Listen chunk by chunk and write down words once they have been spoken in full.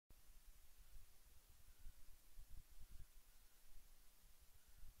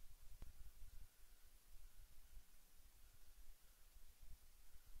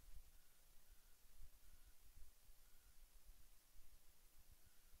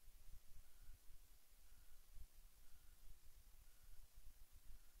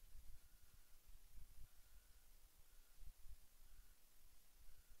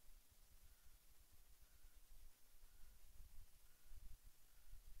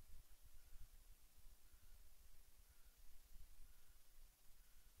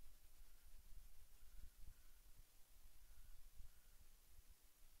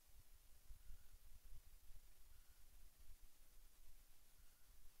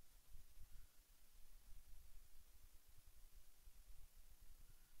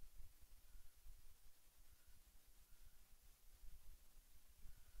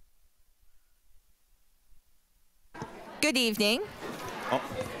Good evening. Oh.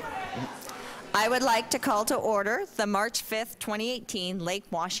 I would like to call to order the March 5th, 2018 Lake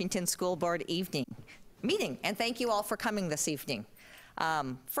Washington School Board meeting, and thank you all for coming this evening.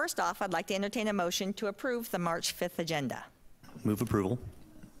 First off, I'd like to entertain a motion to approve the March 5th agenda. Move approval.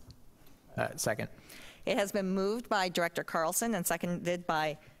 Second. It has been moved by Director Carlson and seconded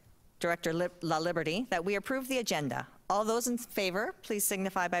by Director La Liberty that we approve the agenda. All those in favor, please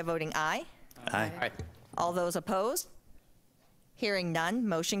signify by voting aye. Aye. Aye. All those opposed? Hearing none,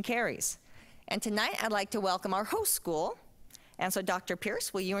 motion carries. And tonight, I'd like to welcome our host school. And so, Dr.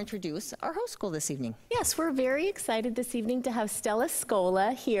 Pierce, will you introduce our host school this evening? Yes, we're very excited this evening to have Stella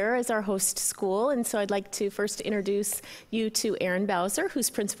Scola here as our host school. And so I'd like to first introduce you to Erin Bowser, who's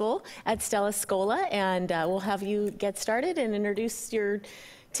principal at Stella Scola. And we'll have you get started and introduce your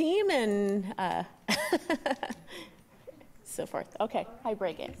team and so forth. Okay, hi,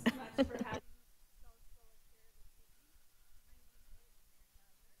 Bregan.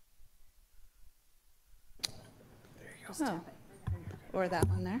 Oh, or that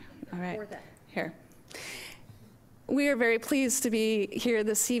one there. All right, here. We are very pleased to be here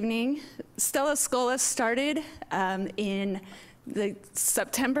this evening. Stella Scola started in the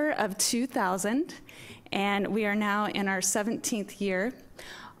September of 2000, and we are now in our 17th year.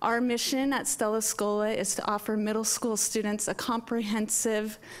 Our mission at Stella Scola is to offer middle school students a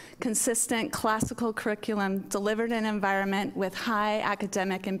comprehensive, consistent classical curriculum delivered in an environment with high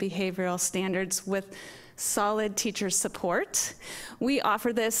academic and behavioral standards with solid teacher support. We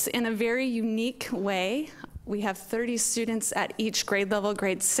offer this in a very unique way. We have 30 students at each grade level,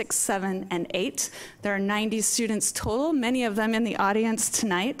 grades 6, 7, and 8. There are 90 students total, many of them in the audience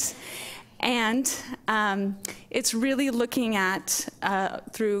tonight. And it's really looking at,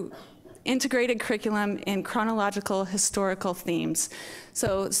 through integrated curriculum in chronological historical themes.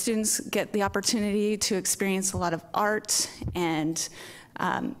 So students get the opportunity to experience a lot of art and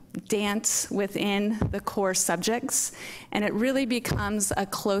dance within the core subjects, and it really becomes a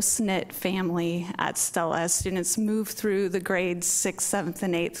close-knit family at Stella as students move through the grades 6th, 7th,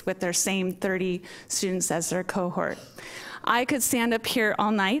 and 8th with their same 30 students as their cohort. I could stand up here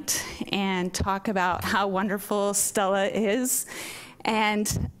all night and talk about how wonderful Stella is,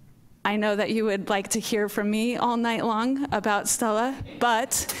 and I know that you would like to hear from me all night long about Stella,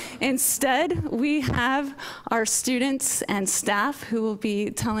 but instead we have our students and staff who will be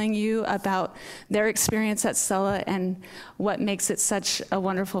telling you about their experience at Stella and what makes it such a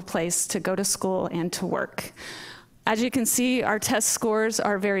wonderful place to go to school and to work. As you can see, our test scores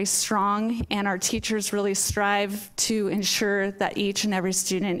are very strong, and our teachers really strive to ensure that each and every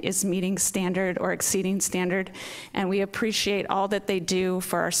student is meeting standard or exceeding standard, and we appreciate all that they do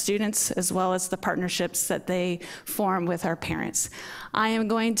for our students as well as the partnerships that they form with our parents. I am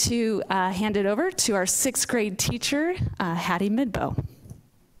going to hand it over to our 6th grade teacher, Hattie Midbow.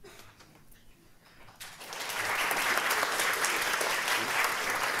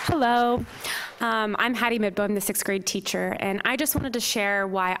 Hello. I'm Hattie Midbow, I'm the 6th grade teacher, and I just wanted to share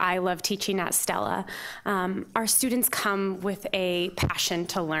why I love teaching at Stella. Our students come with a passion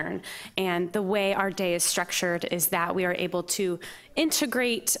to learn, and the way our day is structured is that we are able to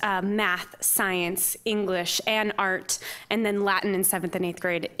integrate math, science, English, and art, and then Latin in 7th and 8th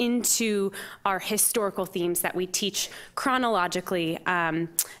grade into our historical themes that we teach chronologically. And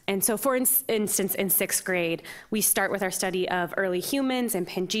so for instance, in 6th grade, we start with our study of early humans and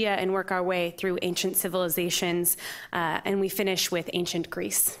Pangaea and work our way through ancient civilizations, and we finish with ancient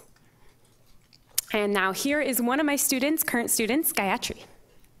Greece. And now here is one of my students, current students, Gayatri.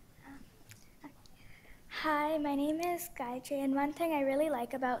 Hi, my name is Gayatri, and one thing I really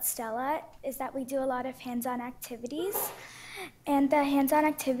like about Stella is that we do a lot of hands-on activities, and the hands-on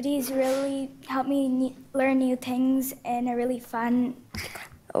activities really help me learn new things in a really fun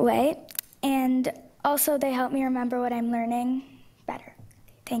way, and also they help me remember what I'm learning better.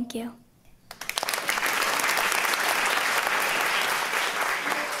 Thank you.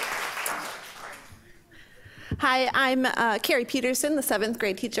 Hi, I'm Carrie Peterson, the 7th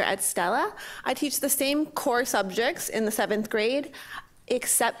grade teacher at Stella. I teach the same core subjects in the 7th grade,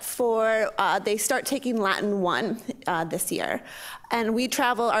 except for they start taking Latin 1 this year. And we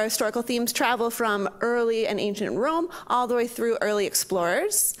travel, our historical themes travel from early and ancient Rome all the way through early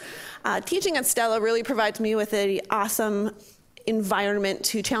explorers. Teaching at Stella really provides me with an awesome environment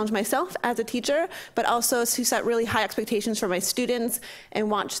to challenge myself as a teacher, but also to set really high expectations for my students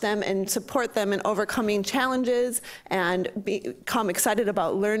and watch them and support them in overcoming challenges and become excited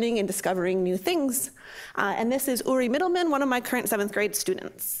about learning and discovering new things. And this is Uri Middleman, one of my current 7th grade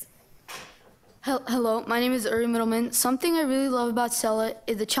students. Hello, my name is Uri Middleman. Something I really love about Stella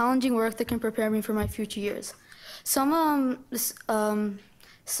is the challenging work that can prepare me for my future years. Some of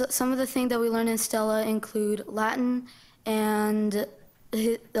the things that we learn in Stella include Latin, and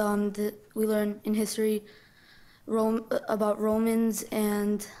we learn in history about Romans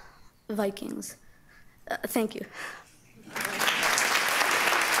and Vikings. Thank you.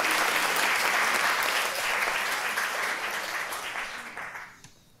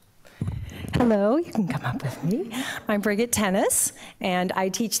 Hello, you can come up with me. I'm Brigitte Tennis, and I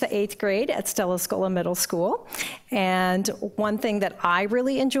teach the 8th grade at Stella Scola Middle School. And one thing that I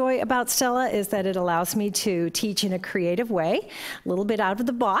really enjoy about Stella is that it allows me to teach in a creative way, a little bit out of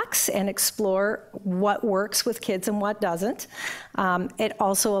the box, and explore what works with kids and what doesn't. It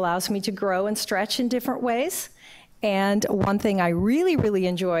also allows me to grow and stretch in different ways. And one thing I really, really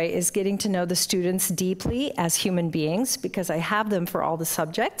enjoy is getting to know the students deeply as human beings, because I have them for all the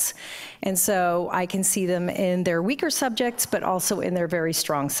subjects. And so I can see them in their weaker subjects, but also in their very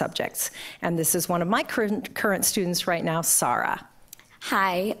strong subjects. And this is one of my current students right now, Sarah.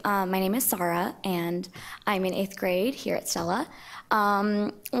 Hi, my name is Sarah, and I'm in 8th grade here at Stella.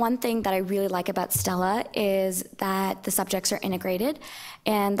 One thing that I really like about Stella is that the subjects are integrated,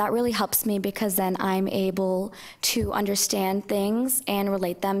 and that really helps me because then I'm able to understand things and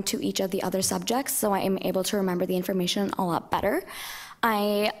relate them to each of the other subjects, so I am able to remember the information a lot better.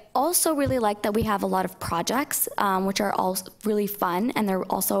 I also really like that we have a lot of projects, which are all really fun, and they're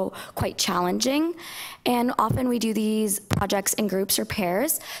also quite challenging. And often we do these projects in groups or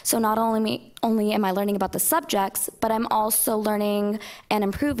pairs, so not only am I learning about the subjects, but I'm also learning and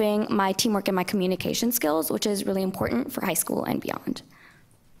improving my teamwork and my communication skills, which is really important for high school and beyond.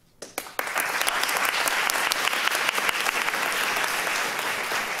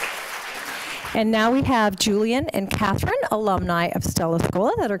 And now we have Julian and Catherine, alumni of Stella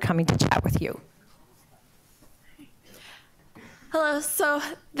Scola, that are coming to chat with you. Hello, so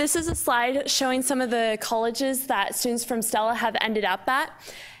this is a slide showing some of the colleges that students from Stella have ended up at.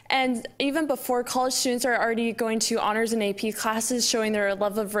 And even before college, students are already going to honors and AP classes, showing their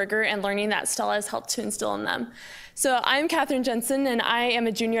level of rigor and learning that Stella has helped to instill in them. So I'm Catherine Jensen, and I am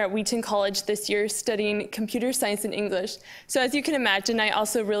a junior at Wheaton College this year studying computer science and English. So as you can imagine, I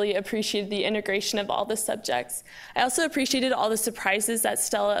also really appreciated the integration of all the subjects. I also appreciated all the surprises that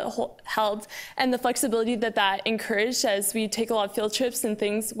Stella held and the flexibility that that encouraged, as we take a lot of field trips and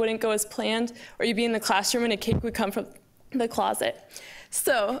things wouldn't go as planned, or you'd be in the classroom and a cake would come from the closet.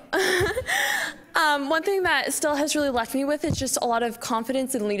 So one thing that Stella has really left me with is just a lot of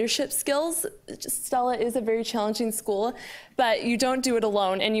confidence and leadership skills. Stella is a very challenging school, but you don't do it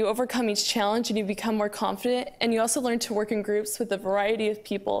alone, and you overcome each challenge and you become more confident, and you also learn to work in groups with a variety of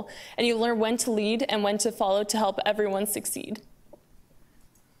people, and you learn when to lead and when to follow to help everyone succeed.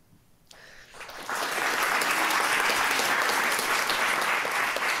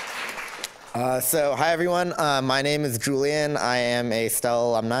 Hi everyone, my name is Julian. I am a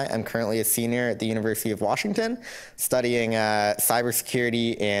Stella alumni. I'm currently a senior at the University of Washington, studying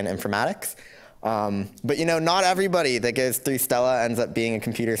cybersecurity and informatics. But you know, not everybody that goes through Stella ends up being a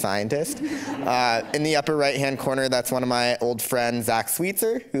computer scientist. In the upper right-hand corner, that's one of my old friends, Zach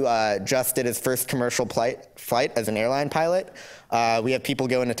Sweetser, who just did his first commercial flight as an airline pilot. We have people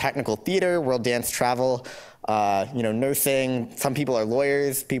go into technical theater, world dance travel, nursing. Some people are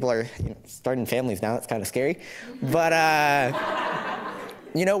lawyers. People are starting families now. It's kind of scary. But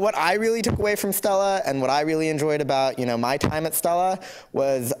what I really took away from Stella and what I really enjoyed about my time at Stella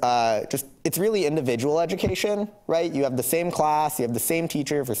was it's really individual education, right? You have the same class, you have the same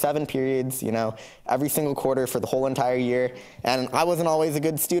teacher for 7 periods, every single quarter for the whole entire year. And I wasn't always a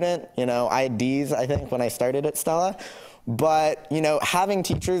good student. I had D's, I think, when I started at Stella. But having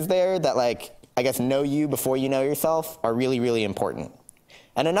teachers there that know you before you know yourself are really, really important.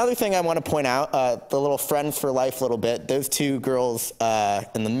 And another thing I want to point out, the little Friends for Life little bit, those 2 girls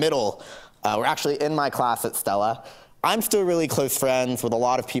in the middle were actually in my class at Stella. I'm still really close friends with a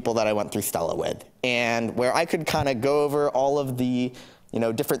lot of people that I went through Stella with. And where I could kind of go over all of the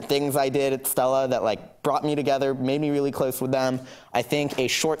different things I did at Stella that brought me together, made me really close with them, I think a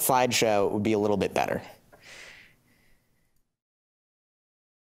short slideshow would be a little bit better.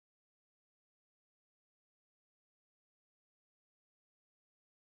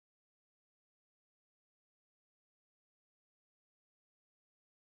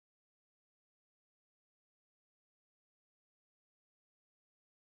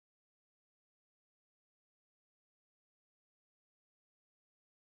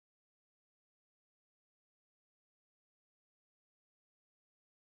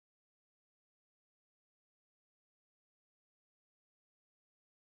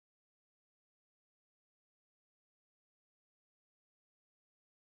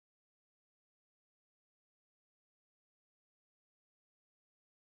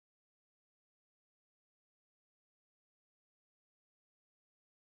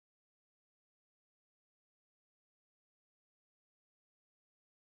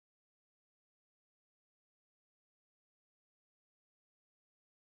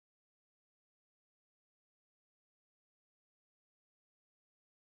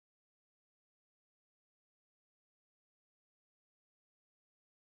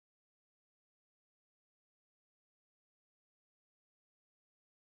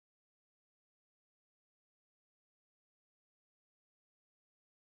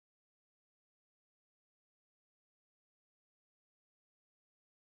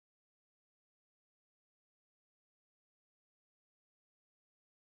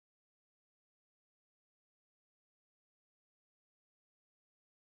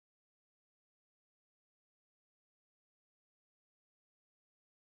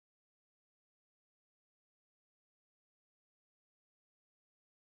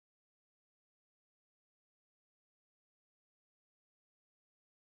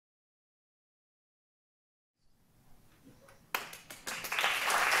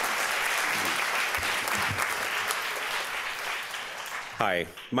 Hi,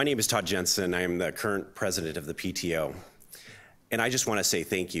 my name is Todd Jensen. I am the current president of the PTO. And I just want to say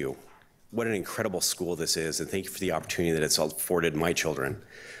thank you. What an incredible school this is, and thank you for the opportunity that it's afforded my children.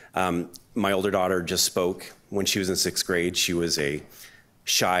 My older daughter just spoke. When she was in 6th grade, she was a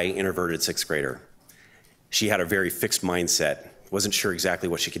shy, introverted 6th grader. She had a very fixed mindset, wasn't sure exactly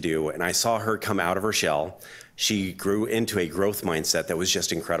what she could do, and I saw her come out of her shell. She grew into a growth mindset that was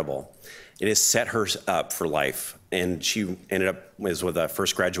just incredible. It has set her up for life, and she ended up was with the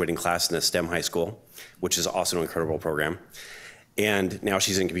first graduating class in the STEM high school, which is also an incredible program. And now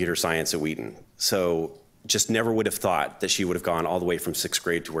she's in computer science at Wheaton. So just never would have thought that she would have gone all the way from 6th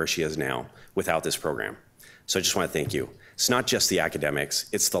grade to where she is now without this program. So I just want to thank you. It's not just the academics,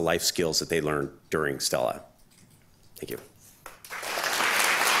 it's the life skills that they learned during Stella. Thank you.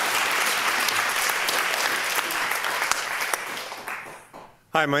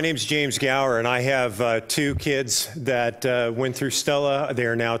 Hi, my name's James Gower, and I have 2 kids that went through Stella. They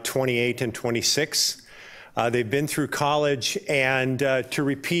are now 28 and 26. They've been through college, and to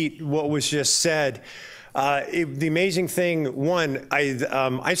repeat what was just said, the amazing thing, one,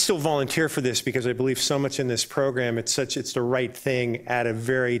 I still volunteer for this because I believe so much in this program. It's the right thing at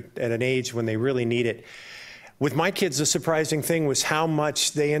an age when they really need it. With my kids, the surprising thing was how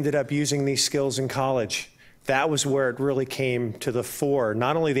much they ended up using these skills in college. That was where it really came to the fore,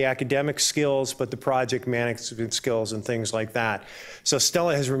 not only the academic skills, but the project management skills and things like that. So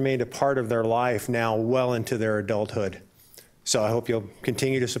Stella has remained a part of their life now well into their adulthood. So I hope you'll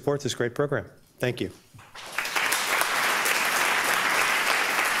continue to support this great program. Thank you.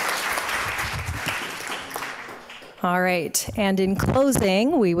 All right, and in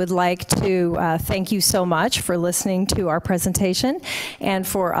closing, we would like to thank you so much for listening to our presentation and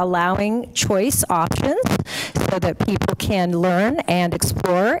for allowing choice options so that people can learn and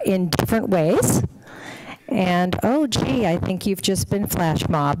explore in different ways. And oh gee, I think you've just been flash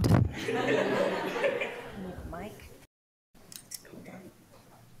mobbed.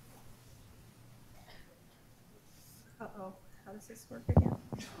 Uh-oh, how does this work again?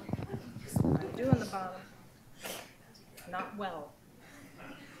 I'm doing the bottom. Not well.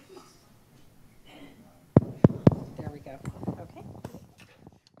 There we go. Okay.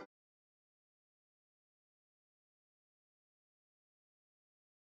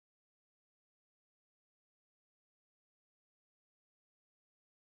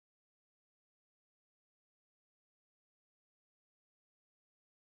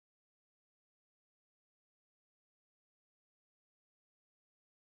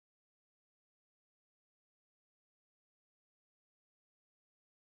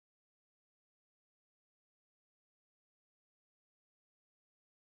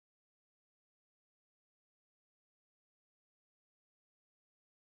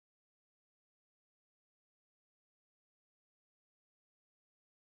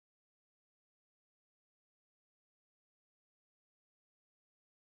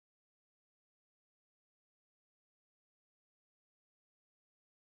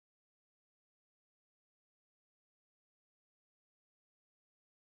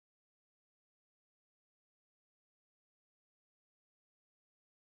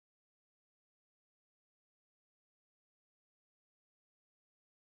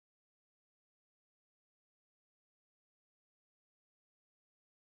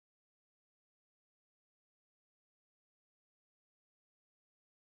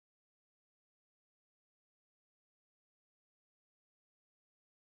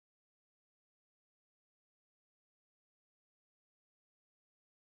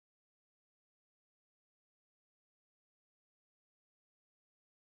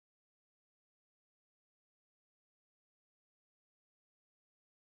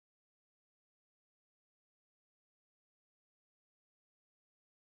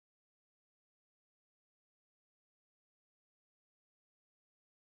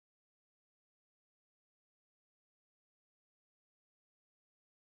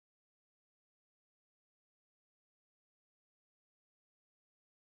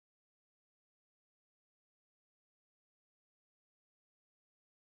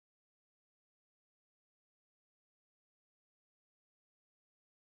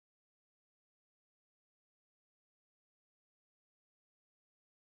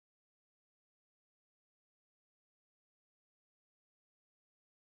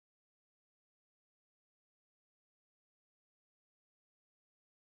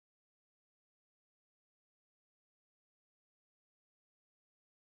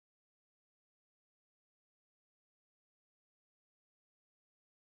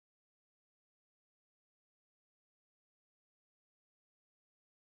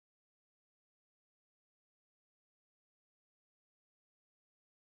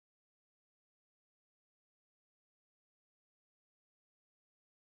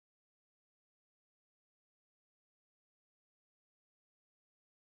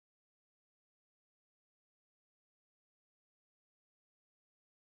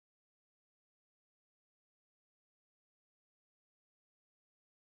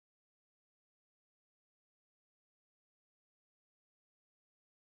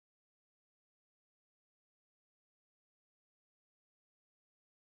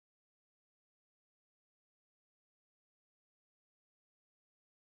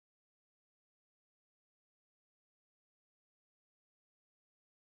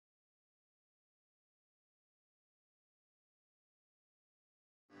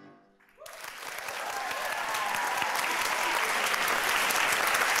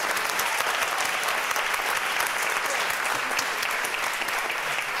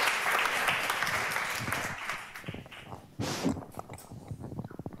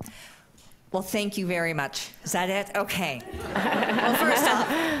 Well, thank you very much. Is that it? Okay. Well, first off,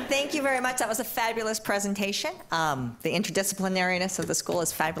 thank you very much. That was a fabulous presentation. The interdisciplinariness of the school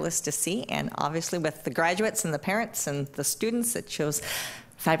is fabulous to see, and obviously with the graduates and the parents and the students, it shows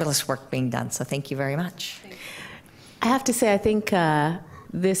fabulous work being done. So thank you very much. I have to say, I think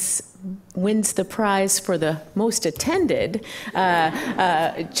this wins the prize for the most attended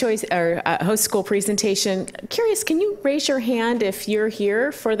choice or host school presentation. Curious, can you raise your hand if you're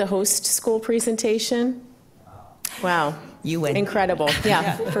here for the host school presentation? Wow. You win. Incredible.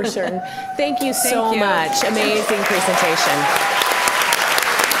 Yeah, for sure. Thank you so much. Amazing presentation.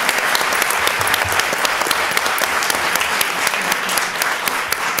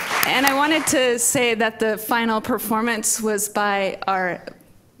 And I wanted to say that the final performance was by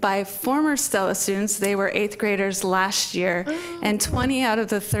former Stella students. They were 8th graders last year, and 20 out of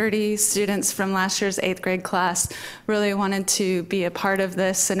the 30 students from last year's 8th grade class really wanted to be a part of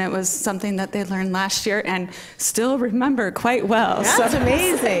this, and it was something that they learned last year and still remember quite well. That's so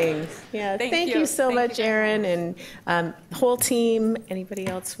amazing. Yeah, thank you so much, Erin, and whole team. Anybody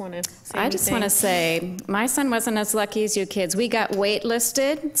else want to say I just want to say, my son wasn't as lucky as you kids. We got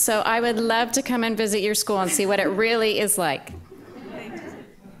waitlisted, so I would love to come and visit your school and see what it really is like.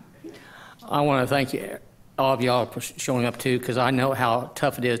 I want to thank you, all of y'all, for showing up too, because I know how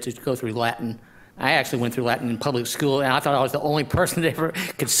tough it is to go through Latin. I actually went through Latin in public school, and I thought I was the only person that ever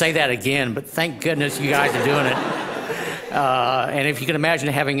could say that again, but thank goodness you guys are doing it. And if you can imagine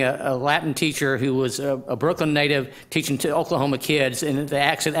having a Latin teacher who was a Brooklyn native teaching to Oklahoma kids, and the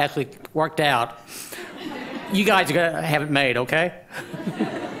accent actually worked out, you guys are going to have it made, okay?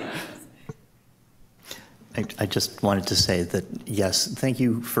 I just wanted to say that, yes, thank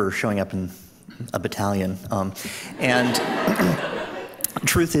you for showing up in a battalion. And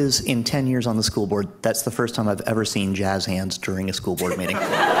truth is, in 10 years on the school board, that's the first time I've ever seen jazz hands during a school board meeting.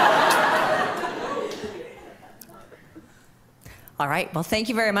 All right, well, thank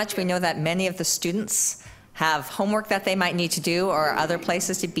you very much. We know that many of the students have homework that they might need to do or other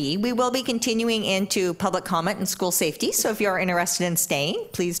places to be. We will be continuing into public comment and school safety, so if you're interested in staying,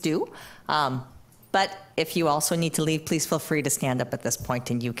 please do. But if you also need to leave, please feel free to stand up at this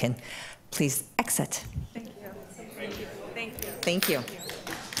point and you can please exit. Thank you. Thank you. Thank you.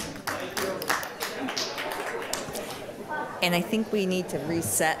 And I think we need to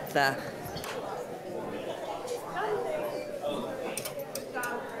reset the...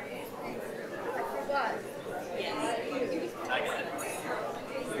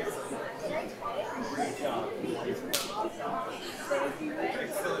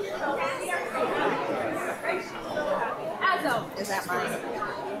 Is that mine?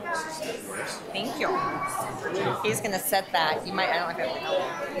 Thank you. He's going to set that. You might, I don't know if it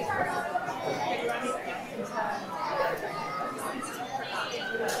will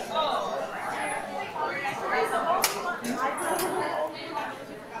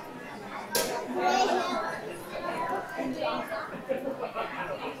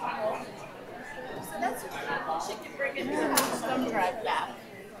So that's what she can bring it to the thumb drive back.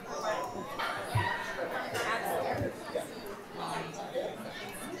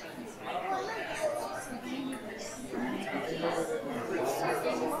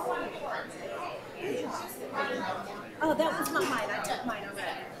 Oh, that was not mine. I took mine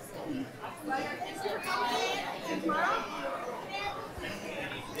already.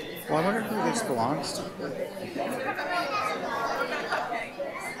 Well, I wonder who this belongs to.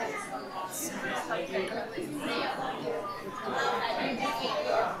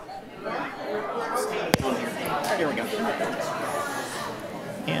 Here we go.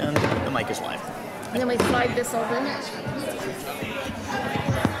 And the mic is live. And then we slide this over.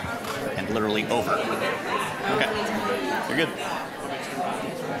 And literally over. Okay. You're good.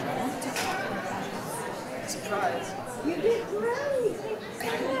 Surprise. You did great.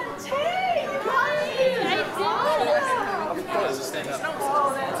 Hey, Ryan, I did. Of course, stand up.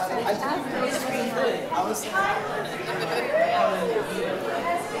 Oh, that's fantastic.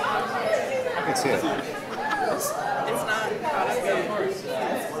 I can see it. It's not. Of course.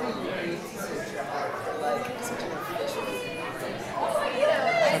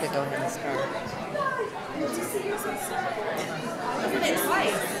 I had to go ahead and start. I was in the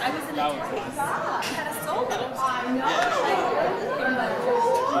place. I had a solo. I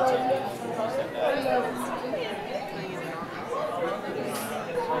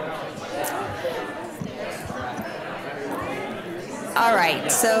All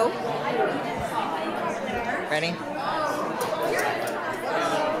right, so, ready?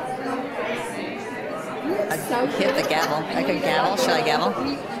 I hit the gavel. Like a gavel. Should I gavel?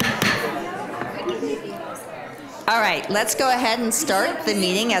 All right, let's go ahead and start the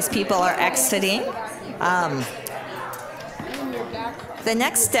meeting as people are exiting. The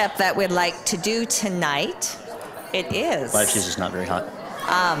next step that we'd like to do tonight, it is... Live cheese is not very hot.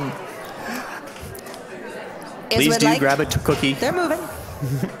 Please do grab a cookie. They're moving.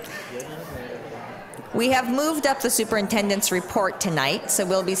 We have moved up the superintendent's report tonight, so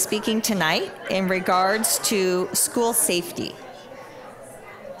we'll be speaking tonight in regards to school safety.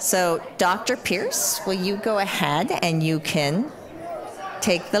 So, Dr. Pierce, will you go ahead and you can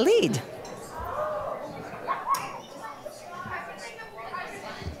take the lead?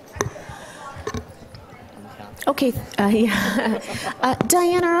 Okay,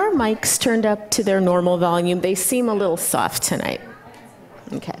 Diana, are our mics turned up to their normal volume? They seem a little soft tonight.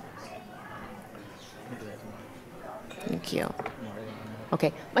 Okay. Thank you.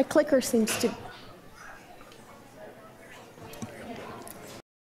 Okay, my clicker seems to...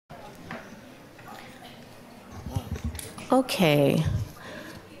 Okay.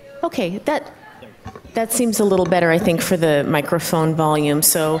 Okay, that seems a little better, I think, for the microphone volume.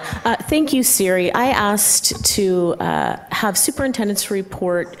 So thank you, Siri. I asked to have superintendent's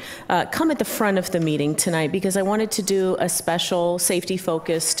report come at the front of the meeting tonight because I wanted to do a special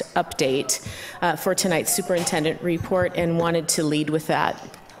safety-focused update for tonight's superintendent report and wanted to lead with that.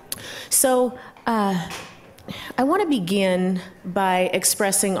 So I want to begin by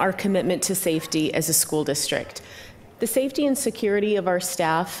expressing our commitment to safety as a school district. The safety and security of our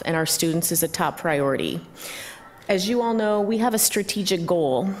staff and our students is a top priority. As you all know, we have a strategic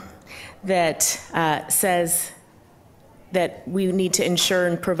goal that says that we need to ensure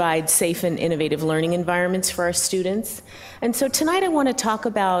and provide safe and innovative learning environments for our students. And so tonight I want to talk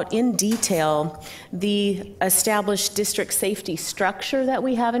about in detail the established district safety structure that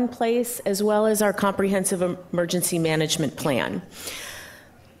we have in place, as well as our comprehensive emergency management plan.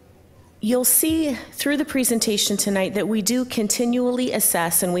 You'll see through the presentation tonight that we do continually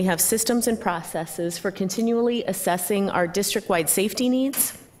assess, and we have systems and processes for continually assessing our district-wide safety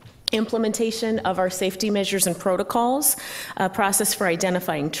needs, implementation of our safety measures and protocols, a process for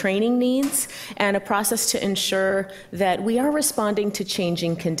identifying training needs, and a process to ensure that we are responding to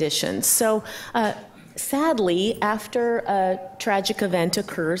changing conditions. So, sadly, after a tragic event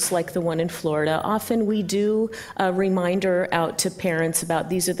occurs, like the one in Florida, often we do a reminder out to parents about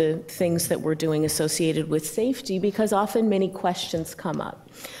these are the things that we're doing associated with safety, because often many questions come up.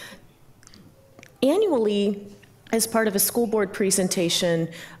 Annually, as part of a school board presentation,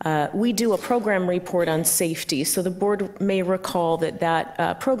 we do a program report on safety. So the board may recall that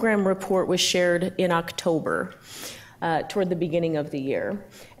that program report was shared in October. Toward the beginning of the year.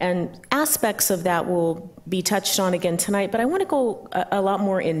 And aspects of that will be touched on again tonight, but I want to go a lot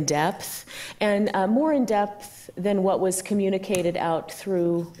more in depth, and more in depth than what was communicated out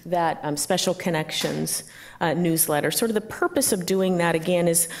through that Special Connections newsletter. Sort of the purpose of doing that, again,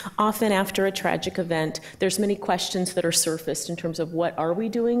 is often after a tragic event, there's many questions that are surfaced in terms of what are we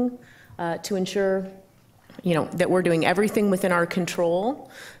doing to ensure, that we're doing everything within our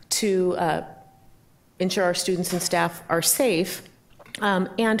control to ensure our students and staff are safe.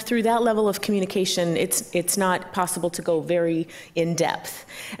 And through that level of communication, it's not possible to go very in depth.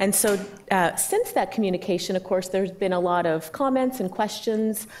 And so since that communication, of course, there's been a lot of comments and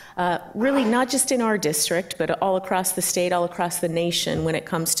questions, really not just in our district, but all across the state, all across the nation when it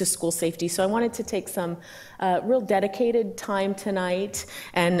comes to school safety. So I wanted to take some real dedicated time tonight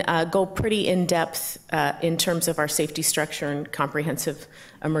and go pretty in depth in terms of our safety structure and comprehensive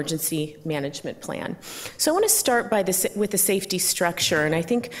emergency management plan. So I want to start with the safety structure, and I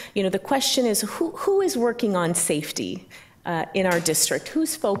think the question is who is working on safety in our district?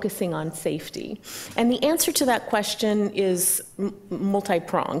 Who's focusing on safety? And the answer to that question is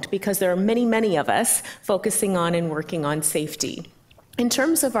multi-pronged, because there are many, many of us focusing on and working on safety. In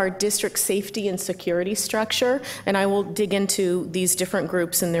terms of our district safety and security structure, and I will dig into these different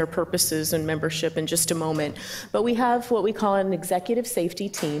groups and their purposes and membership in just a moment, but we have what we call an executive safety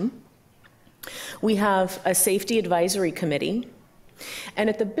team. We have a safety advisory committee. And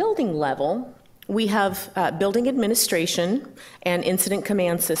at the building level, we have building administration and incident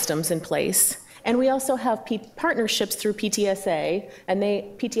command systems in place. And we also have partnerships through PTSA, and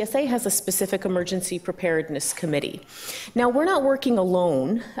PTSA has a specific emergency preparedness committee. Now, we're not working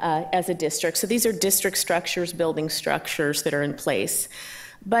alone as a district, so these are district structures, building structures that are in place.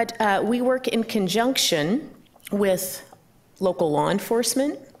 But we work in conjunction with local law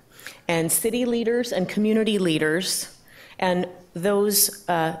enforcement and city leaders and community leaders, and those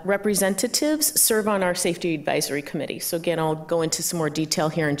representatives serve on our safety advisory committee. So again, I'll go into some more detail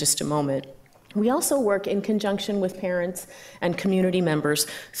here in just a moment. We also work in conjunction with parents and community members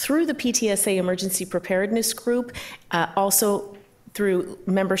through the PTSA Emergency Preparedness Group, also through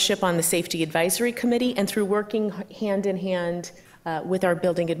membership on the Safety Advisory Committee, and through working hand in hand with our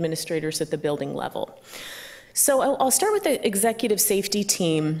building administrators at the building level. So I'll start with the executive safety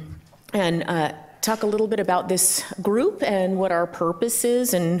team and talk a little bit about this group and what our purpose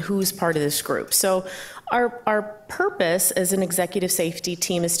is and who's part of this group. So our purpose as an executive safety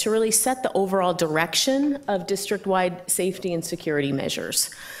team is to really set the overall direction of district-wide safety and security measures.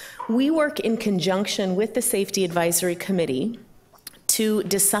 We work in conjunction with the Safety Advisory Committee to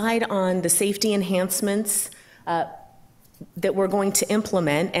decide on the safety enhancements that we're going to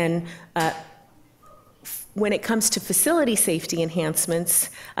implement, and when it comes to facility safety enhancements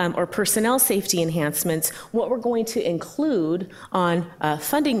or personnel safety enhancements, what we're going to include on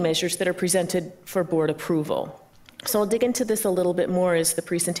funding measures that are presented for board approval. So I'll dig into this a little bit more as the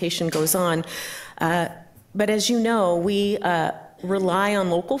presentation goes on. But as you know, we rely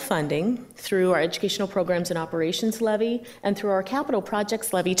on local funding through our Educational Programs and Operations Levy and through our Capital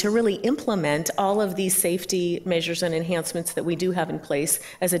Projects Levy to really implement all of these safety measures and enhancements that we do have in place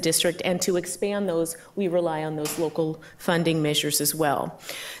as a district, and to expand those, we rely on those local funding measures as well.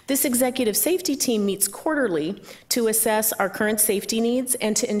 This executive safety team meets quarterly to assess our current safety needs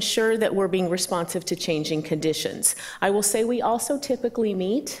and to ensure that we're being responsive to changing conditions. I will say we also typically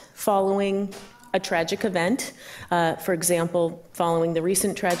meet following a tragic event. For example, following the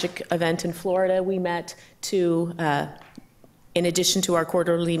recent tragic event in Florida, we met to, in addition to our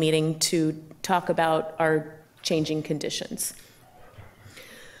quarterly meeting, to talk about our changing conditions.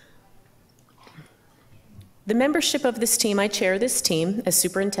 The membership of this team, I chair this team as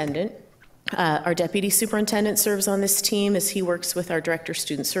superintendent. Our deputy superintendent serves on this team as he works with our director of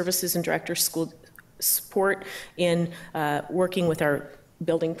student services and director of school support in working with our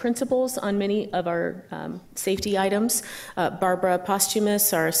building principals on many of our safety items. Barbara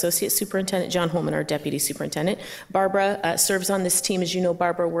Posthumus, our associate superintendent, John Holman, our deputy superintendent. Barbara serves on this team. As you know,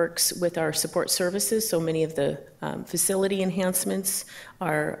 Barbara works with our support services, so many of the facility enhancements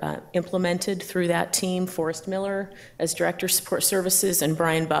are implemented through that team. Forrest Miller as director of support services, and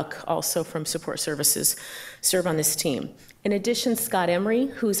Brian Buck, also from support services, serve on this team. In addition, Scott Emery,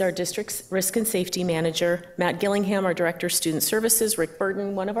 who's our district's risk and safety manager, Matt Gillingham, our director of student services, Rick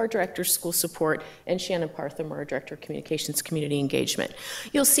Burton, one of our directors of school support, and Shannon Partham, our director of communications community engagement.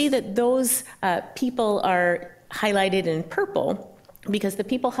 You'll see that those people are highlighted in purple because the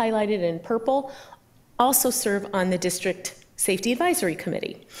people highlighted in purple also serve on the district Safety Advisory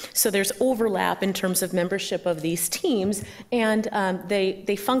Committee. So there's overlap in terms of membership of these teams, and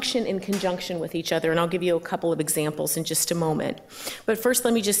they function in conjunction with each other, and I'll give you a couple of examples in just a moment. But first,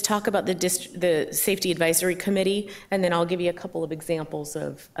 let me just talk about the Safety Advisory Committee, and then I'll give you a couple of examples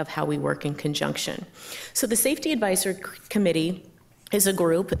of how we work in conjunction. So the Safety Advisory Committee is a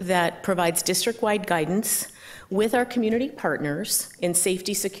group that provides district-wide guidance with our community partners in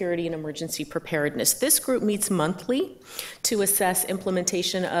safety, security, and emergency preparedness. This group meets monthly to assess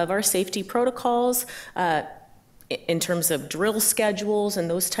implementation of our safety protocols in terms of drill schedules and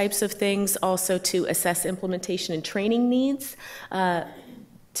those types of things, also to assess implementation and training needs, to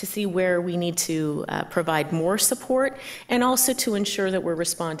see where we need to provide more support, and also to ensure that we're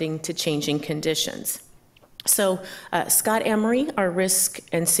responding to changing conditions. So Scott Emery, our risk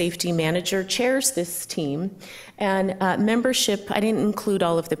and safety manager, chairs this team. And membership, I didn't include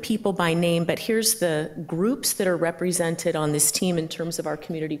all of the people by name, but here's the groups that are represented on this team in terms of our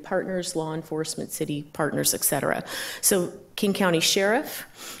community partners, law enforcement, city partners, et cetera. So King County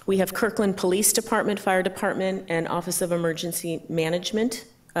Sheriff, we have Kirkland Police Department, Fire Department, and Office of Emergency Management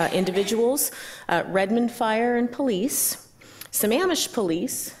individuals, Redmond Fire and Police, Sammamish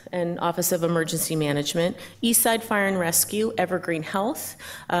Police and Office of Emergency Management, Eastside Fire and Rescue, Evergreen Health,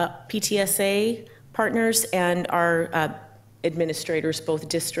 PTSA partners, and our administrators, both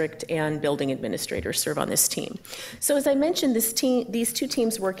district and building administrators, serve on this team. So as I mentioned, these two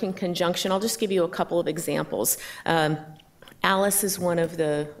teams work in conjunction. I'll just give you a couple of examples. ALICE is one of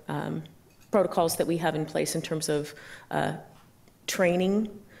the protocols that we have in place in terms of training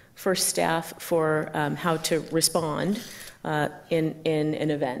for staff for how to respond in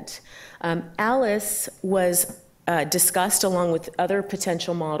an event. ALICE was discussed along with other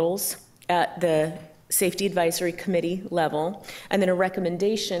potential models at the Safety Advisory Committee level, and then a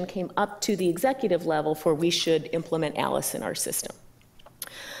recommendation came up to the executive level for we should implement ALICE in our system.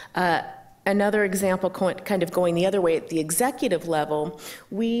 Another example, kind of going the other way, at the executive level,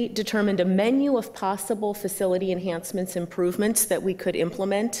 we determined a menu of possible facility enhancements, improvements that we could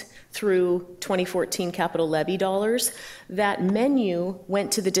implement through 2014 capital levy dollars. That menu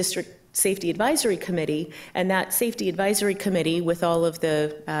went to the district Safety Advisory Committee, and that Safety Advisory Committee, with all of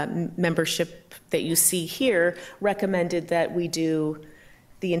the membership that you see here, recommended that we do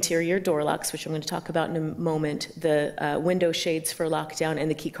the interior door locks, which I'm going to talk about in a moment, the window shades for lockdown, and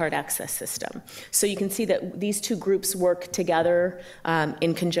the key card access system. So you can see that these two groups work together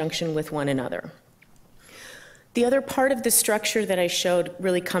in conjunction with one another. The other part of the structure that I showed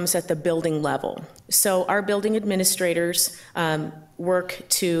really comes at the building level. So our building administrators work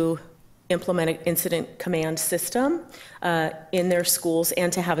to implement an incident command system in their schools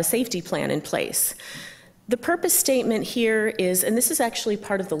and to have a safety plan in place. The purpose statement here is, and this is actually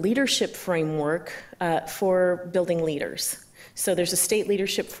part of the leadership framework for building leaders. So there's a state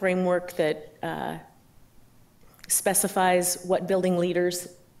leadership framework that specifies what building leaders,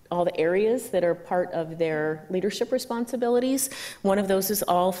 all the areas that are part of their leadership responsibilities. One of those is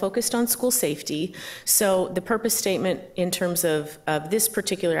all focused on school safety. So the purpose statement in terms of this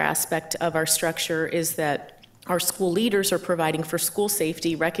particular aspect of our structure is that our school leaders are providing for school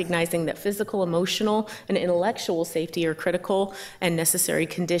safety, recognizing that physical, emotional, and intellectual safety are critical and necessary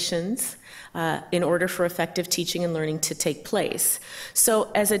conditions in order for effective teaching and learning to take place.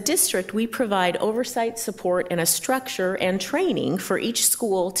 So as a district, we provide oversight, support, and a structure and training for each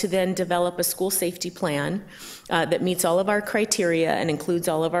school to then develop a school safety plan that meets all of our criteria and includes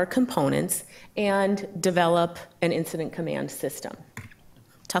all of our components, and develop an incident command system.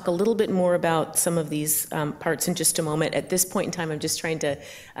 Talk a little bit more about some of these parts in just a moment. At this point in time, I'm just trying to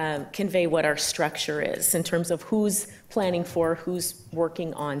convey what our structure is in terms of who's planning for, who's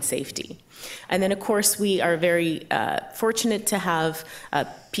working on safety. And then, of course, we are very fortunate to have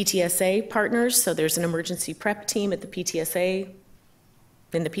PTSA partners. So there's an emergency prep team at the PTSA,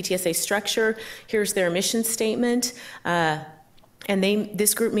 in the PTSA structure. Here's their mission statement. And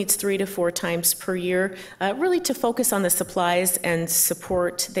this group meets 3 to 4 times per year, really to focus on the supplies and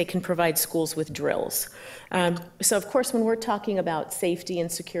support they can provide schools with drills. So of course, when we're talking about safety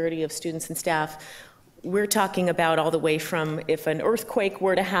and security of students and staff, we're talking about all the way from if an earthquake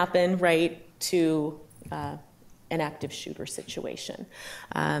were to happen, right, to an active shooter situation.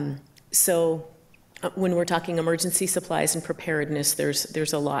 So when we're talking emergency supplies and preparedness,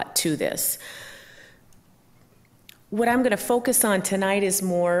 there's a lot to this. What I'm going to focus on tonight is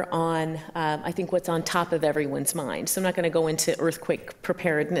more on, I think, what's on top of everyone's mind. So I'm not going to go into earthquake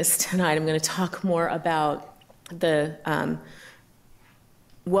preparedness tonight. I'm going to talk more about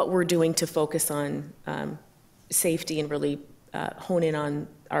what we're doing to focus on safety and really hone in on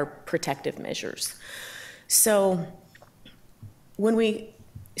our protective measures. So when we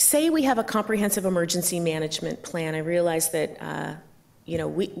say we have a comprehensive emergency management plan, I realize that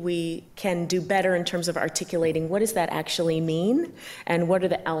we can do better in terms of articulating what does that actually mean and what are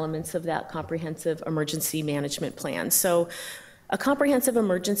the elements of that comprehensive emergency management plan. So a comprehensive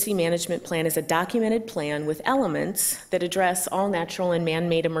emergency management plan is a documented plan with elements that address all natural and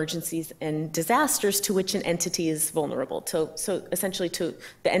man-made emergencies and disasters to which an entity is vulnerable. So essentially to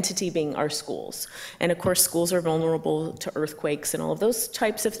the entity being our schools. And of course, schools are vulnerable to earthquakes and all of those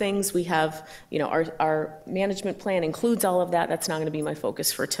types of things. We have, our management plan includes all of that. That's not going to be my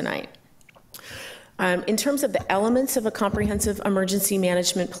focus for tonight. In terms of the elements of a comprehensive emergency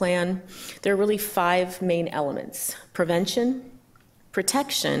management plan, there are really 5 main elements: prevention,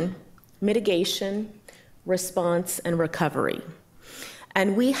 protection, mitigation, response, and recovery.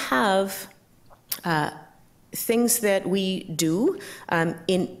 And we have things that we do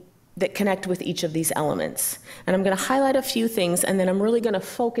that connect with each of these elements. And I'm going to highlight a few things, and then I'm really going to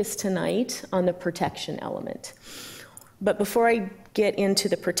focus tonight on the protection element. But before I get into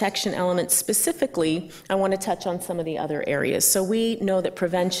the protection element specifically, I want to touch on some of the other areas. So we know that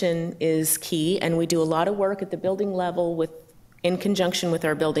prevention is key, and we do a lot of work at the building level in conjunction with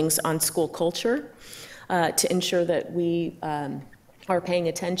our buildings on school culture to ensure that we are paying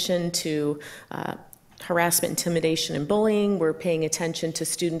attention to harassment, intimidation, and bullying. We're paying attention to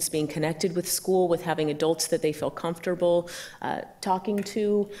students being connected with school, with having adults that they feel comfortable talking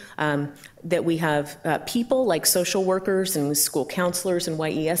to, that we have people like social workers and school counselors and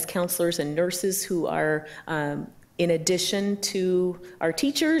YES counselors and nurses who are in addition to our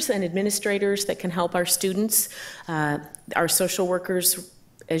teachers and administrators that can help our students. Our social workers,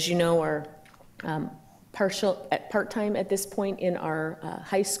 as you know, are part-time at this point in our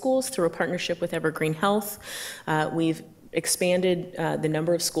high schools through a partnership with Evergreen Health. We've expanded the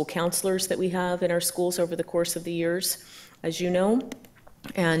number of school counselors that we have in our schools over the course of the years, as you know.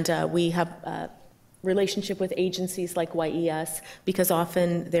 And we have a relationship with agencies like YES because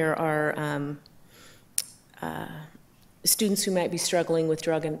often there are students who might be struggling with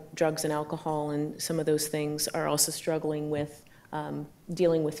drugs and alcohol, and some of those things are also struggling with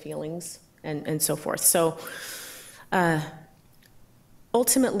dealing with feelings and so forth. So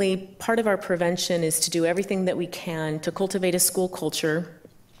ultimately, part of our prevention is to do everything that we can to cultivate a school culture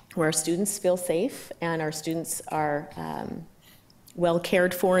where our students feel safe and our students are well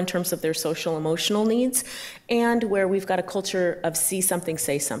cared for in terms of their social emotional needs, and where we've got a culture of see something,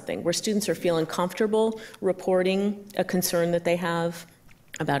 say something, where students are feeling comfortable reporting a concern that they have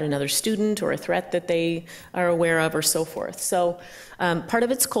about another student or a threat that they are aware of or so forth. So part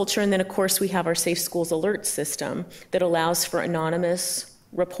of it's culture, and then of course we have our Safe Schools Alert system that allows for anonymous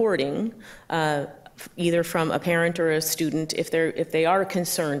reporting either from a parent or a student if they are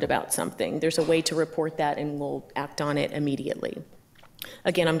concerned about something. There's a way to report that and we'll act on it immediately.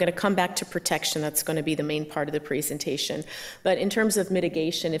 Again, I'm going to come back to protection. That's going to be the main part of the presentation. But in terms of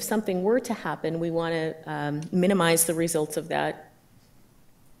mitigation, if something were to happen, we want to minimize the results of that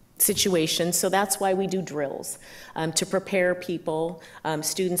situation. So that's why we do drills, to prepare people,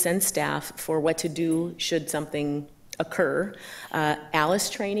 students and staff, for what to do should something occur. ALICE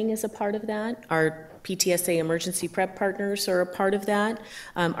training is a part of that. Our PTSA emergency prep partners are a part of that.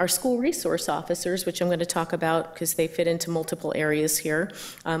 Our school resource officers, which I'm going to talk about because they fit into multiple areas here,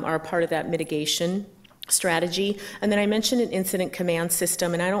 are a part of that mitigation strategy. And then I mentioned an incident command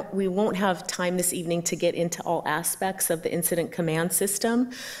system, and we won't have time this evening to get into all aspects of the incident command system,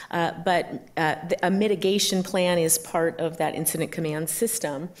 but a mitigation plan is part of that incident command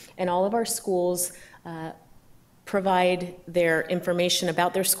system. And all of our schools provide their information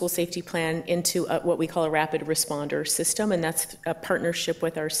about their school safety plan into what we call a rapid responder system, and that's a partnership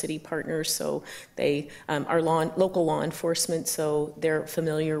with our city partners. So they are local law enforcement, so they're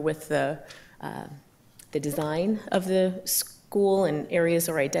familiar with the design of the school and areas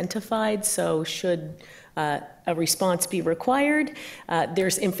are identified. So should a response be required,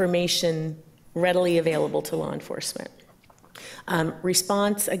 there's information readily available to law enforcement.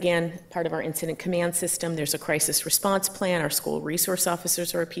 Response, again, part of our incident command system. There's a crisis response plan. Our school resource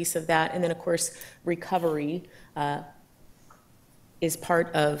officers are a piece of that. And then, of course, recovery is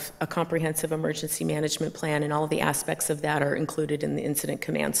part of a comprehensive emergency management plan, and all of the aspects of that are included in the incident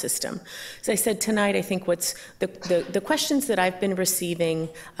command system. As I said tonight, I think what's the questions that I've been receiving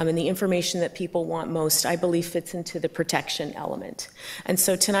and the information that people want most, I believe fits into the protection element. And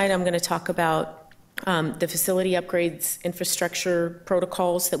so tonight I'm going to talk about the facility upgrades infrastructure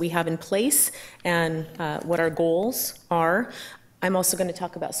protocols that we have in place and what our goals are. I'm also going to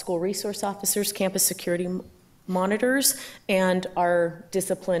talk about school resource officers, campus security monitors, and our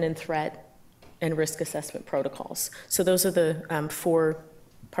discipline and threat and risk assessment protocols. So those are the 4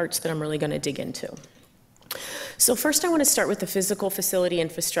 parts that I'm really going to dig into. So first I want to start with the physical facility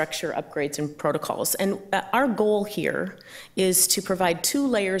infrastructure upgrades and protocols. And our goal here is to provide 2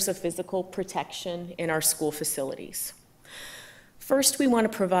 layers of physical protection in our school facilities. First, we want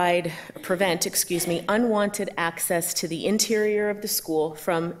to prevent unwanted access to the interior of the school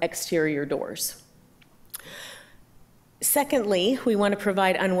from exterior doors. Secondly, we want to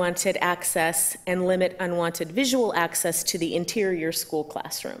provide unwanted access and limit unwanted visual access to the interior school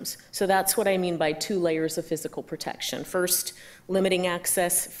classrooms. So that's what I mean by 2 layers of physical protection. First, limiting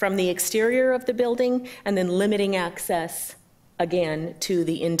access from the exterior of the building, and then limiting access, again, to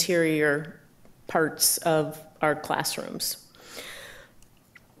the interior parts of our classrooms.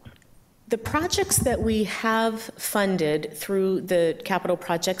 The projects that we have funded through the Capital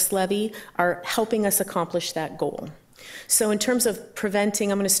Projects Levy are helping us accomplish that goal. So in terms of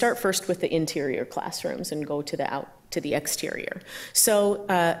preventing, I'm going to start first with the interior classrooms and go to the exterior. So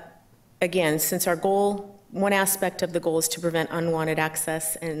again, since our goal, one aspect of the goal is to prevent unwanted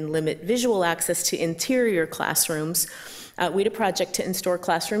access and limit visual access to interior classrooms, we had a project to install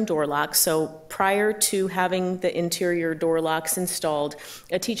classroom door locks. So prior to having the interior door locks installed,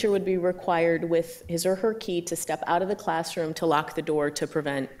 a teacher would be required with his or her key to step out of the classroom to lock the door to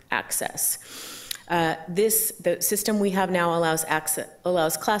prevent access. The system we have now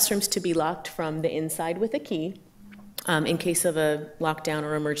allows classrooms to be locked from the inside with a key in case of a lockdown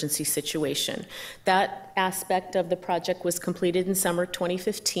or emergency situation. That aspect of the project was completed in summer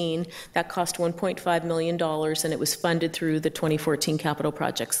 2015. That cost $1.5 million, and it was funded through the 2014 Capital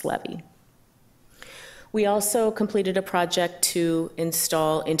Projects Levy. We also completed a project to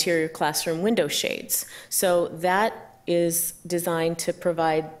install interior classroom window shades. So that is designed to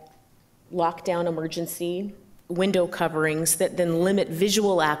provide lockdown emergency window coverings that then limit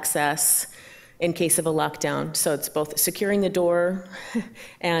visual access in case of a lockdown. So it's both securing the door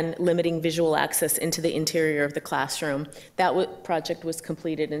and limiting visual access into the interior of the classroom. That project was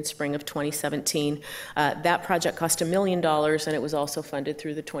completed in spring of 2017. That project cost $1 million, and it was also funded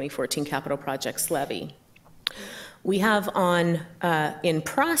through the 2014 Capital Projects Levy. We have in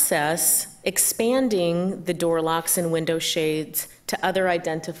process expanding the door locks and window shades to other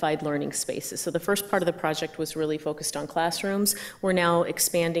identified learning spaces. So the first part of the project was really focused on classrooms. We're now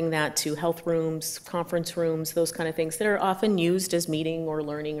expanding that to health rooms, conference rooms, those kind of things that are often used as meeting or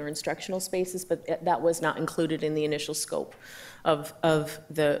learning or instructional spaces, but that was not included in the initial scope of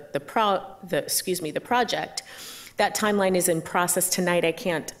the project. That timeline is in process tonight. I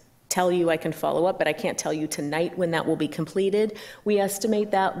can't tell you, I can follow up, but I can't tell you tonight when that will be completed. We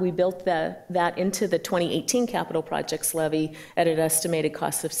estimate that we built that into the 2018 capital projects levy at an estimated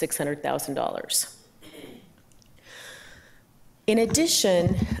cost of $600,000. In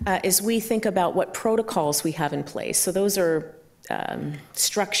addition, as we think about what protocols we have in place, so those are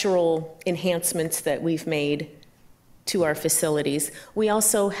structural enhancements that we've made to our facilities. We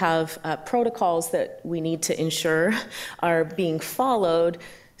also have protocols that we need to ensure are being followed.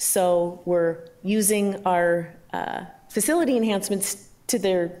 So we're using our facility enhancements to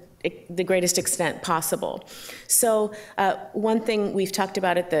the greatest extent possible. So one thing we've talked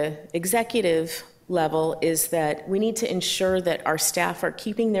about at the executive level is that we need to ensure that our staff are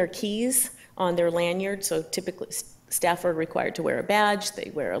keeping their keys on their lanyard. So typically staff are required to wear a badge, they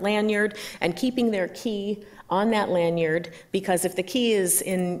wear a lanyard, and keeping their key on that lanyard, because if the key is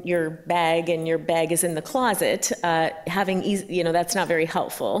in your bag and your bag is in the closet, that's not very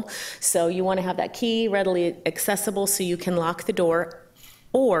helpful. So you want to have that key readily accessible so you can lock the door,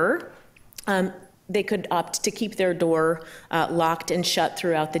 or they could opt to keep their door locked and shut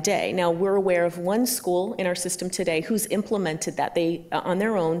throughout the day. Now, we're aware of one school in our system today who's implemented that. They, on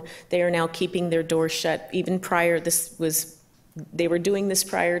their own, they are now keeping their doors shut even prior. They were doing this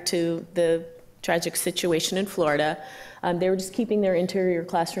prior to the tragic situation in Florida. They were just keeping their interior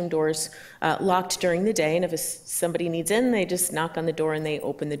classroom doors locked during the day, and if somebody needs in, they just knock on the door and they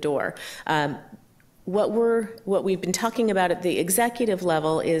open the door. What we've been talking about at the executive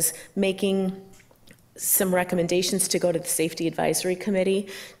level is making some recommendations to go to the Safety Advisory Committee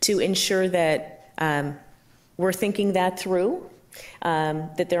to ensure that we're thinking that through,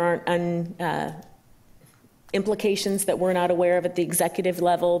 that there aren't implications that we're not aware of at the executive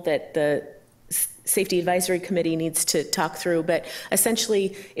level that the Safety Advisory Committee needs to talk through. But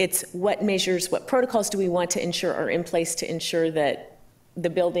essentially, it's what measures, what protocols do we want to ensure are in place to ensure that the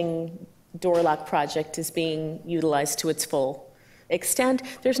building door lock project is being utilized to its full extent.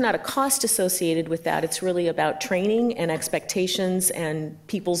 There's not a cost associated with that. It's really about training and expectations and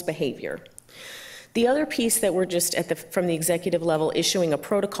people's behavior. The other piece that we're just from the executive level issuing a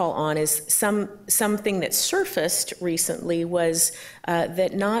protocol on is something that surfaced recently was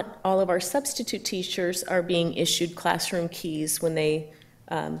that not all of our substitute teachers are being issued classroom keys when they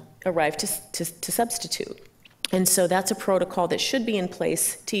arrive to substitute. And so that's a protocol that should be in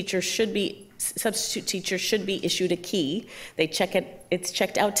place. Substitute teachers should be issued a key. They check it, it's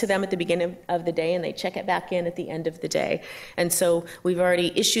checked out to them at the beginning of the day, and they check it back in at the end of the day. And so we've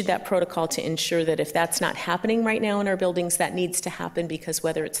already issued that protocol to ensure that if that's not happening right now in our buildings, that needs to happen, because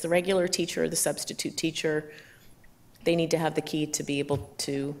whether it's the regular teacher or the substitute teacher, they need to have the key to be able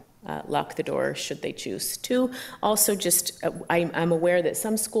to lock the door should they choose to. Also, I'm aware that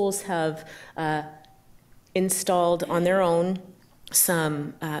some schools have installed on their own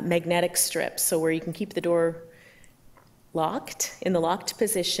some magnetic strips, so where you can keep the door locked in the locked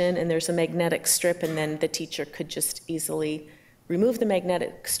position, and there's a magnetic strip, and then the teacher could just easily remove the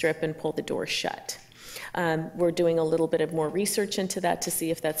magnetic strip and pull the door shut. We're doing a little bit of more research into that to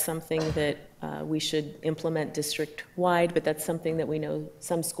see if that's something that we should implement district-wide, but that's something that we know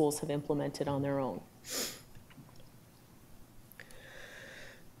some schools have implemented on their own.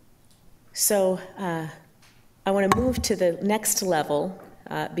 So I want to move to the next level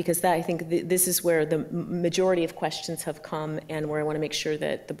because I think this is where the majority of questions have come, and where I want to make sure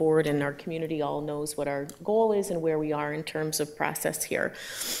that the board and our community all knows what our goal is and where we are in terms of process here.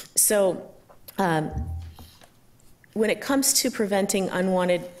 So when it comes to preventing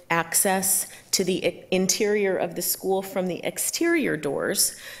unwanted access to the interior of the school from the exterior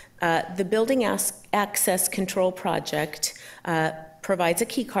doors, the Building Access Control Project provides a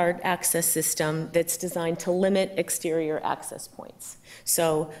key card access system that's designed to limit exterior access points.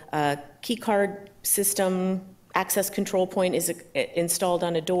 So key card system access control point is installed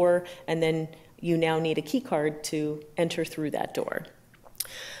on a door, and then you now need a key card to enter through that door.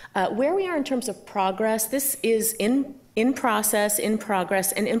 Where we are in terms of progress, this is in process, in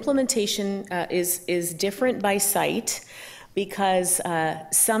progress, and implementation is different by site, because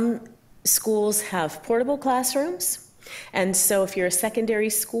some schools have portable classrooms. And so if you're a secondary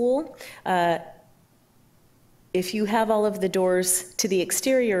school, if you have all of the doors to the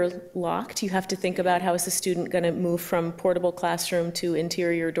exterior locked, you have to think about how is the student going to move from portable classroom to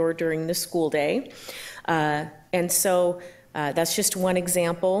interior door during the school day. And so that's just one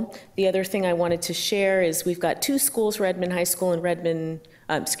example. The other thing I wanted to share is we've got two schools, Redmond High School and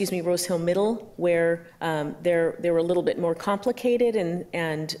Rose Hill Middle, where they were a little bit more complicated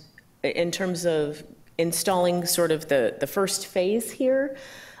and in terms of installing sort of the first phase here.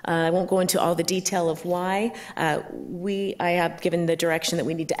 I won't go into all the detail of why. I have given the direction that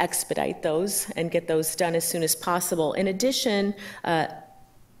we need to expedite those and get those done as soon as possible. In addition,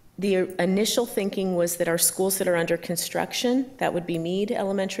 the initial thinking was that our schools that are under construction, that would be Meade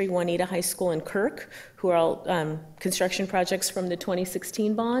Elementary, Juanita High School, and Kirk, who are all construction projects from the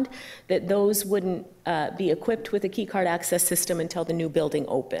 2016 bond, that those wouldn't be equipped with a key card access system until the new building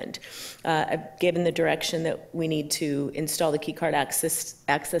opened. I've given the direction that we need to install the key card access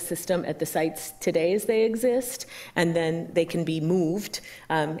system at the sites today as they exist, and then they can be moved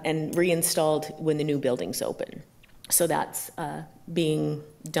and reinstalled when the new building's open. So that's being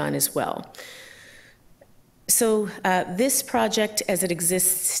done as well. So this project as it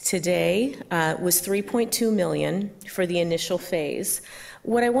exists today was $3.2 million for the initial phase.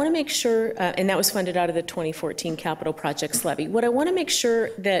 What I want to make sure, and that was funded out of the 2014 Capital Projects Levy. What I want to make sure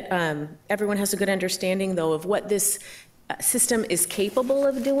that everyone has a good understanding though of what this system is capable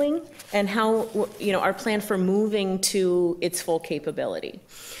of doing and how, our plan for moving to its full capability.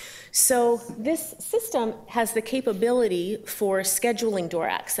 So this system has the capability for scheduling door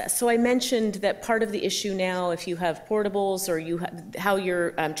access. So I mentioned that part of the issue now, if you have portables or how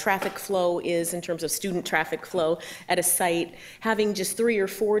your traffic flow is in terms of student traffic flow at a site, having just 3 or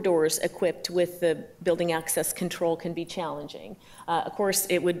 4 doors equipped with the building access control can be challenging. Of course,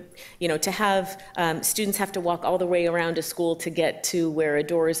 it would, to have students have to walk all the way around a school to get to where a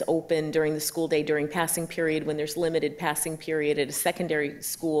door is open during the school day during passing period when there's limited passing period at a secondary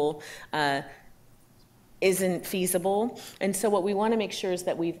school isn't feasible. And so what we want to make sure is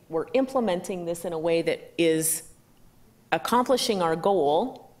that we're implementing this in a way that is accomplishing our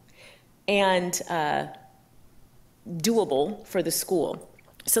goal and doable for the school.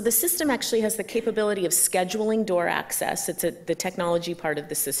 So the system actually has the capability of scheduling door access. It's the technology part of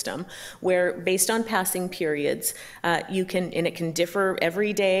the system, where based on passing periods, you can, and it can differ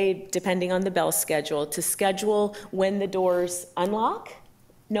every day depending on the bell schedule, to schedule when the doors unlock,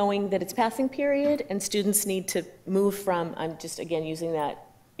 knowing that it's passing period and students need to move from, I'm just again using that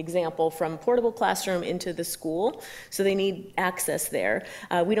example, from portable classroom into the school. So they need access there.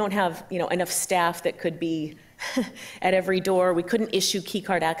 We don't have enough staff that could be at every door. We couldn't issue key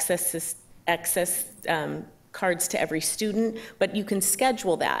card access cards to every student, but you can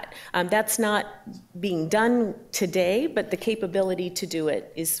schedule that. That's not being done today, but the capability to do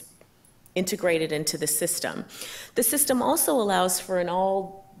it is integrated into the system. The system also allows for an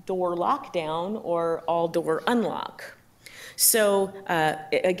all-door lockdown or all-door unlock. So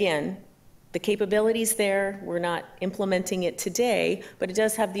again, the capability's there. We're not implementing it today, but it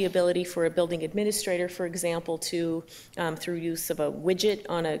does have the ability for a building administrator, for example, to, through use of a widget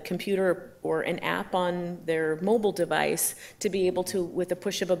on a computer or an app on their mobile device, to be able to, with a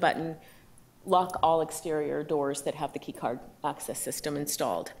push of a button, lock all exterior doors that have the key card access system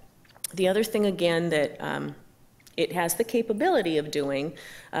installed. The other thing, again, that it has the capability of doing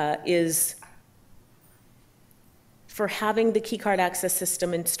is for having the key card access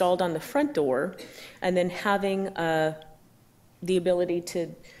system installed on the front door and then having the ability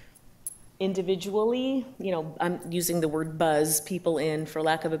to individually, I'm using the word buzz people in for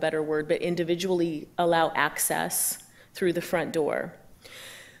lack of a better word, but individually allow access through the front door.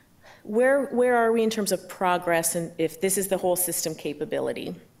 Where are we in terms of progress and if this is the whole system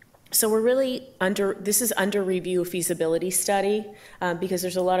capability? So we're really this is under review feasibility study because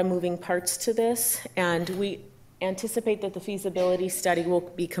there's a lot of moving parts to this, and we anticipate that the feasibility study will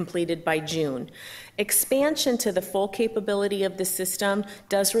be completed by June. Expansion to the full capability of the system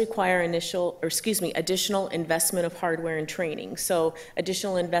does require additional investment of hardware and training. So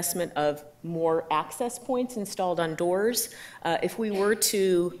additional investment of more access points installed on doors. If we were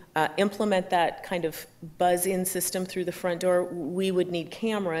to implement that kind of buzz-in system through the front door, we would need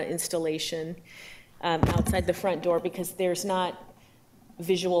camera installation outside the front door because there's not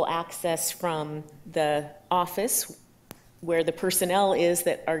visual access from the office where the personnel is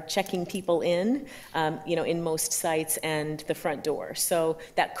that are checking people in, in most sites, and the front door. So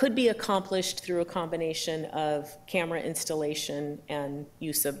that could be accomplished through a combination of camera installation and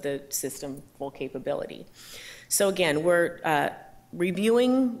use of the system full capability. So again, we're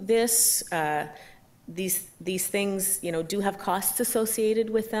reviewing this. These things, do have costs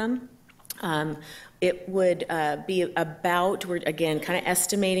associated with them. It would be about, we're again kind of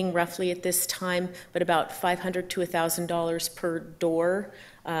estimating roughly at this time, but about $500 to $1,000 per door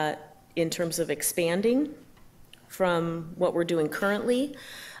in terms of expanding from what we're doing currently.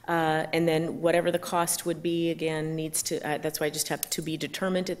 And then whatever the cost would be, again, needs to, that's why I just have to be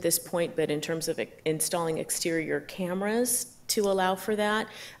determined at this point, but in terms of installing exterior cameras to allow for that.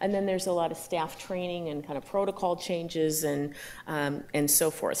 And then there's a lot of staff training and kind of protocol changes and so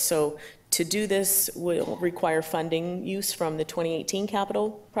forth. So to do this will require funding use from the 2018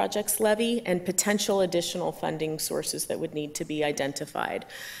 capital projects levy and potential additional funding sources that would need to be identified.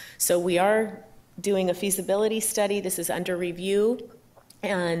 So we are doing a feasibility study. This is under review.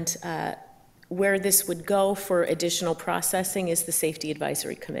 And where this would go for additional processing is the Safety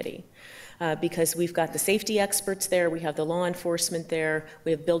Advisory Committee. Because we've got the safety experts there, we have the law enforcement there,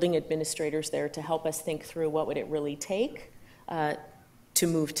 we have building administrators there to help us think through what would it really take to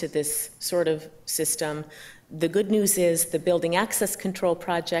move to this sort of system. The good news is the building access control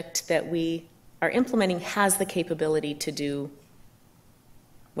project that we are implementing has the capability to do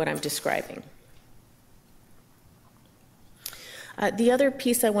what I'm describing. The other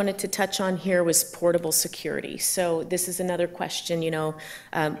piece I wanted to touch on here was portable security. So this is another question, you know,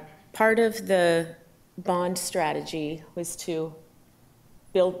 part of the bond strategy was to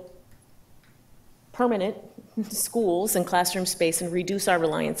build permanent schools and classroom space and reduce our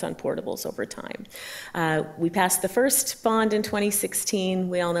reliance on portables over time. We passed the first bond in 2016.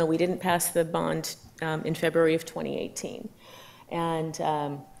 We all know we didn't pass the bond in February of 2018.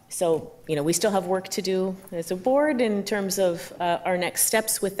 And so, you know, we still have work to do as a board in terms of our next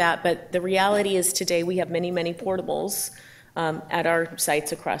steps with that, but the reality is today we have many, many portables at our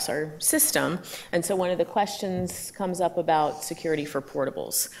sites across our system. And so one of the questions comes up about security for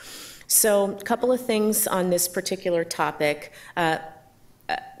portables. So a couple of things on this particular topic.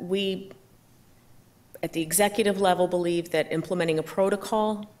 We, at the executive level, believe that implementing a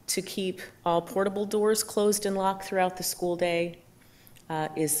protocol to keep all portable doors closed and locked throughout the school day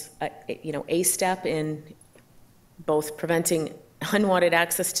is a step in both preventing unwanted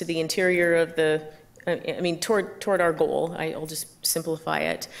access to the interior of the, toward our goal. I'll just simplify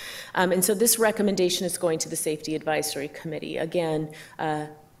it. And so this recommendation is going to the Safety Advisory Committee. Again,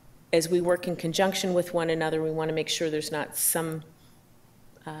 as we work in conjunction with one another, we want to make sure there's not some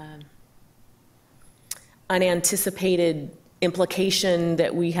unanticipated implication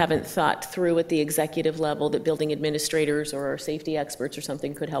that we haven't thought through at the executive level that building administrators or our safety experts or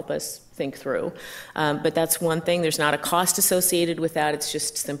something could help us think through. But that's one thing. There's not a cost associated with that. It's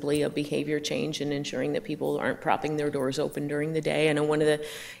just simply a behavior change and ensuring that people aren't propping their doors open during the day. I know one of the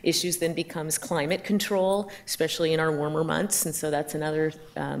issues then becomes climate control, especially in our warmer months, and so that's another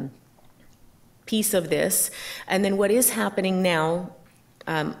piece of this. And then what is happening now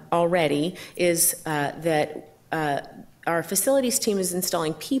already is that our facilities team is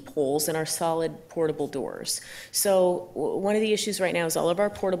installing peepholes in our solid portable doors. So one of the issues right now is all of our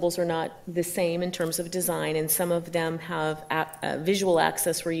portables are not the same in terms of design, and some of them have visual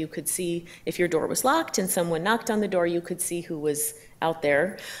access where you could see if your door was locked and someone knocked on the door, you could see who was out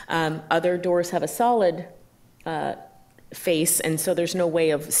there. Other doors have a solid face, and so there's no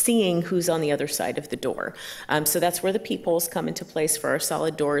way of seeing who's on the other side of the door. So that's where the peepholes come into place for our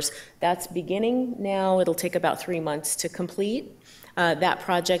solid doors. That's beginning now. It'll take about 3 months to complete that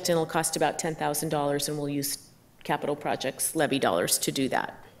project, and it'll cost about $10,000, and we'll use capital projects levy dollars to do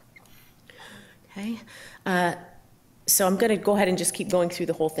that. Okay. So I'm going to go ahead and just keep going through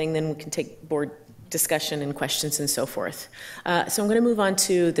the whole thing, then we can take board discussion and questions and so forth. So I'm going to move on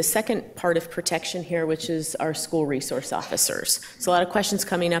to the second part of protection here, which is our school resource officers. So a lot of questions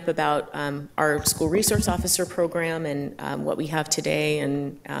coming up about our school resource officer program and what we have today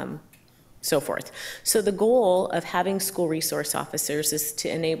and so forth. So the goal of having school resource officers is to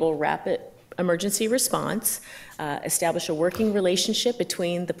enable rapid emergency response, establish a working relationship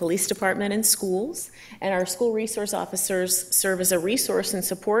between the police department and schools, and our school resource officers serve as a resource and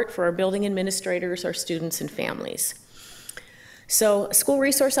support for our building administrators, our students, and families. So school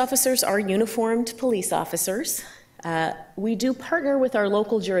resource officers are uniformed police officers. We do partner with our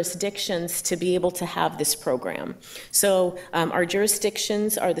local jurisdictions to be able to have this program. So our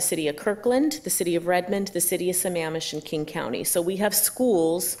jurisdictions are the City of Kirkland, the City of Redmond, the City of Sammamish, and King County. So we have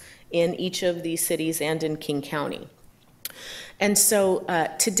schools in each of these cities and in King County. And so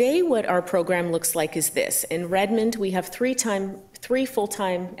today what our program looks like is this. In Redmond, we have three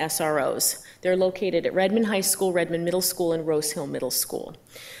full-time SROs. They're located at Redmond High School, Redmond Middle School, and Rose Hill Middle School.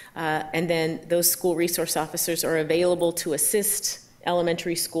 And then those school resource officers are available to assist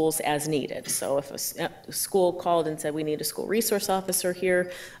elementary schools as needed. So if a school called and said we need a school resource officer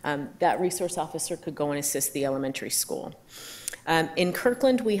here, that resource officer could go and assist the elementary school. In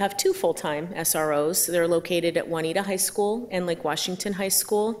Kirkland, we have 2 full-time SROs. They're located at Juanita High School and Lake Washington High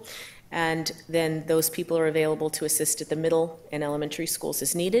School. And then those people are available to assist at the middle and elementary schools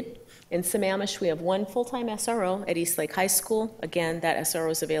as needed. In Sammamish, we have 1 full-time SRO at East Lake High School. Again, that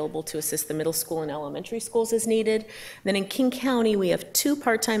SRO is available to assist the middle school and elementary schools as needed. Then in King County, we have 2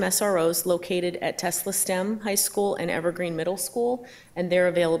 part-time SROs located at Tesla STEM High School and Evergreen Middle School, and they're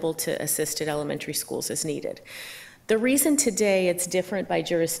available to assist at elementary schools as needed. The reason today it's different by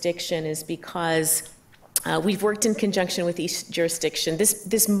jurisdiction is because we've worked in conjunction with each jurisdiction.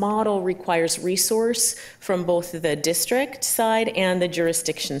 This model requires resource from both the district side and the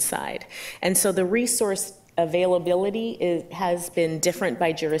jurisdiction side. And so the resource availability has been different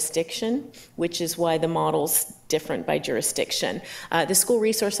by jurisdiction, which is why the model's different by jurisdiction. The school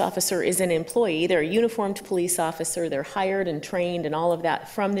resource officer is an employee. They're a uniformed police officer. They're hired and trained and all of that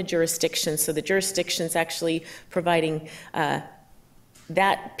from the jurisdiction. So the jurisdiction's actually providing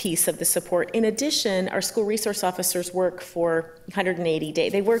that piece of the support. In addition, our school resource officers work for 180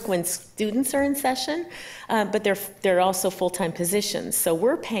 days. They work when students are in session, but they're also full-time positions. So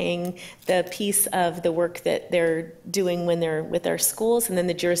we're paying the piece of the work that they're doing when they're with our schools, and then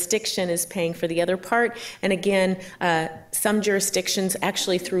the jurisdiction is paying for the other part. And again, some jurisdictions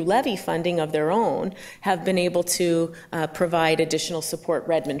actually through levy funding of their own have been able to provide additional support.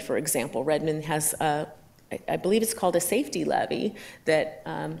 Redmond, for example. Redmond has I believe it's called a safety levy that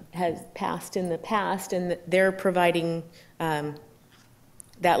has passed in the past, and they're providing that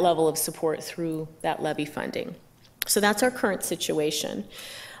level of support through that levy funding. So that's our current situation.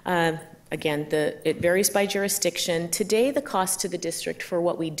 Again, it varies by jurisdiction. Today, the cost to the district for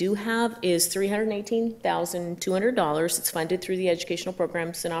what we do have is $318,200. It's funded through the Educational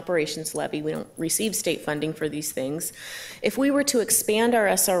Programs and Operations Levy. We don't receive state funding for these things. If we were to expand our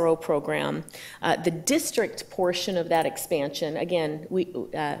SRO program, the district portion of that expansion, again,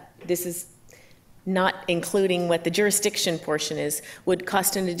 this is not including what the jurisdiction portion is, would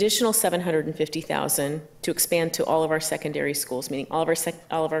cost an additional $750,000 to expand to all of our secondary schools, meaning all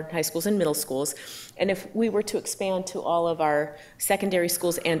of our high schools and middle schools. And if we were to expand to all of our secondary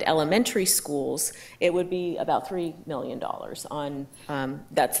schools and elementary schools, it would be about $3 million on,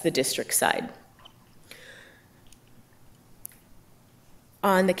 that's the district side.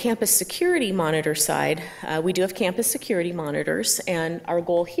 On the campus security monitor side, we do have campus security monitors, and our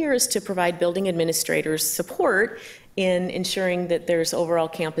goal here is to provide building administrators support in ensuring that there's overall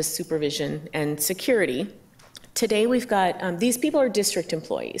campus supervision and security. Today we've got, these people are district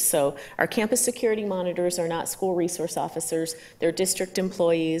employees, so our campus security monitors are not school resource officers, they're district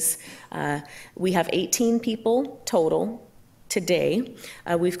employees. We have 18 people total today.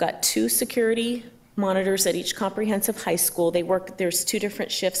 We've got 2 security monitors at each comprehensive high school. They work, there's 2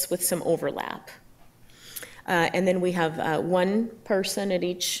 different shifts with some overlap. And then we have 1 person at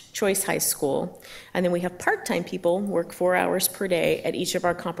each choice high school. And then we have part-time people work 4 hours per day at each of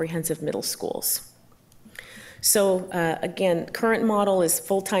our comprehensive middle schools. So again, current model is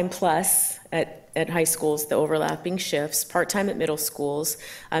full-time plus at high schools, the overlapping shifts, part-time at middle schools.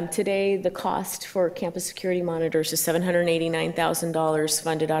 Today, the cost for campus security monitors is $789,000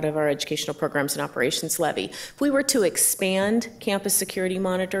 funded out of our Educational Programs and Operations Levy. If we were to expand campus security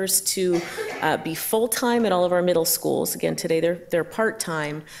monitors to be full-time at all of our middle schools, again, today they're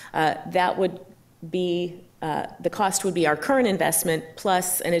part-time, that would be, the cost would be our current investment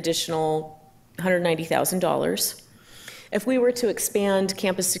plus an additional $190,000. If we were to expand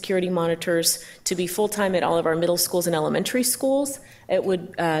campus security monitors to be full-time at all of our middle schools and elementary schools, it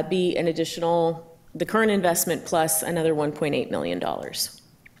would be an additional, the current investment plus another $1.8 million.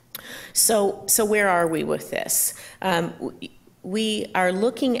 So where are we with this? We are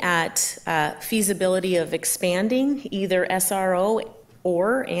looking at feasibility of expanding either SRO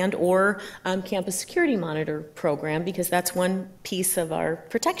or campus security monitor program, because that's one piece of our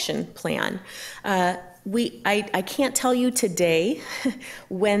protection plan. I can't tell you today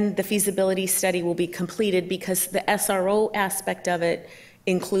when the feasibility study will be completed, because the SRO aspect of it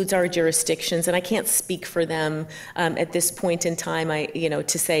includes our jurisdictions, and I can't speak for them at this point in time.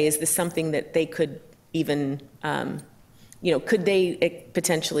 To say, is this something that they could even, could they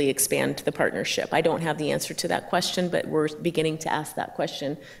potentially expand the partnership? I don't have the answer to that question, but we're beginning to ask that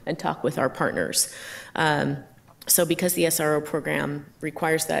question and talk with our partners. So because the SRO program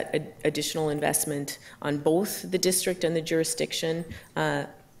requires that additional investment on both the district and the jurisdiction,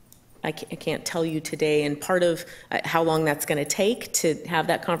 I can't tell you today, and part of how long that's going to take to have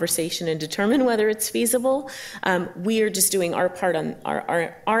that conversation and determine whether it's feasible. We are just doing our part on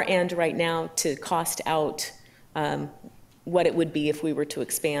our end right now to cost out what it would be if we were to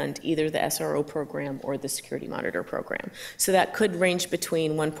expand either the SRO program or the security monitor program. So that could range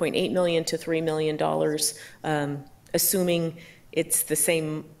between $1.8 million to $3 million, assuming it's the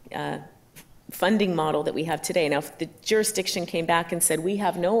same funding model that we have today. Now, if the jurisdiction came back and said, we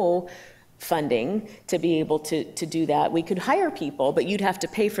have no funding to be able to do that, we could hire people, but you'd have to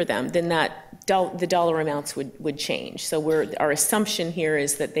pay for them, then the dollar amounts would change. So our assumption here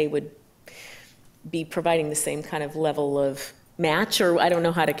is that they would be providing the same kind of level of match, or I don't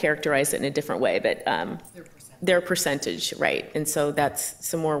know how to characterize it in a different way, but their percentage, right? And so that's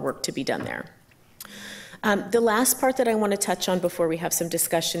some more work to be done there. The last part that I want to touch on before we have some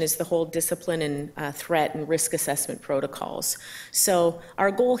discussion is the whole discipline and threat and risk assessment protocols. So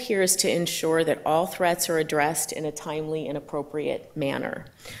our goal here is to ensure that all threats are addressed in a timely and appropriate manner.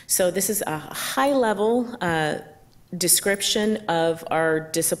 So this is a high-level description of our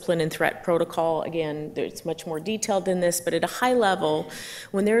discipline and threat protocol. Again, it's much more detailed than this, but at a high level,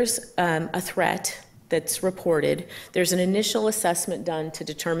 when there's a threat that's reported, there's an initial assessment done to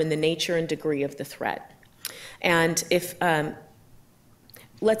determine the nature and degree of the threat. And if,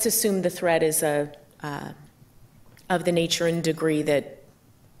 let's assume the threat is of the nature and degree that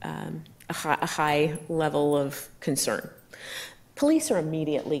a high level of concern. Police are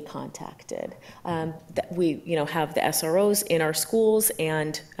immediately contacted. We have the SROs in our schools,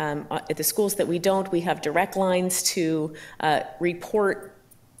 and at the schools that we don't, we have direct lines to report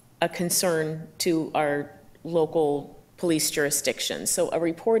a concern to our local police jurisdiction. So a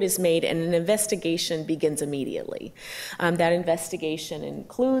report is made and an investigation begins immediately. That investigation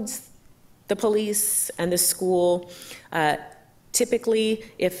includes the police and the school. Typically,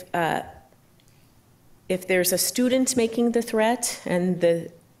 if there's a student making the threat and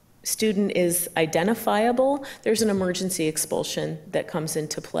the student is identifiable, there's an emergency expulsion that comes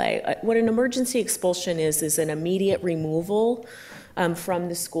into play. What an emergency expulsion is an immediate removal from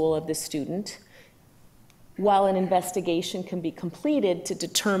the school of the student, while an investigation can be completed to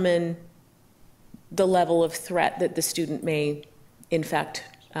determine the level of threat that the student may, in fact,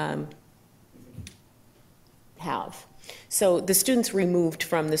 have. So the student's removed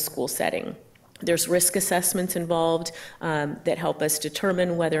from the school setting. There's risk assessments involved that help us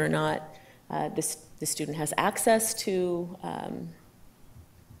determine whether or not the student has access to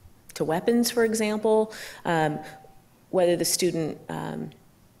weapons, for example, whether the student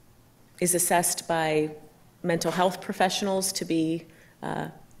is assessed by mental health professionals to be,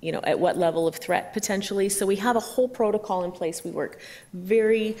 at what level of threat potentially. So we have a whole protocol in place. We work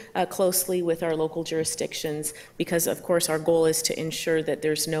very closely with our local jurisdictions because, of course, our goal is to ensure that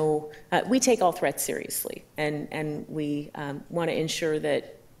there's no, we take all threats seriously, and we want to ensure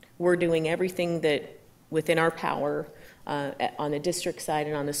that we're doing everything that within our power on the district side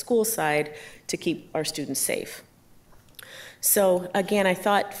and on the school side to keep our students safe. So again, I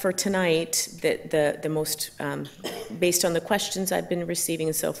thought for tonight that the most, based on the questions I've been receiving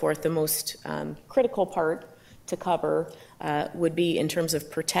and so forth, the most critical part to cover would be in terms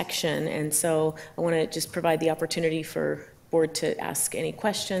of protection. And so I want to just provide the opportunity for board to ask any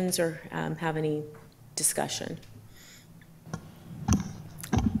questions or have any discussion.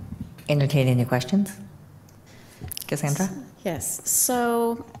 Entertain any questions? Cassandra? Yes.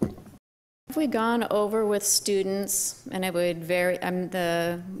 So have we gone over with students, and it would vary,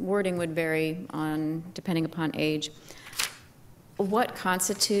 the wording would vary on depending upon age, what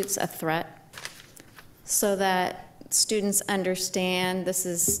constitutes a threat so that students understand this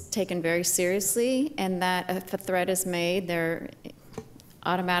is taken very seriously and that if a threat is made, they're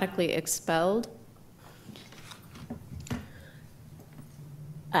automatically expelled?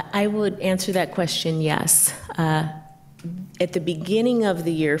 I would answer that question yes. At the beginning of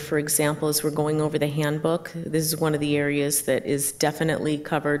the year, for example, as we're going over the handbook, this is one of the areas that is definitely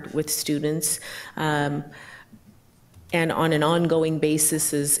covered with students. And on an ongoing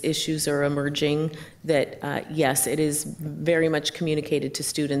basis, as issues are emerging, that yes, it is very much communicated to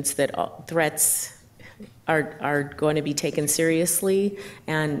students that threats are going to be taken seriously,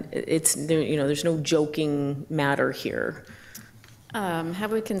 and there's no joking matter here.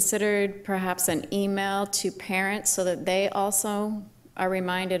 Have we considered perhaps an email to parents so that they also are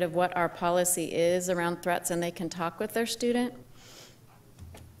reminded of what our policy is around threats and they can talk with their student?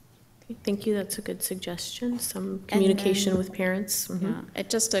 Thank you. That's a good suggestion. Some communication with parents. Mm-hmm. Yeah.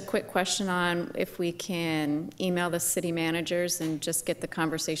 Just a quick question on if we can email the city managers and just get the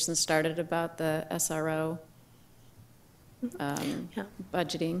conversation started about the SRO.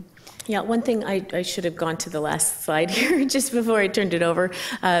 budgeting. Yeah, one thing I should have gone to the last slide here just before I turned it over.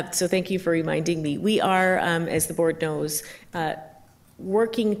 So thank you for reminding me. We are, as the board knows,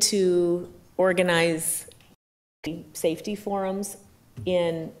 working to organize safety forums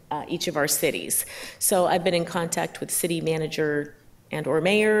in each of our cities. So I've been in contact with city manager and or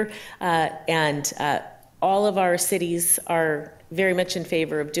mayor, and all of our cities are very much in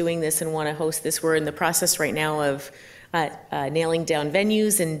favor of doing this and want to host this. We're in the process right now of nailing down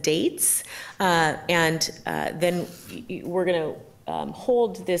venues and dates, and then we're going to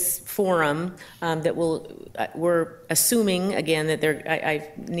hold this forum that will, we're assuming, again, that I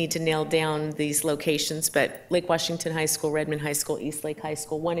need to nail down these locations, but Lake Washington High School, Redmond High School, East Lake High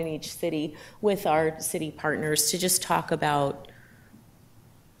School, one in each city with our city partners to just talk about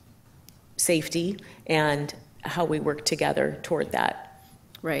safety and how we work together toward that.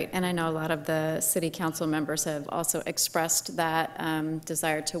 Right, and I know a lot of the city council members have also expressed that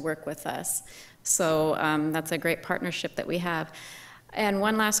desire to work with us. So that's a great partnership that we have. And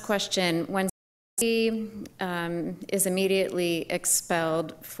one last question, when somebody is immediately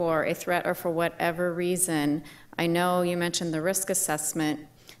expelled for a threat or for whatever reason, I know you mentioned the risk assessment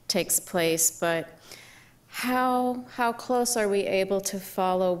takes place, but how close are we able to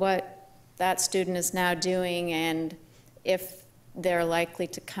follow what that student is now doing and if they're likely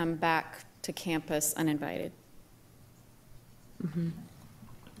to come back to campus uninvited? Mm-hmm.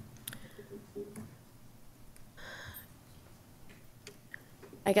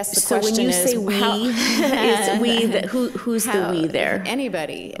 I guess the question is, so when you say we, is we, who's the we there?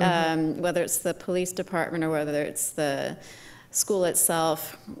 Anybody, whether it's the police department or whether it's the school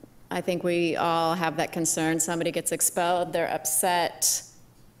itself. I think we all have that concern. Somebody gets expelled, they're upset,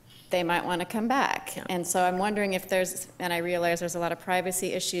 they might want to come back. Yeah. And so I'm wondering if there's, and I realize there's a lot of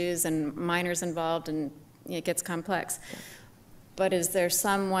privacy issues and minors involved and it gets complex. Yeah. But is there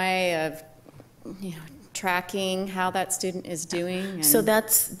some way of, tracking how that student is doing? And so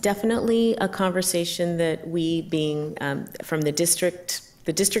that's definitely a conversation that we, being from the district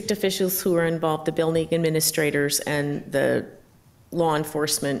officials who are involved, the building administrators and the law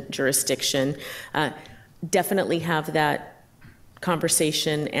enforcement jurisdiction, definitely have that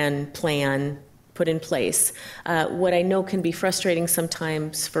conversation and plan put in place. What I know can be frustrating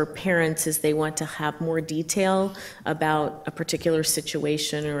sometimes for parents is they want to have more detail about a particular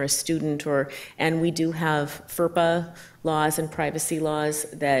situation or a student, and we do have FERPA laws and privacy laws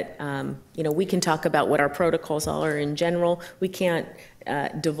that, we can talk about what our protocols are in general. We can't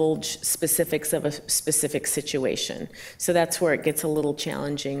divulge specifics of a specific situation. So that's where it gets a little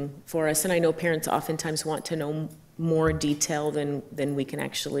challenging for us. And I know parents oftentimes want to know more detail than we can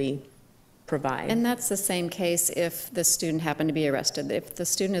actually provide. And that's the same case if the student happened to be arrested. If the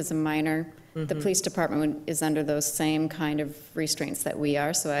student is a minor, the police department is under those same kind of restraints that we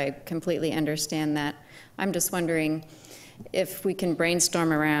are, so I completely understand that. I'm just wondering if we can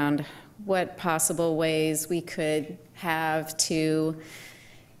brainstorm around what possible ways we could have to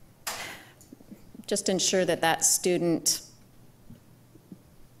just ensure that that student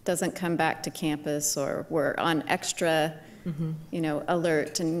doesn't come back to campus, or we're on extra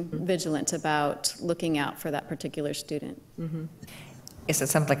alert and vigilant about looking out for that particular student. Is it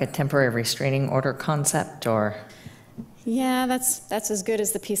something like a temporary restraining order concept, or? Yeah, that's as good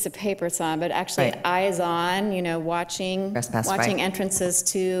as the piece of paper it's on, but actually eyes on, watching entrances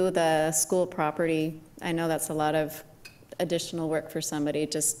to the school property. I know that's a lot of additional work for somebody.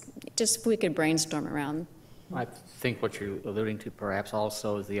 Just if we could brainstorm around. I think what you're alluding to perhaps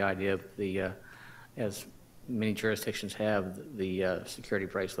also is the idea of the, as many jurisdictions have, the security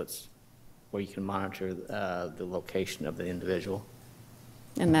bracelets where you can monitor the location of the individual.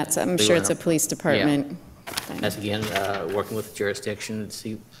 And that's, I'm sure it's a police department. Yeah. That's again, working with the jurisdiction to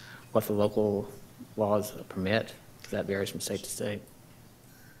see what the local laws permit, because that varies from state to state.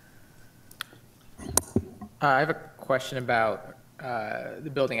 I have a question about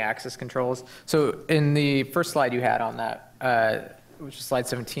the building access controls. So in the first slide you had on that, which is slide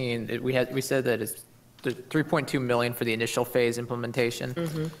 17, we said that it's the 3.2 million for the initial phase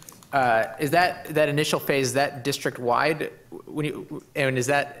implementation. Is that initial phase, is that district-wide? And is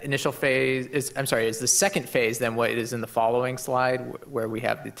that initial phase, is the second phase then what is in the following slide where we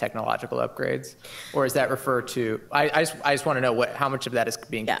have the technological upgrades? Or is that refer to, I just want to know how much of that is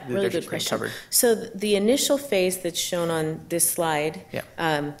being, the really good question. Covered? So the initial phase that's shown on this slide,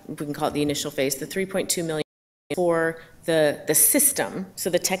 we can call it the initial phase, the 3.2 million for the system, so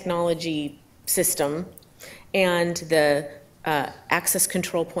the technology system, and the access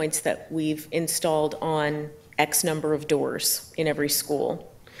control points that we've installed on X number of doors in every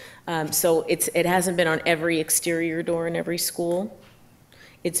school. So it hasn't been on every exterior door in every school.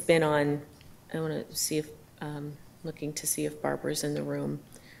 It's been on, I want to see if, looking to see if Barbara's in the room,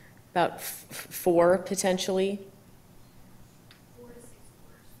 about 4 potentially.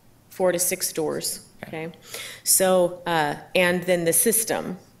 4 to 6 doors, okay? So, and then the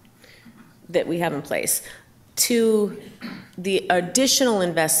system that we have in place. The additional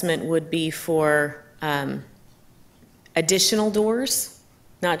investment would be for additional doors,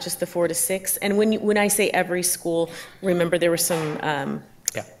 not just the 4 to 6. And when I say every school, remember there were some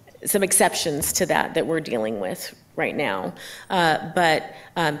exceptions to that we're dealing with right now. But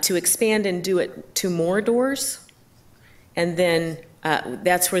to expand and do it to more doors, and then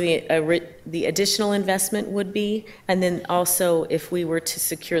that's where the additional investment would be. And then also, if we were to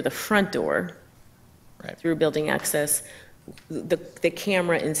secure the front door through building access, the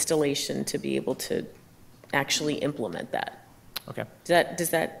camera installation to be able to actually implement that. Okay.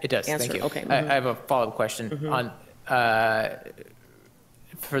 Does that It does, answer? thank you. Okay. I have a follow-up question on,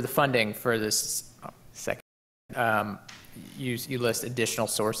 for the funding for this second. You list additional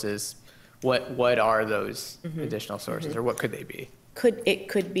sources. What are those additional sources, or what could they be? It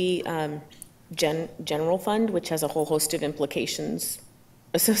could be general fund, which has a whole host of implications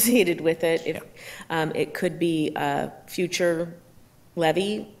associated with it. It could be future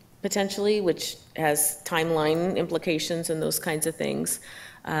levy, potentially, which has timeline implications and those kinds of things.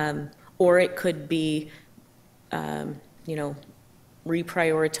 Or it could be,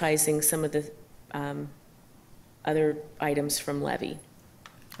 reprioritizing some of the other items from levy.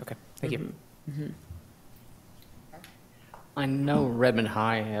 Okay, thank you. I know Redmond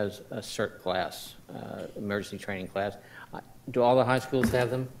High has a CERT class, emergency training class. Do all the high schools have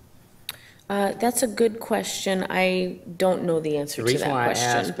them? That's a good question. I don't know the answer to that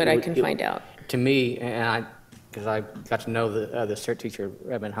question, but I can find out. To me, because I got to know the CERT teacher at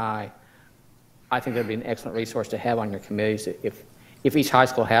Redmond High, I think that'd be an excellent resource to have on your committees. If each high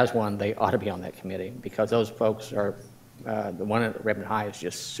school has one, they ought to be on that committee, because those folks are, the one at Redmond High is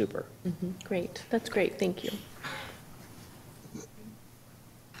just super. Great, that's great, thank you.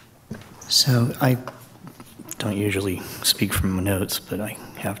 So I don't usually speak from my notes, but I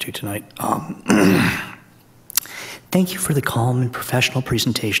have to tonight. Thank you for the calm and professional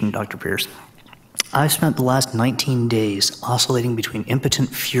presentation, Dr. Pierce. I've spent the last 19 days oscillating between impotent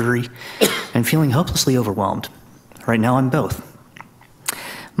fury and feeling hopelessly overwhelmed. Right now, I'm both.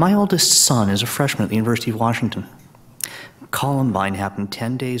 My oldest son is a freshman at the University of Washington. Columbine happened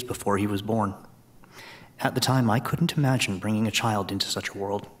 10 days before he was born. At the time, I couldn't imagine bringing a child into such a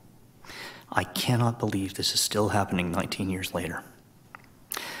world. I cannot believe this is still happening 19 years later.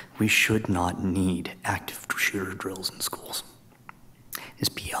 We should not need active shooter drills in schools. It's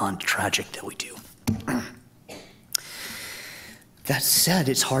beyond tragic that we do. That said,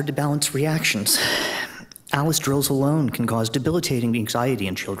 it's hard to balance reactions. Alice drills alone can cause debilitating anxiety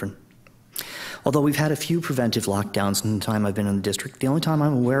in children. Although we've had a few preventive lockdowns in the time I've been in the district, the only time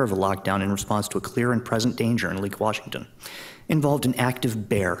I'm aware of a lockdown in response to a clear and present danger in Lake Washington involved an active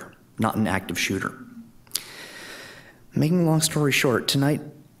bear, not an active shooter. Making a long story short, tonight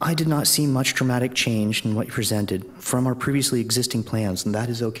I did not see much dramatic change in what you presented from our previously existing plans, and that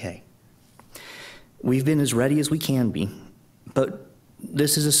is okay. We've been as ready as we can be, but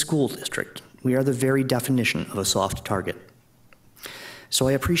this is a school district. We are the very definition of a soft target. So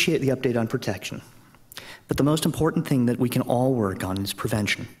I appreciate the update on protection, but the most important thing that we can all work on is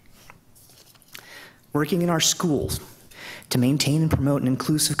prevention. Working in our schools to maintain and promote an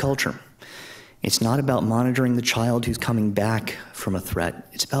inclusive culture. It's not about monitoring the child who's coming back from a threat.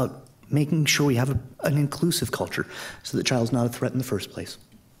 It's about making sure we have an inclusive culture so the child's not a threat in the first place.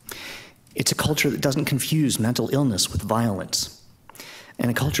 It's a culture that doesn't confuse mental illness with violence,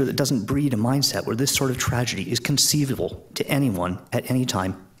 and a culture that doesn't breed a mindset where this sort of tragedy is conceivable to anyone at any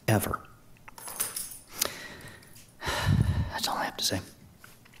time, ever. That's all I have to say.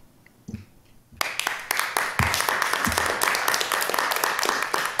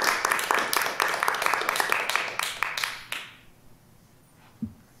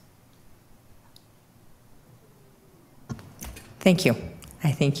 Thank you.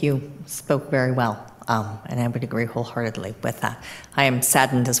 I think you spoke very well, and I would agree wholeheartedly with that. I am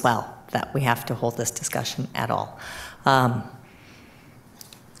saddened as well that we have to hold this discussion at all. But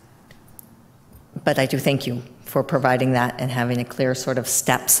I do thank you for providing that and having a clear sort of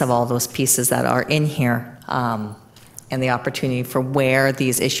steps of all those pieces that are in here, and the opportunity for where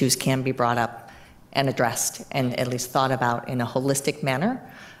these issues can be brought up and addressed and at least thought about in a holistic manner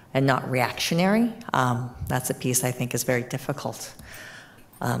and not reactionary. That's a piece I think is very difficult.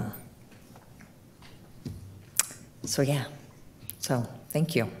 So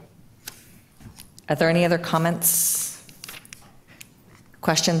Thank you. Are there any other comments,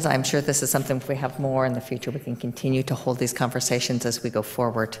 questions? I'm sure this is something, if we have more in the future, we can continue to hold these conversations as we go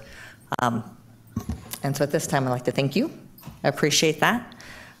forward. And so at this time, I'd like to thank you. I appreciate that.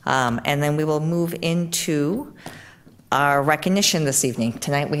 And then we will move into our recognition this evening.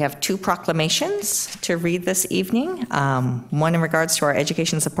 Tonight we have 2 proclamations to read this evening, one in regards to our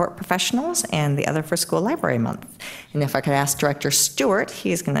education support professionals and the other for School Library Month. And if I could ask Director Stewart,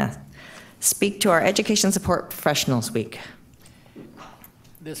 he's going to speak to our Education Support Professionals Week.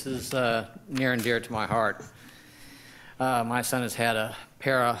 This is near and dear to my heart. My son has had a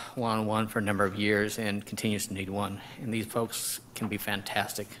para one-on-one for a number of years and continues to need one. And these folks can be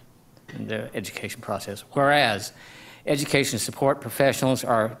fantastic in the education process. Whereas education support professionals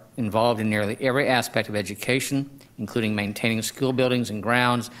are involved in nearly every aspect of education, including maintaining school buildings and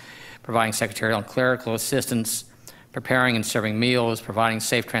grounds, providing secretarial and clerical assistance, preparing and serving meals, providing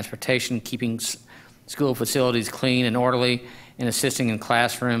safe transportation, keeping school facilities clean and orderly, and assisting in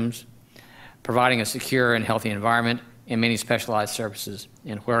classrooms, providing a secure and healthy environment, and many specialized services.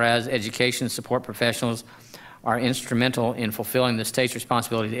 And whereas education support professionals are instrumental in fulfilling the state's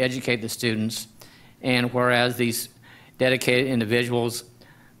responsibility to educate the students, and whereas these dedicated individuals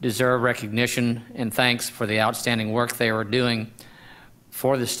deserve recognition and thanks for the outstanding work they are doing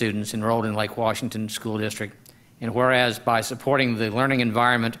for the students enrolled in Lake Washington School District. And whereas by supporting the learning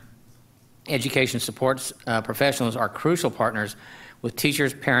environment, education supports professionals are crucial partners with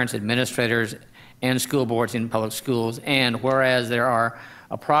teachers, parents, administrators, and school boards in public schools. And whereas there are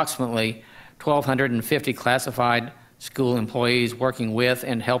approximately 1,250 classified school employees working with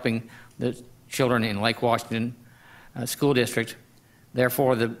and helping the children in Lake Washington School District.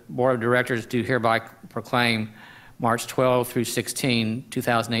 Therefore, the Board of Directors do hereby proclaim March 12 through 16,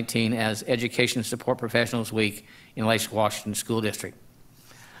 2018 as Education Support Professionals Week in Lake Washington School District.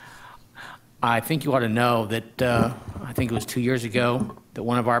 I think you ought to know that I think it was 2 years ago that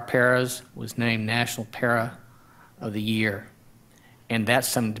one of our paras was named National Para of the Year, and that's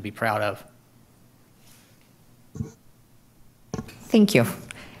something to be proud of. Thank you.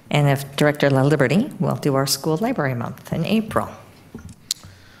 And if Director LaLiberty will do our School Library Month in April.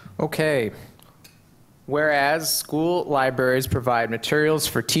 Okay. Whereas school libraries provide materials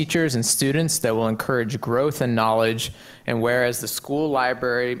for teachers and students that will encourage growth and knowledge, and whereas the school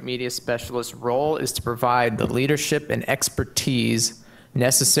library media specialist's role is to provide the leadership and expertise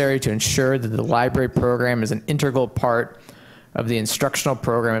necessary to ensure that the library program is an integral part of the instructional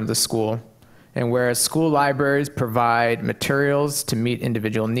program of the school. And whereas school libraries provide materials to meet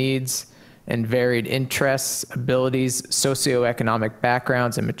individual needs and varied interests, abilities, socioeconomic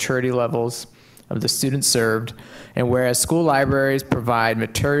backgrounds, and maturity levels of the students served, and whereas school libraries provide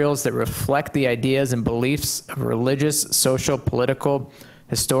materials that reflect the ideas and beliefs of religious, social, political,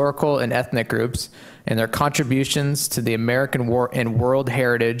 historical, and ethnic groups, and their contributions to the American and world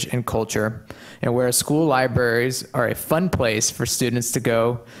heritage and culture, and whereas school libraries are a fun place for students to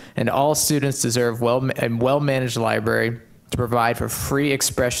go, and all students deserve a well-managed library to provide for free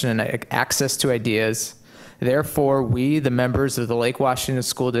expression and access to ideas. Therefore, we, the members of the Lake Washington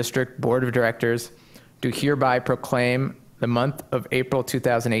School District Board of Directors, do hereby proclaim the month of April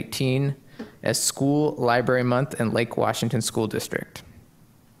 2018 as School Library Month in Lake Washington School District.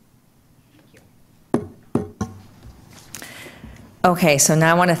 Okay, so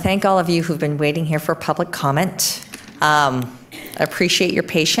now I want to thank all of you who've been waiting here for public comment. Appreciate your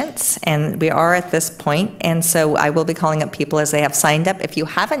patience, and we are at this point, and so I will be calling up people as they have signed up. If you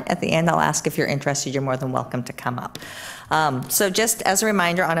haven't, at the end, I'll ask if you're interested. You're more than welcome to come up. So just as a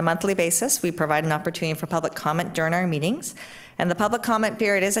reminder, on a monthly basis, we provide an opportunity for public comment during our meetings, and the public comment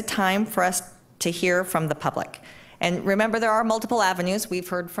period is a time for us to hear from the public. And remember, there are multiple avenues. We've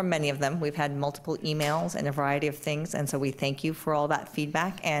heard from many of them. We've had multiple emails and a variety of things, and so we thank you for all that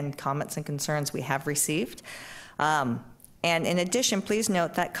feedback and comments and concerns we have received. And in addition, please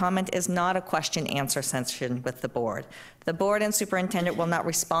note that comment is not a question-answer session with the board. The board and superintendent will not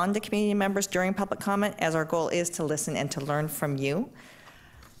respond to community members during public comment, as our goal is to listen and to learn from you.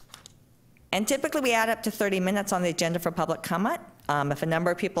 And typically we add up to 30 minutes on the agenda for public comment. If a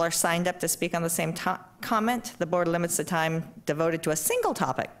number of people are signed up to speak on the same comment, the board limits the time devoted to a single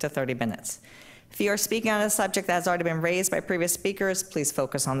topic to 30 minutes. If you are speaking on a subject that has already been raised by previous speakers, please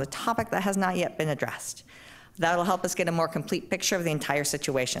focus on the topic that has not yet been addressed. That will help us get a more complete picture of the entire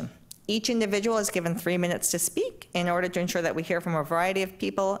situation. Each individual is given 3 minutes to speak in order to ensure that we hear from a variety of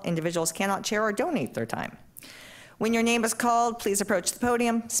people. Individuals cannot share or donate their time. When your name is called, please approach the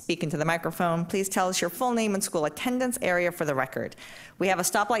podium, speak into the microphone. Please tell us your full name and school attendance area for the record. We have a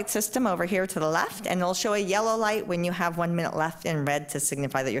stoplight system over here to the left, and it'll show a yellow light when you have 1 minute left, and red to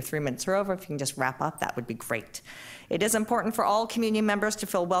signify that your 3 minutes are over. If you can just wrap up, that would be great. It is important for all community members to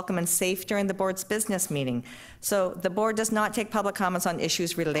feel welcome and safe during the board's business meeting. So the board does not take public comments on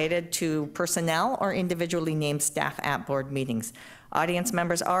issues related to personnel or individually named staff at board meetings. Audience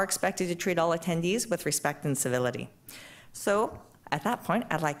members are expected to treat all attendees with respect and civility. So at that point,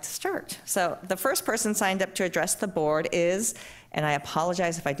 I'd like to start. So the first person signed up to address the board is, and I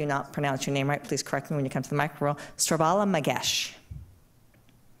apologize if I do not pronounce your name right, please correct me when you come to the microphone, Strabala Magesh.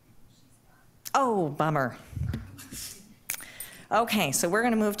 Oh, bummer. Okay, so we're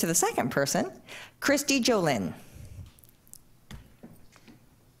going to move to the second person, Christy Jolin.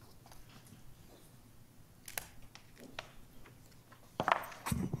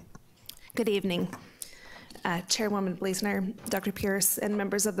 Good evening, Chairwoman Blazner, Dr. Pierce, and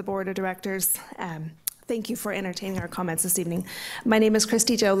members of the Board of Directors. Thank you for entertaining our comments this evening. My name is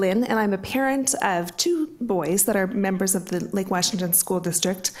Christy Jo Lynn, and I'm a parent of 2 boys that are members of the Lake Washington School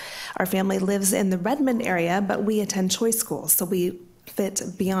District. Our family lives in the Redmond area, but we attend choice schools, so we fit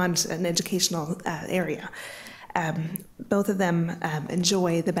beyond an educational area. Both of them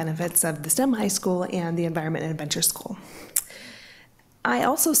enjoy the benefits of the STEM High School and the Environment and Adventure School. I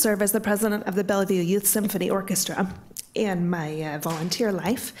also serve as the president of the Bellevue Youth Symphony Orchestra in my volunteer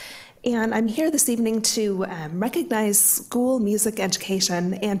life, and I'm here this evening to recognize school music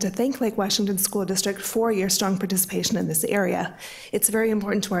education and to thank Lake Washington School District for your strong participation in this area. It's very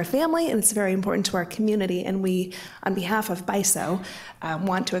important to our family and it's very important to our community, and we, on behalf of BISO,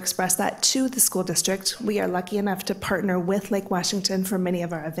 want to express that to the school district. We are lucky enough to partner with Lake Washington for many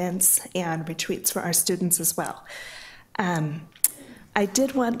of our events and retreats for our students as well. I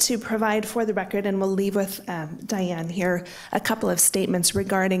did want to provide for the record, and we'll leave with Diane here, a couple of statements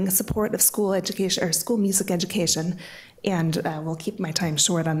regarding support of school education or school music education, and we'll keep my time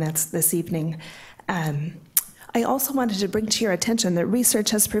short on that this evening. I also wanted to bring to your attention that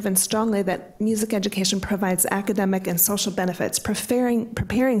research has proven strongly that music education provides academic and social benefits,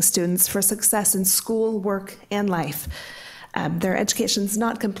 preparing students for success in school, work, and life. Their education is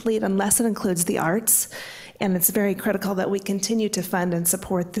not complete unless it includes the arts, and it's very critical that we continue to fund and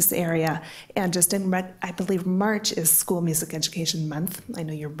support this area. And just in, I believe March is School Music Education Month. I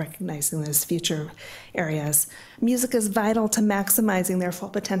know you're recognizing those future areas. Music is vital to maximizing their full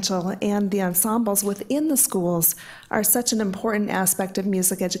potential, and the ensembles within the schools are such an important aspect of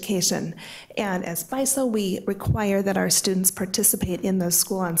music education. And as BISO, we require that our students participate in those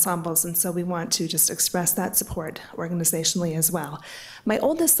school ensembles, and so we want to just express that support organizationally as well. My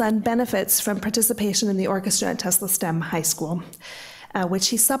oldest son benefits from participation in the orchestra at Tesla STEM High School, which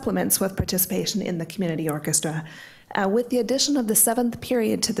he supplements with participation in the community orchestra. With the addition of the 7th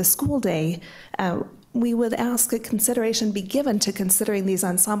period to the school day, we would ask that consideration be given to considering these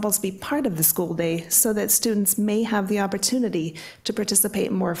ensembles be part of the school day so that students may have the opportunity to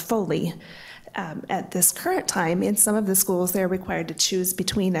participate more fully. At this current time, in some of the schools, they're required to choose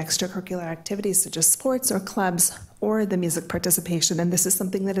between extracurricular activities such as sports or clubs or the music participation, and this is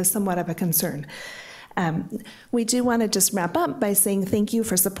something that is somewhat of a concern. We do want to just wrap up by saying thank you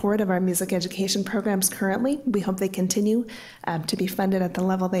for support of our music education programs currently. We hope they continue to be funded at the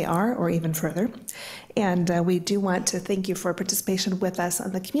level they are or even further. And we do want to thank you for participation with us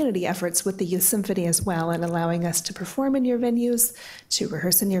on the community efforts with the Youth Symphony as well, and allowing us to perform in your venues, to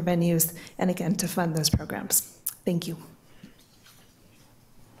rehearse in your venues, and again, to fund those programs. Thank you.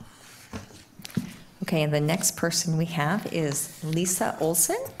 Okay, and the next person we have is Lisa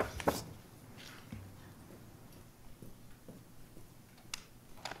Olson.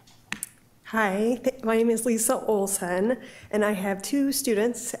 Hi, my name is Lisa Olson, and I have 2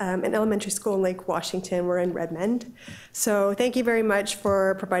 students in elementary school in Lake Washington. We're in Redmond. So thank you very much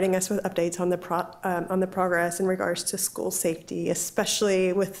for providing us with updates on the progress in regards to school safety,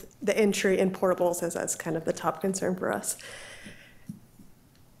 especially with the entry in portables, as that's kind of the top concern for us.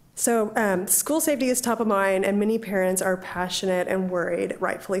 So school safety is top of mind, and many parents are passionate and worried,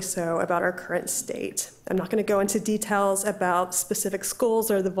 rightfully so, about our current state. I'm not going to go into details about specific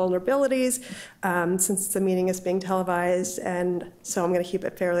schools or the vulnerabilities since the meeting is being televised, and so I'm going to keep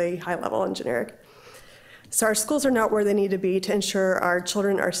it fairly high level and generic. So our schools are not where they need to be to ensure our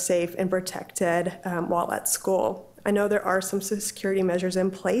children are safe and protected while at school. I know there are some security measures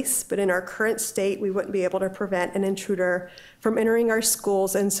in place, but in our current state, we wouldn't be able to prevent an intruder from entering our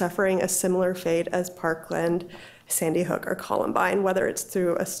schools and suffering a similar fate as Parkland, Sandy Hook, or Columbine, whether it's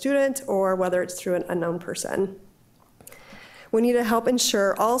through a student or whether it's through an unknown person. We need to help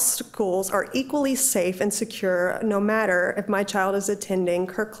ensure all schools are equally safe and secure, no matter if my child is attending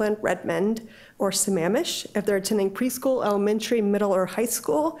Kirkland, Redmond, or Sammamish, if they're attending preschool, elementary, middle, or high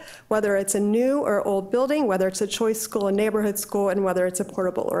school, whether it's a new or old building, whether it's a choice school, a neighborhood school, and whether it's a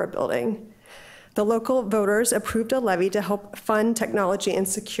portable or a building. The local voters approved a levy to help fund technology and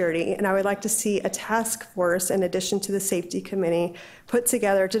security, and I would like to see a task force, in addition to the safety committee, put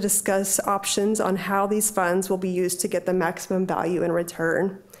together to discuss options on how these funds will be used to get the maximum value in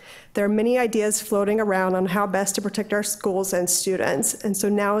return. There are many ideas floating around on how best to protect our schools and students, and so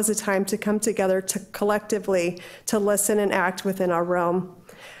now is the time to come together to collectively to listen and act within our realm.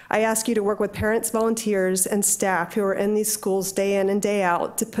 I ask you to work with parents, volunteers, and staff who are in these schools day in and day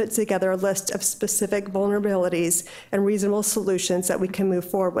out to put together a list of specific vulnerabilities and reasonable solutions that we can move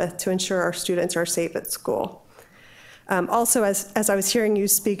forward with to ensure our students are safe at school. Also, as I was hearing you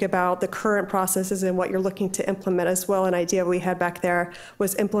speak about the current processes and what you're looking to implement as well, an idea we had back there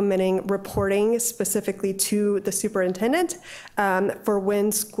was implementing reporting specifically to the superintendent for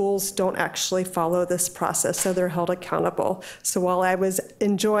when schools don't actually follow this process, so they're held accountable. So while I was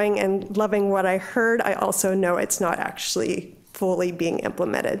enjoying and loving what I heard, I also know it's not actually fully being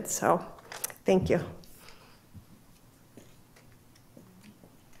implemented. So thank you.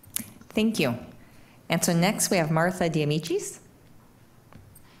 Thank you. And so next we have Martha Diamichis.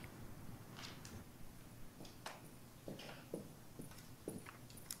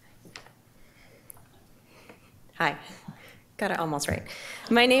 Hi, got it almost right.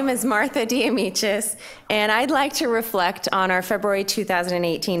 My name is Martha Diamichis, and I'd like to reflect on our February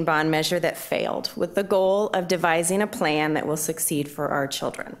 2018 bond measure that failed, with the goal of devising a plan that will succeed for our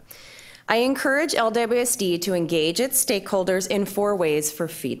children. I encourage LWSD to engage its stakeholders in 4 ways for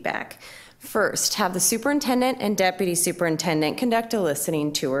feedback. First, have the superintendent and deputy superintendent conduct a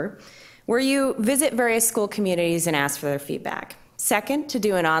listening tour where you visit various school communities and ask for their feedback. Second, to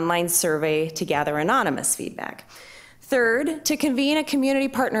do an online survey to gather anonymous feedback. Third, to convene a community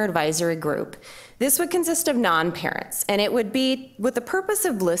partner advisory group. This would consist of non-parents, and it would be with the purpose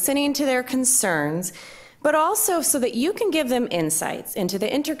of listening to their concerns, but also so that you can give them insights into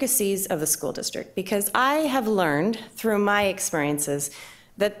the intricacies of the school district, because I have learned through my experiences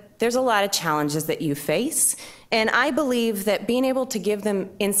that there's a lot of challenges that you face, and I believe that being able to give them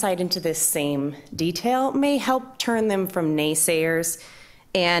insight into this same detail may help turn them from naysayers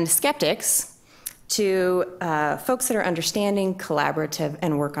and skeptics to folks that are understanding, collaborative,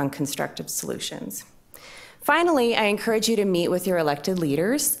 and work on constructive solutions. Finally, I encourage you to meet with your elected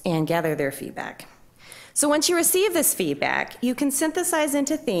leaders and gather their feedback. So once you receive this feedback, you can synthesize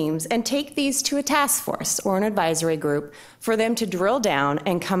into themes and take these to a task force or an advisory group for them to drill down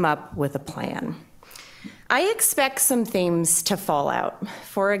and come up with a plan. I expect some themes to fall out.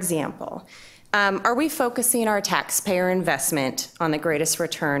 For example, are we focusing our taxpayer investment on the greatest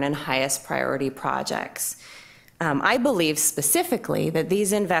return and highest priority projects? I believe specifically that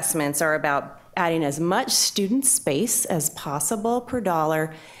these investments are about adding as much student space as possible per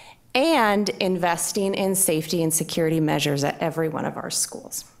dollar and investing in safety and security measures at every one of our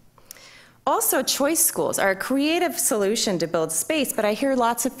schools. Also, choice schools are a creative solution to build space, but I hear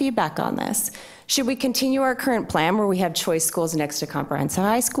lots of feedback on this. Should we continue our current plan where we have choice schools next to comprehensive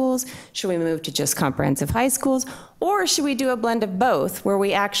high schools? Should we move to just comprehensive high schools? Or should we do a blend of both, where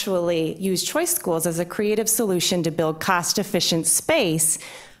we actually use choice schools as a creative solution to build cost-efficient space,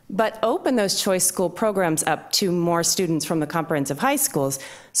 but open those choice school programs up to more students from the comprehensive high schools,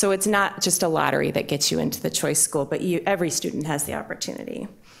 so it's not just a lottery that gets you into the choice school, but every student has the opportunity.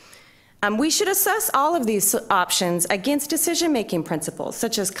 We should assess all of these options against decision-making principles,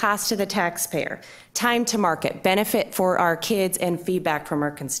 such as cost to the taxpayer, time to market, benefit for our kids, and feedback from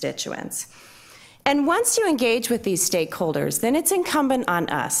our constituents. And once you engage with these stakeholders, then it's incumbent on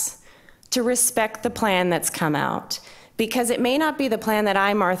us to respect the plan that's come out, because it may not be the plan that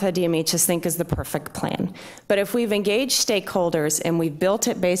I, Martha Diamichis, think is the perfect plan. But if we've engaged stakeholders and we've built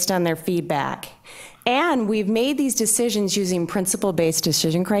it based on their feedback, and we've made these decisions using principle-based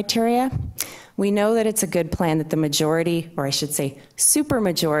decision criteria, we know that it's a good plan that the majority, or I should say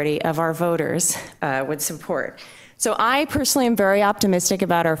supermajority of our voters would support. So I personally am very optimistic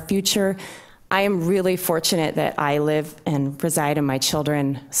about our future. I am really fortunate that I live and reside in my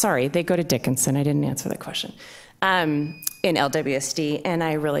children, sorry, they go to Dickinson, I didn't answer that question, in LWSD, and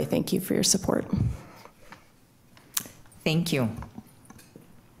I really thank you for your support. Thank you.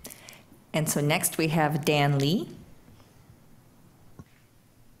 And so next we have Dan Lee.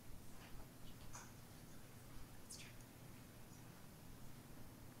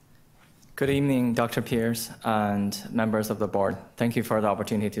 Good evening, Dr. Pierce and members of the board. Thank you for the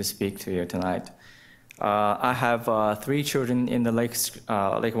opportunity to speak to you tonight. I have 3 children in the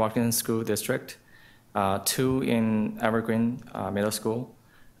Lake Washington School District, 2 in Evergreen Middle School,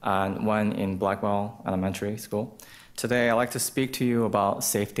 and 1 in Blackwell Elementary School. Today, I'd like to speak to you about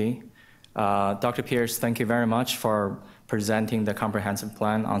safety. Dr. Pierce, thank you very much for presenting the comprehensive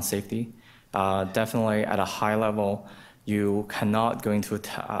plan on safety. Definitely at a high level, you cannot go into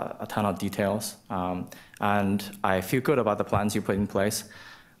a ton of details, and I feel good about the plans you put in place.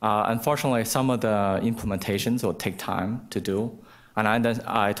 Unfortunately, some of the implementations will take time to do, and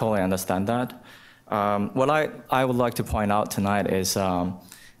I totally understand that. What I would like to point out tonight is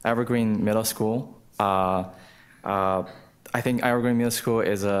Evergreen Middle School. I think Evergreen Middle School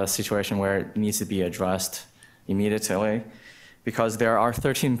is a situation where it needs to be addressed immediately, because there are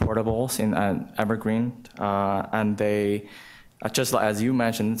 13 portables in Evergreen, and they, just as you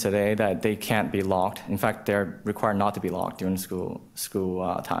mentioned today, that they can't be locked. In fact, they're required not to be locked during school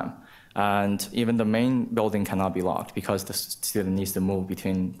time. And even the main building cannot be locked because the student needs to move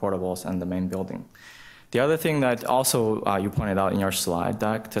between portables and the main building. The other thing that also you pointed out in your slide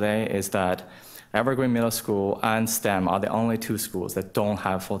deck today is that Evergreen Middle School and STEM are the only 2 schools that don't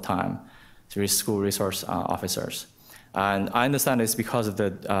have full-time school resource officers. And I understand it's because of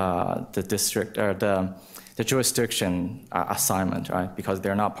the district or the jurisdiction assignment, right? Because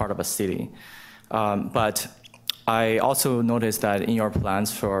they're not part of a city. But I also noticed that in your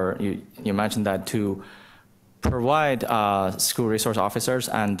plans for, you mentioned that to provide school resource officers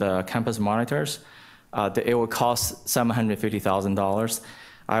and campus monitors, it would cost $750,000.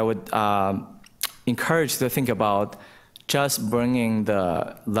 I would encourage to think about just bringing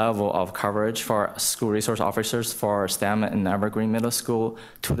the level of coverage for school resource officers for STEM and Evergreen Middle School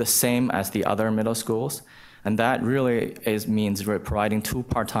to the same as the other middle schools. And that really means we're providing 2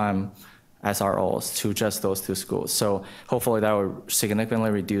 part-time SROs to just those 2 schools. So hopefully that will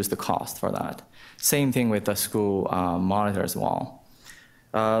significantly reduce the cost for that. Same thing with the school monitor as well.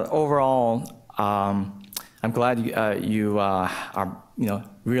 Overall, I'm glad you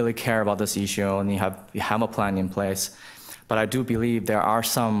really care about this issue and you have a plan in place. But I do believe there are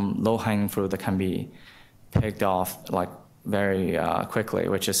some low-hanging fruit that can be picked off like very quickly,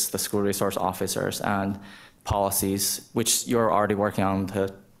 which is the school resource officers and policies, which you're already working on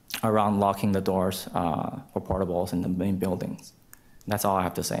around locking the doors for portables in the main buildings. That's all I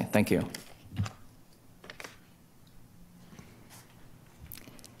have to say. Thank you.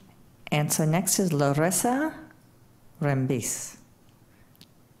 And so next is Larissa Rembis.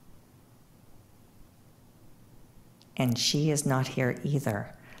 And she is not here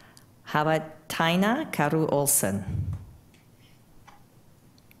either. How about Taina Karu Olsen?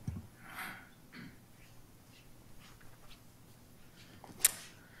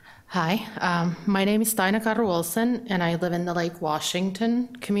 Hi, my name is Taina Karu Olsen, and I live in the Lake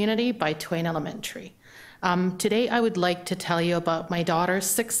Washington community by Twain Elementary. Today, I would like to tell you about my daughter's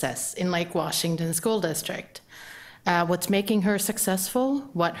success in Lake Washington School District. What's making her successful,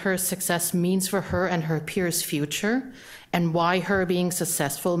 what her success means for her and her peers' future, and why her being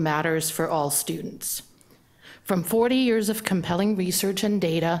successful matters for all students. From 40 years of compelling research and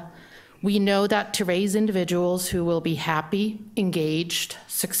data, we know that to raise individuals who will be happy, engaged,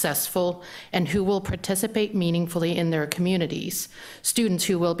 successful, and who will participate meaningfully in their communities, students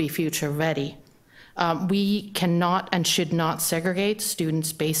who will be future ready, we cannot and should not segregate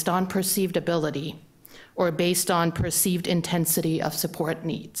students based on perceived ability or based on perceived intensity of support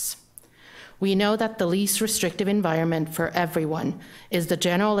needs. We know that the least restrictive environment for everyone is the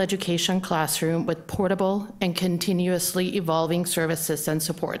general education classroom with portable and continuously evolving services and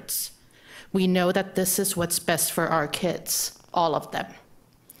supports. We know that this is what's best for our kids, all of them.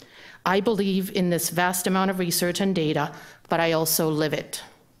 I believe in this vast amount of research and data, but I also live it.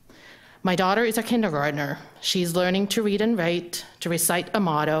 My daughter is a kindergartner. She's learning to read and write, to recite a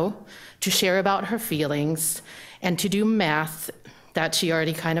motto, to share about her feelings, and to do math that she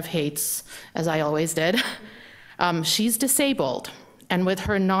already kind of hates, as I always did. She's disabled, and with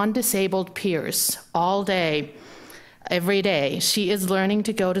her non-disabled peers all day, every day, she is learning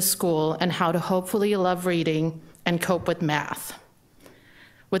to go to school and how to hopefully love reading and cope with math.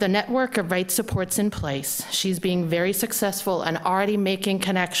 With a network of right supports in place, she's being very successful and already making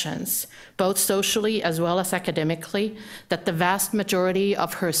connections, both socially as well as academically, that the vast majority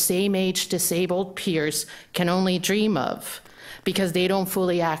of her same-age disabled peers can only dream of because they don't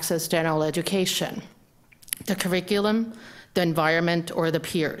fully access general education, the curriculum, the environment, or the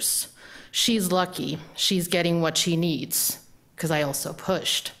peers. She's lucky. She's getting what she needs, because I also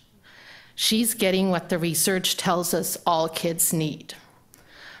pushed. She's getting what the research tells us all kids need.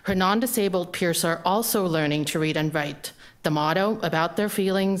 Her non-disabled peers are also learning to read and write, the motto, about their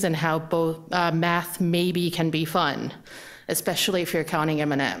feelings, and how both math maybe can be fun, especially if you're counting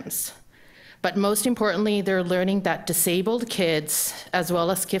M&Ms. But most importantly, they're learning that disabled kids, as well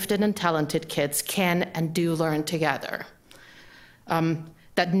as gifted and talented kids, can and do learn together.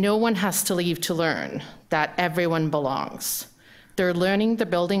 That no one has to leave to learn, that everyone belongs. They're learning the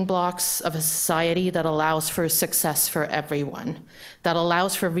building blocks of a society that allows for success for everyone, that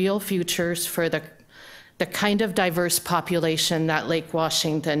allows for real futures for the kind of diverse population that Lake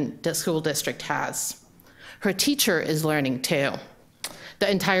Washington School District has. Her teacher is learning too. The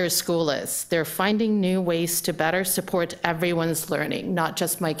entire school is. They're finding new ways to better support everyone's learning, not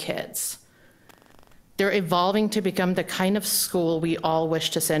just my kids. They're evolving to become the kind of school we all wish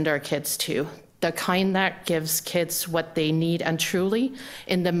to send our kids to, the kind that gives kids what they need and truly,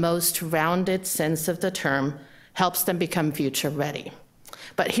 in the most rounded sense of the term, helps them become future ready.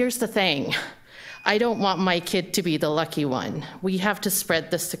 But here's the thing. I don't want my kid to be the lucky one. We have to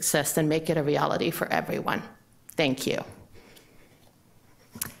spread the success and make it a reality for everyone. Thank you.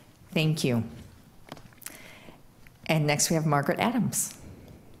 Thank you. And next we have Margaret Adams.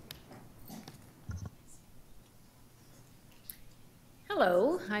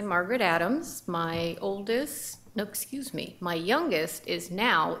 Hello, I'm Margaret Adams. My youngest is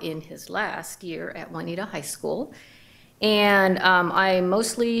now in his last year at Juanita High School. And I'm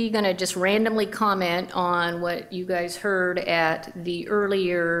mostly going to just randomly comment on what you guys heard at the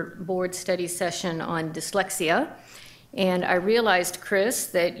earlier board study session on dyslexia. And I realized, Chris,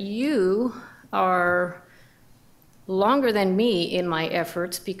 that you are longer than me in my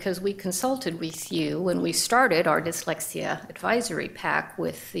efforts because we consulted with you when we started our dyslexia advisory pack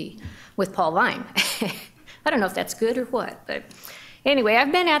with Paul Vine. I don't know if that's good or what, but anyway,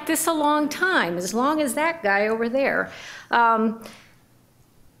 I've been at this a long time, as long as that guy over there. I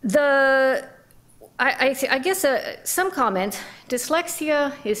guess some comment,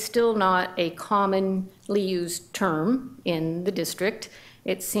 dyslexia is still not a commonly used term in the district.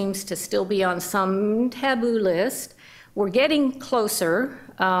 It seems to still be on some taboo list. We're getting closer.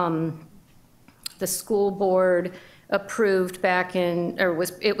 The school board approved back in,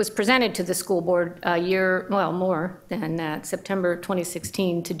 it was presented to the school board more than that, September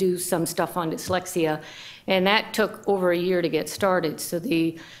 2016, to do some stuff on dyslexia. And that took over a year to get started. So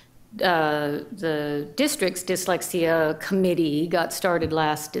the district's dyslexia committee got started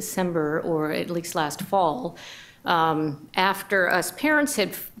last December, or at least last fall, after us parents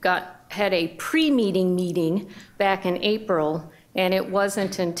had a pre-meeting meeting back in April, and it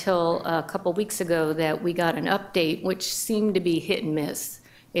wasn't until a couple weeks ago that we got an update, which seemed to be hit and miss.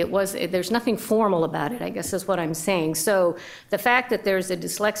 There's nothing formal about it, I guess is what I'm saying. So the fact that there's a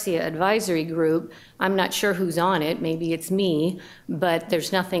dyslexia advisory group, I'm not sure who's on it, maybe it's me, but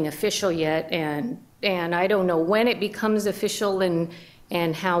there's nothing official yet, and I don't know when it becomes official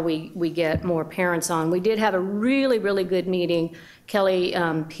and how we get more parents on. We did have a really, really good meeting. Kelly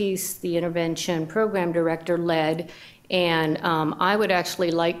Peace, the intervention program director, led, and I would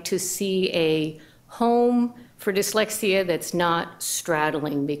actually like to see a home for dyslexia that's not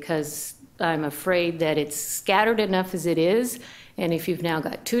straddling, because I'm afraid that it's scattered enough as it is. And if you've now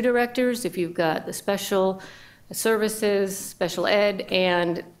got two directors, if you've got the special services, special ed,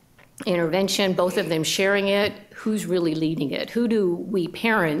 and intervention, both of them sharing it, who's really leading it? Who do we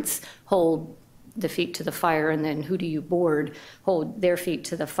parents hold the feet to the fire, and then who do you board hold their feet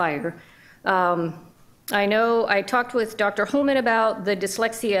to the fire? I know I talked with Dr. Holman about the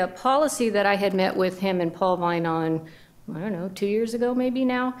dyslexia policy that I had met with him and Paul Vine on, I don't know, 2 years ago maybe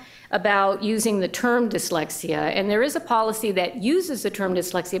now, about using the term dyslexia. And there is a policy that uses the term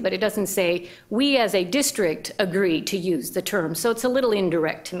dyslexia, but it doesn't say we as a district agree to use the term. So it's a little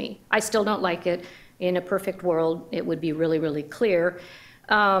indirect to me. I still don't like it. In a perfect world, it would be really, really clear.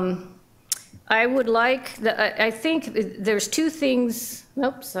 I would like, I think there's two things,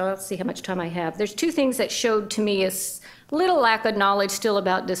 so let's see how much time I have. There's two things that showed to me a little lack of knowledge still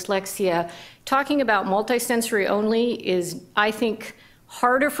about dyslexia. Talking about multisensory only is, I think,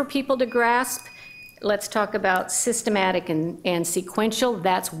 harder for people to grasp. Let's talk about systematic and sequential.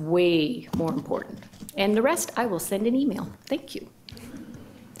 That's way more important. And the rest, I will send an email. Thank you.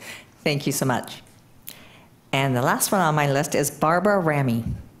 Thank you so much. And the last one on my list is Barbara Ramey.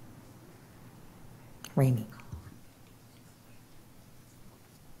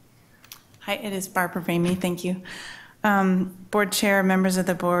 Hi, it is Barbara Ramey. Thank you. Board Chair, members of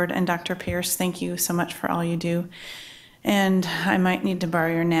the board, and Dr. Pierce, thank you so much for all you do. And I might need to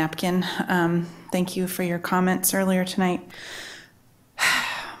borrow your napkin. Thank you for your comments earlier tonight.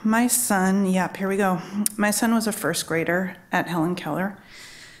 My son, here we go. My son was a first grader at Helen Keller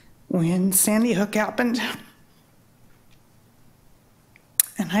when Sandy Hook happened.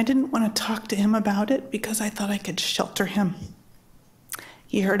 and I didn't want to talk to him about it because I thought I could shelter him.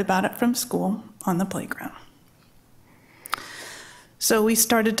 He heard about it from school on the playground. So we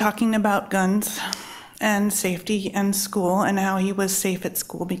started talking about guns and safety and school and how he was safe at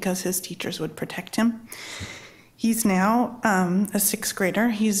school because his teachers would protect him. He's now a sixth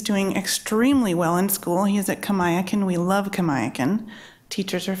grader. He's doing extremely well in school. He's at Kamiakin. We love Kamiakin.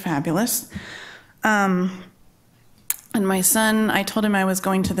 Teachers are fabulous. And my son, I told him I was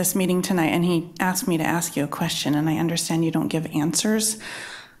going to this meeting tonight, and he asked me to ask you a question, and I understand you don't give answers,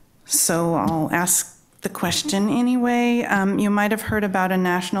 so I'll ask the question anyway. You might have heard about a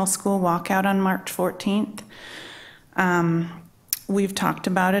national school walkout on March 14th. We've talked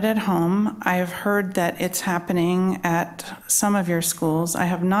about it at home. I've heard that it's happening at some of your schools. I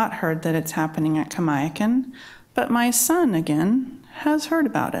have not heard that it's happening at Kamiakin, but my son, again, has heard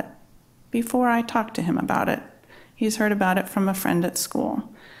about it before I talked to him about it. He's heard about it from a friend at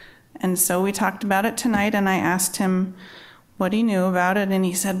school. And so we talked about it tonight, and I asked him what he knew about it, and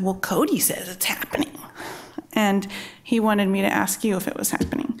he said, well, Cody says it's happening. And he wanted me to ask you if it was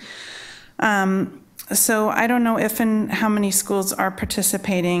happening. So I don't know if and how many schools are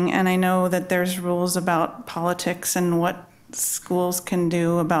participating, and I know that there's rules about politics and what schools can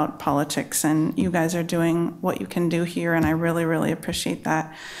do about politics, and you guys are doing what you can do here, and I really, really appreciate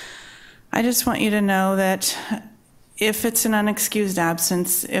that. I just want you to know that if it's an unexcused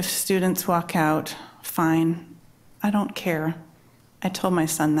absence, if students walk out, fine. I don't care. I told my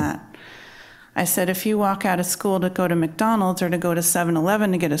son that. I said, if you walk out of school to go to McDonald's or to go to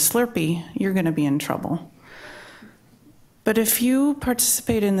 7-Eleven to get a Slurpee, you're going to be in trouble. But if you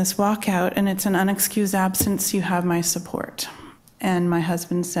participate in this walkout and it's an unexcused absence, you have my support. And my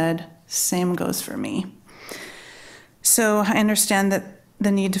husband said, same goes for me. So I understand that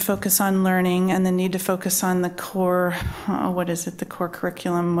the need to focus on learning and the need to focus on the core, the core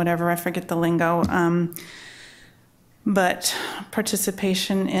curriculum, whatever, I forget the lingo. But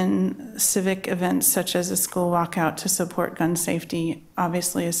participation in civic events such as a school walkout to support gun safety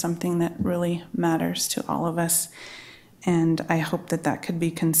obviously is something that really matters to all of us. And I hope that that could be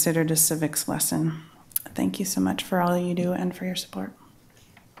considered a civics lesson. Thank you so much for all you do and for your support.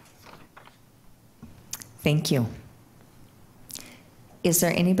 Thank you. Is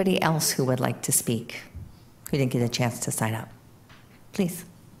there anybody else who would like to speak who didn't get a chance to sign up? Please.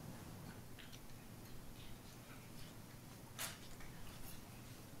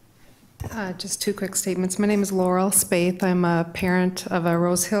 Just two quick statements. My name is Laurel Spaeth. I'm a parent of a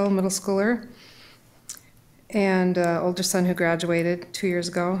Rose Hill middle schooler and older son who graduated 2 years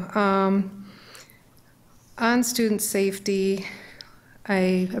ago. On student safety,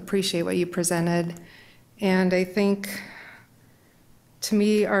 I appreciate what you presented, and I think to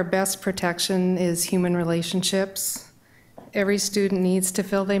me our best protection is human relationships. Every student needs to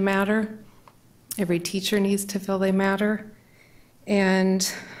feel they matter. Every teacher needs to feel they matter.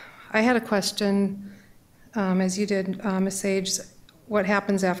 And I had a question, as you did, Ms. Sage, what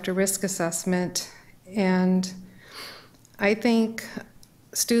happens after risk assessment? And I think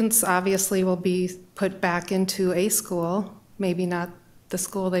students obviously will be put back into a school, maybe not the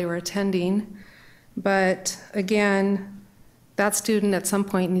school they were attending, but again, that student at some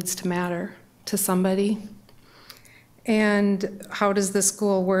point needs to matter to somebody. And how does the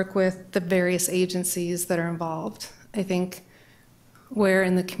school work with the various agencies that are involved? I think where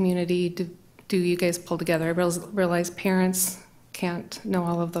in the community do you guys pull together? I realize parents can't know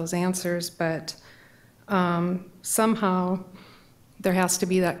all of those answers, but somehow there has to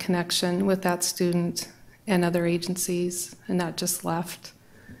be that connection with that student and other agencies, and not just left,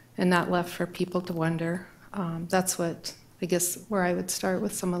 and not left for people to wonder. That's what, I guess, where I would start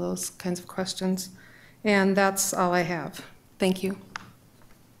with some of those kinds of questions. And that's all I have. Thank you.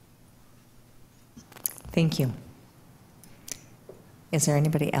 Thank you. Is there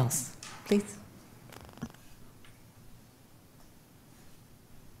anybody else? Please.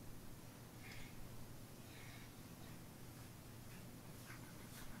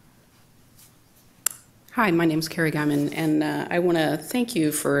 Hi, my name is Carrie Guyman, and I want to thank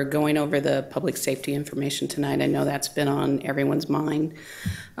you for going over the public safety information tonight. I know that's been on everyone's mind.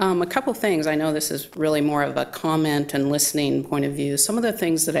 A couple things. I know this is really more of a comment and listening point of view. Some of the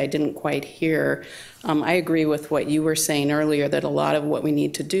things that I didn't quite hear, I agree with what you were saying earlier, that a lot of what we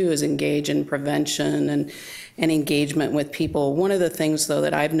need to do is engage in prevention and engagement with people. One of the things, though,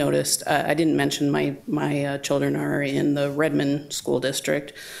 that I've noticed, I didn't mention my children are in the Redmond School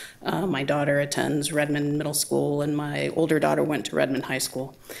District. My daughter attends Redmond Middle School, and my older daughter went to Redmond High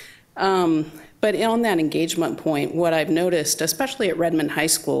School. But on that engagement point, what I've noticed, especially at Redmond High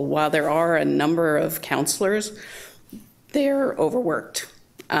School, while there are a number of counselors, they're overworked.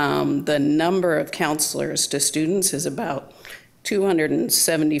 The number of counselors to students is about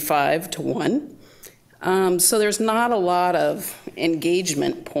 275 to 1. So there's not a lot of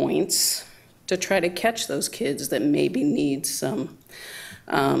engagement points to try to catch those kids that maybe need some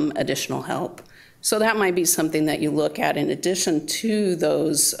additional help. So that might be something that you look at in addition to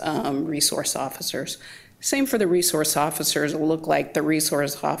those resource officers. Same for the resource officers. It will look like the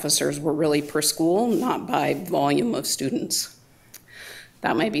resource officers were really per school, not by volume of students.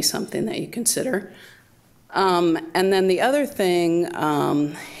 That might be something that you consider. And then the other thing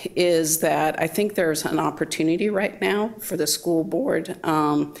is that I think there's an opportunity right now for the school board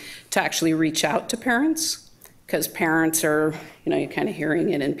to actually reach out to parents, because parents are, you're kind of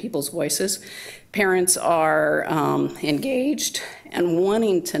hearing it in people's voices. Parents are engaged and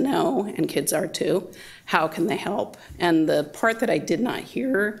wanting to know, and kids are too, how can they help? And the part that I did not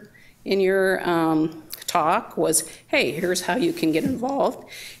hear in your talk was, hey, here's how you can get involved.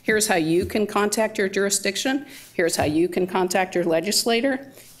 Here's how you can contact your jurisdiction. Here's how you can contact your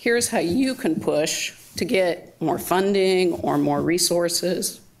legislator. Here's how you can push to get more funding or more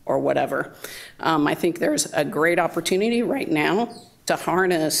resources or whatever. I think there's a great opportunity right now to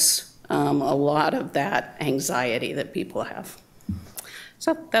harness a lot of that anxiety that people have.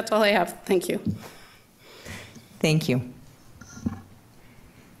 So that's all I have. Thank you. Thank you.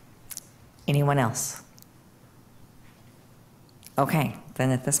 Anyone else? Okay,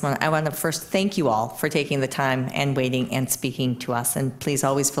 then at this moment, I want to first thank you all for taking the time and waiting and speaking to us. And please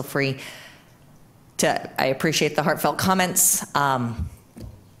always feel free to, I appreciate the heartfelt comments.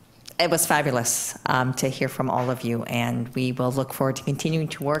 It was fabulous to hear from all of you, and we will look forward to continuing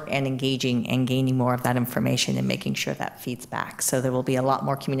to work and engaging and gaining more of that information and making sure that feeds back. So there will be a lot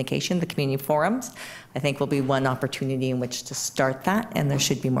more communication. The community forums, I think, will be one opportunity in which to start that, and there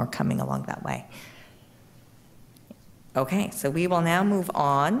should be more coming along that way. Okay, so we will now move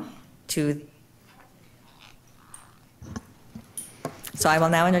on to, so I will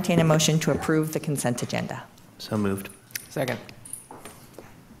now entertain a motion to approve the consent agenda. So moved. Second.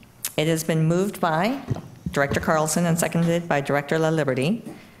 It has been moved by Director Carlson and seconded by Director LaLiberty.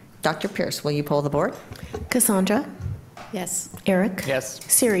 Dr. Pierce, will you poll the board? Cassandra? Yes. Eric? Yes.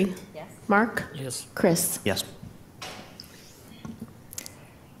 Siri? Yes. Mark? Yes. Chris? Yes.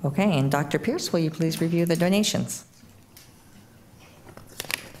 Okay, and Dr. Pierce, will you please review the donations?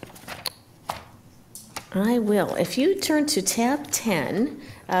 I will. If you turn to tab 10,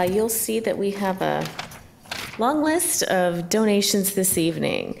 you'll see that we have a long list of donations this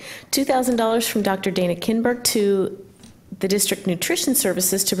evening. $2,000 from Dr. Dana Kinberg to the District Nutrition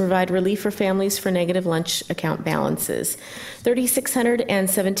Services to provide relief for families for negative lunch account balances.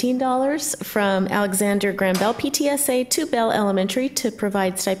 $3,617 from Alexander Graham Bell PTSA to Bell Elementary to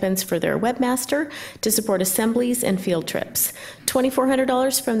provide stipends for their webmaster to support assemblies and field trips.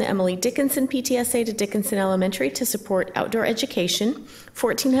 $2,400 from the Emily Dickinson PTSA to Dickinson Elementary to support outdoor education.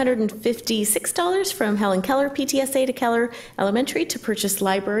 $1,456 from Helen Keller PTSA to Keller Elementary to purchase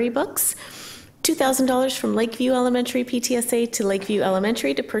library books. $2,000 from Lakeview Elementary PTSA to Lakeview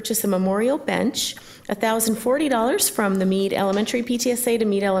Elementary to purchase a memorial bench. $1,040 from the Meade Elementary PTSA to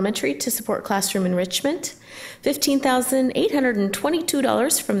Meade Elementary to support classroom enrichment.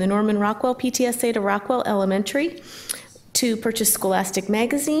 $15,822 from the Norman Rockwell PTSA to Rockwell Elementary to purchase Scholastic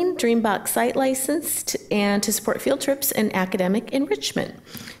Magazine, Dreambox site license, and to support field trips and academic enrichment.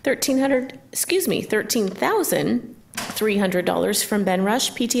 $13,300 from Ben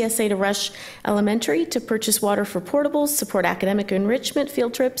Rush, PTSA to Rush Elementary to purchase water for portables, support academic enrichment,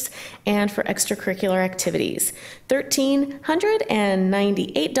 field trips, and for extracurricular activities.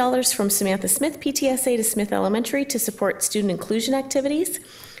 $1,398 from Samantha Smith, PTSA to Smith Elementary to support student inclusion activities.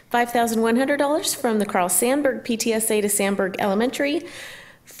 $5,100 from the Carl Sandburg, PTSA to Sandburg Elementary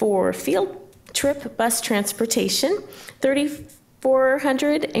for field trip bus transportation.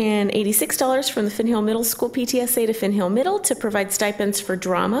 $486 from the Finn Hill Middle School PTSA to Finn Hill Middle to provide stipends for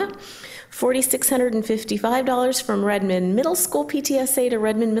drama. $4,655 from Redmond Middle School PTSA to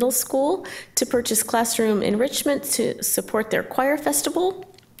Redmond Middle School to purchase classroom enrichment to support their choir festival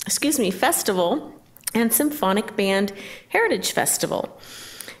and symphonic band heritage festival.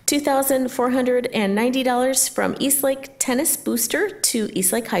 $2,490 from Eastlake Tennis Booster to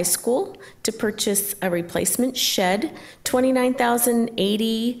Eastlake High School to purchase a replacement shed.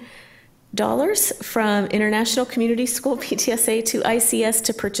 $29,080 from International Community School PTSA to ICS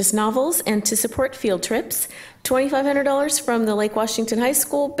to purchase novels and to support field trips. $2,500 from the Lake Washington High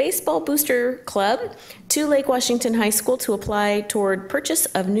School Baseball Booster Club to Lake Washington High School to apply toward purchase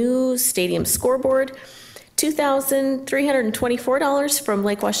of new stadium scoreboard. $2,324 from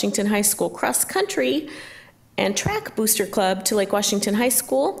Lake Washington High School Cross Country and Track Booster Club to Lake Washington High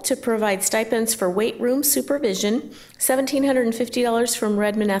School to provide stipends for weight room supervision, $1,750 from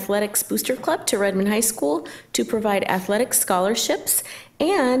Redmond Athletics Booster Club to Redmond High School to provide athletic scholarships,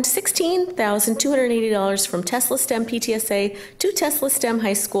 and $16,280 from Tesla STEM PTSA to Tesla STEM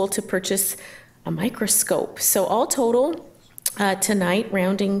High School to purchase a microscope. So all total, tonight,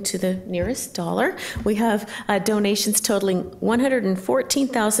 rounding to the nearest dollar, we have donations totaling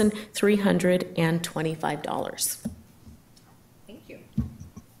 $114,325. Thank you.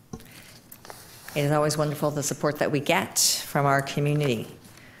 It is always wonderful the support that we get from our community.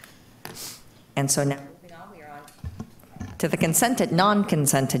 And so now moving on, we are on to the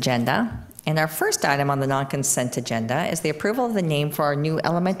non-consent agenda. And our first item on the non-consent agenda is the approval of the name for our new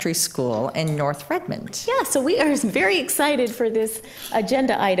elementary school in North Redmond. Yeah, so we are very excited for this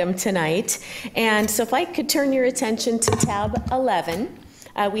agenda item tonight. And so if I could turn your attention to tab 11.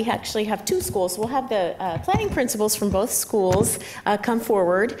 We actually have two schools. We'll have the planning principals from both schools come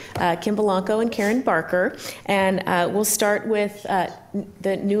forward, Kim Belanco and Karen Barker. And we'll start with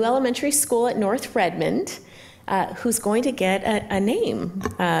the new elementary school at North Redmond. Who's going to get a name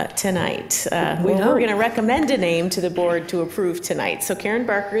tonight. We're going to recommend a name to the board to approve tonight. So Karen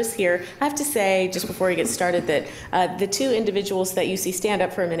Barker is here. I have to say, just before we get started, that the two individuals that you see, stand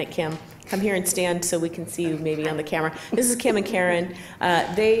up for a minute, Kim. Come here and stand so we can see you maybe on the camera. This is Kim and Karen.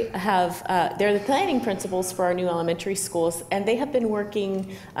 They're the planning principals for our new elementary schools, and they have been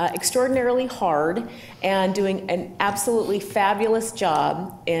working extraordinarily hard and doing an absolutely fabulous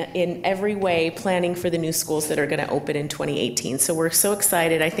job in every way planning for the new schools that are going to open in 2018. So we're so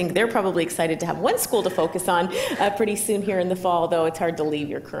excited. I think they're probably excited to have one school to focus on pretty soon here in the fall, though it's hard to leave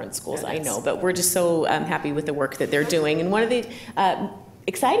your current schools, I know. But we're just so happy with the work that they're doing. And one of the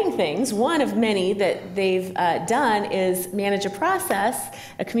exciting things, one of many that they've done, is manage a process,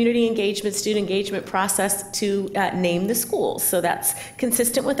 a community engagement, student engagement process to name the schools. So that's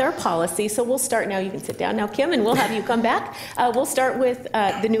consistent with our policy. So we'll start now. You can sit down now, Kim, and we'll have you come back. We'll start with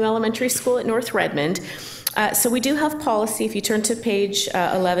the new elementary school at North Redmond. So we do have policy, if you turn to page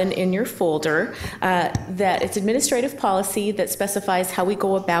 11 in your folder, that it's administrative policy that specifies how we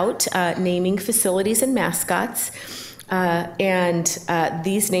go about naming facilities and mascots.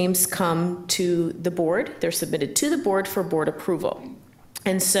 These names come to the board. They're submitted to the board for board approval.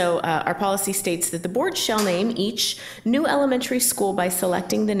 And so our policy states that the board shall name each new elementary school by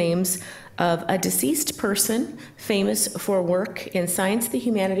selecting the names of a deceased person famous for work in science, the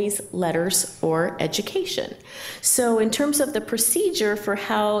humanities, letters, or education. So in terms of the procedure for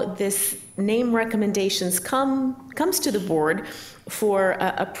how this name recommendations comes to the board for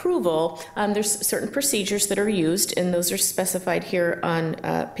approval, there's certain procedures that are used, and those are specified here on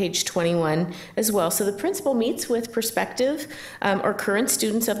page 21 as well. So the principal meets with prospective or current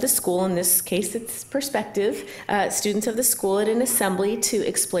students of the school. In this case, it's prospective students of the school at an assembly to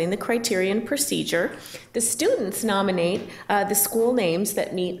explain the criteria and procedure. The students nominate the school names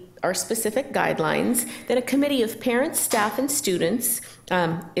that meet our specific guidelines. Then a committee of parents, staff, and students,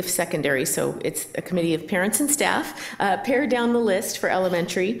 if secondary, so it's a committee of parents and staff, pare down the list for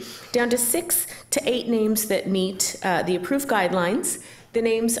elementary down to 6 to 8 names that meet the approved guidelines. The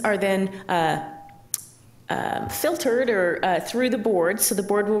names are then filtered or through the board, so the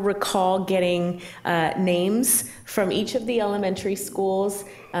board will recall getting names from each of the elementary schools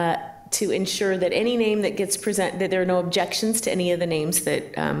to ensure that any name that gets presented, that there are no objections to any of the names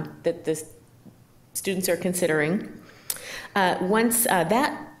that that the students are considering. Once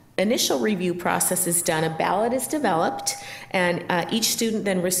that initial review process is done, a ballot is developed, and each student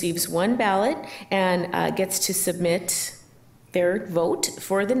then receives one ballot and gets to submit their vote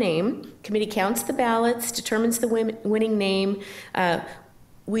for the name. Committee counts the ballots, determines the winning name.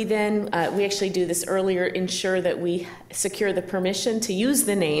 We then, we actually do this earlier, ensure that we secure the permission to use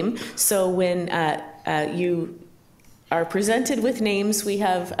the name. So when you are presented with names, we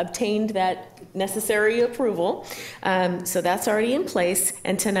have obtained that necessary approval. So that's already in place.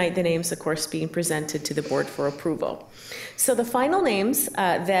 And tonight the names, of course, being presented to the board for approval. So the final names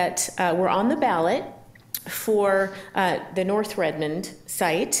that were on the ballot for the North Redmond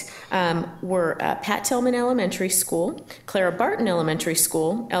site were Pat Tillman Elementary School, Clara Barton Elementary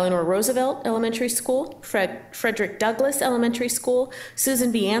School, Eleanor Roosevelt Elementary School, Frederick Douglass Elementary School,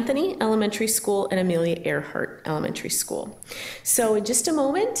 Susan B. Anthony Elementary School, and Amelia Earhart Elementary School. So in just a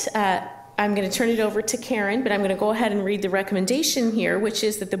moment, I'm going to turn it over to Karen, but I'm going to go ahead and read the recommendation here, which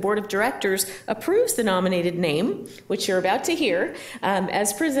is that the Board of Directors approves the nominated name, which you're about to hear,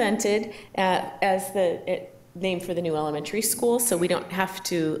 as presented as the name for the new elementary school. So we don't have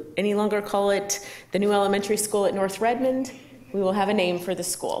to any longer call it the new elementary school at North Redmond. We will have a name for the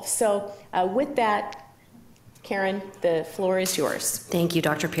school. So with that, Karen, the floor is yours. Thank you,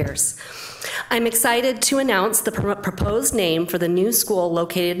 Dr. Pierce. I'm excited to announce the proposed name for the new school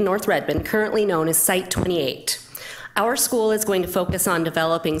located in North Redmond, currently known as Site 28. Our school is going to focus on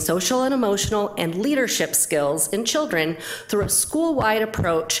developing social and emotional and leadership skills in children through a school-wide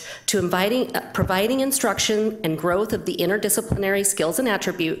approach to providing instruction and growth of the interdisciplinary skills and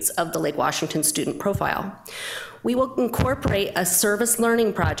attributes of the Lake Washington student profile. We will incorporate a service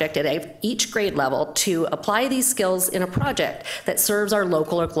learning project at each grade level to apply these skills in a project that serves our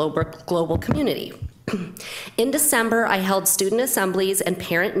local or global community. In December, I held student assemblies and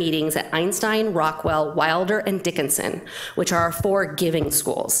parent meetings at Einstein, Rockwell, Wilder, and Dickinson, which are our 4 giving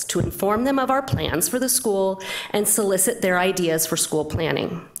schools, to inform them of our plans for the school and solicit their ideas for school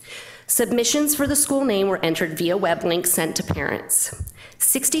planning. Submissions for the school name were entered via web link sent to parents.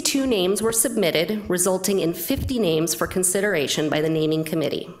 62 names were submitted, resulting in 50 names for consideration by the naming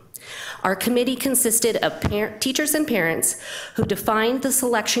committee. Our committee consisted of teachers and parents who defined the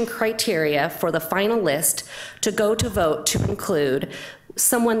selection criteria for the final list to go to vote to include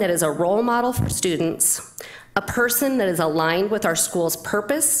someone that is a role model for students, a person that is aligned with our school's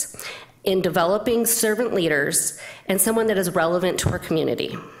purpose in developing servant leaders, and someone that is relevant to our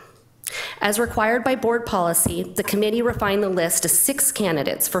community. As required by board policy, the committee refined the list to 6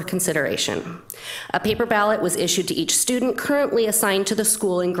 candidates for consideration. A paper ballot was issued to each student currently assigned to the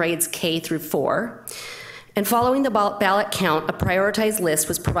school in grades K through 4. And following the ballot count, a prioritized list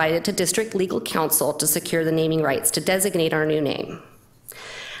was provided to district legal counsel to secure the naming rights to designate our new name.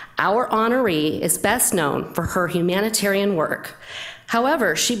 Our honoree is best known for her humanitarian work.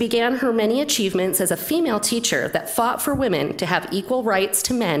 However, she began her many achievements as a female teacher that fought for women to have equal rights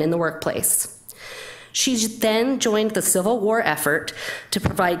to men in the workplace. She then joined the Civil War effort to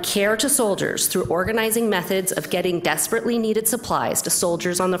provide care to soldiers through organizing methods of getting desperately needed supplies to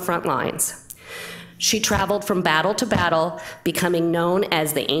soldiers on the front lines. She traveled from battle to battle, becoming known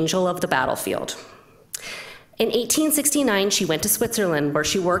as the Angel of the Battlefield. In 1869, she went to Switzerland, where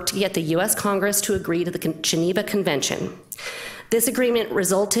she worked to get the U.S. Congress to agree to the Geneva Convention. This agreement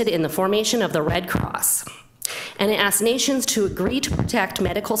resulted in the formation of the Red Cross, and it asked nations to agree to protect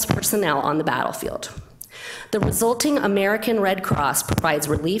medical personnel on the battlefield. The resulting American Red Cross provides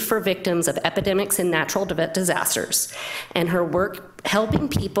relief for victims of epidemics and natural disasters, and her work helping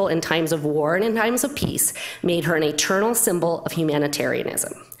people in times of war and in times of peace made her an eternal symbol of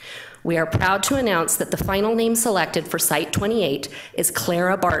humanitarianism. We are proud to announce that the final name selected for Site 28 is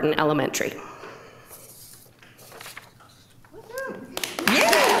Clara Barton Elementary.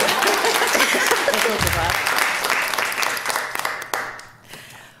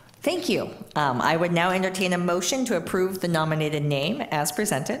 Thank you. I would now entertain a motion to approve the nominated name as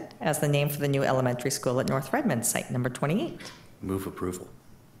presented as the name for the new elementary school at North Redmond, site number 28. Move approval.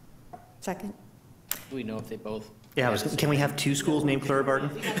 Second. Do we know if they both? Yeah, can we have 2 schools named Clara Barton?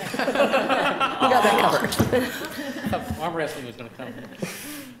 We got that covered. Arm wrestling was going to come.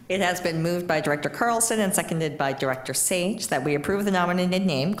 It has been moved by Director Carlson and seconded by Director Sage that we approve the nominated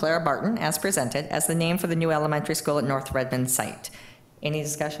name, Clara Barton, as presented as the name for the new elementary school at North Redmond site. Any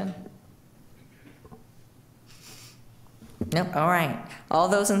discussion? No? All right. All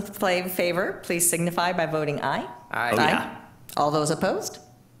those in favor, please signify by voting aye. Aye. Oh, yeah. All those opposed?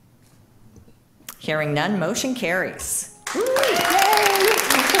 Hearing none, motion carries.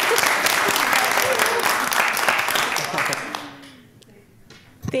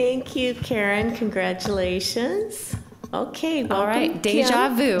 Thank you, Karen. Congratulations. Okay, welcome, All right, deja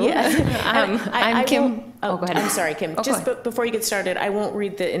Kim. vu. Yeah. I'm Kim. Oh, go ahead. I'm sorry, Kim. Oh, Just go ahead. before you get started, I won't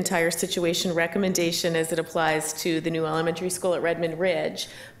read the entire situation recommendation as it applies to the new elementary school at Redmond Ridge,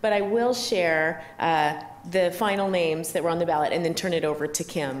 but I will share the final names that were on the ballot and then turn it over to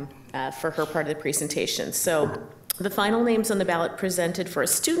Kim for her part of the presentation. So the final names on the ballot presented for a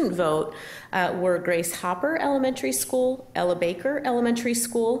student vote were Grace Hopper Elementary School, Ella Baker Elementary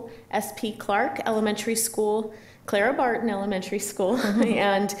School, S.P. Clark Elementary School, Clara Barton Elementary School,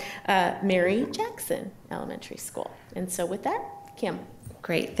 and Mary Jackson Elementary School. And so with that, Kim.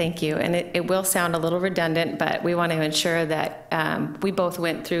 Great, thank you. And it will sound a little redundant, but we want to ensure that we both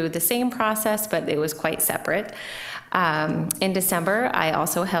went through the same process, but it was quite separate. In December, I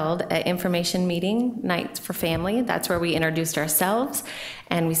also held an information meeting, Nights for Family. That's where we introduced ourselves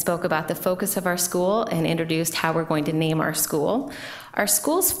and we spoke about the focus of our school and introduced how we're going to name our school. Our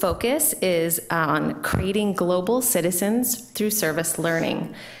school's focus is on creating global citizens through service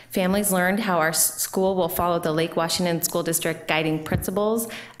learning. Families learned how our school will follow the Lake Washington School District guiding principles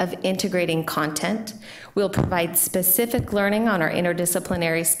of integrating content. We'll provide specific learning on our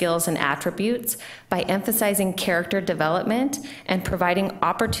interdisciplinary skills and attributes by emphasizing character development and providing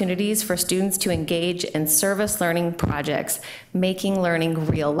opportunities for students to engage in service learning projects, making learning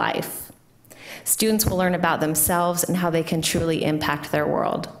real life. Students will learn about themselves and how they can truly impact their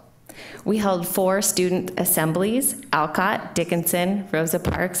world. We held 4 student assemblies, Alcott, Dickinson, Rosa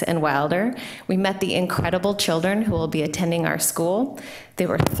Parks, and Wilder. We met the incredible children who will be attending our school. They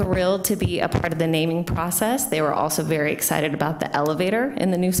were thrilled to be a part of the naming process. They were also very excited about the elevator in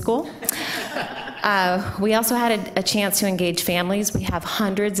the new school. We also had a chance to engage families. We have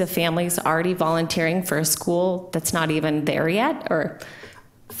hundreds of families already volunteering for a school that's not even there yet or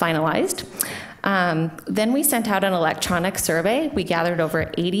finalized. Then we sent out an electronic survey. We gathered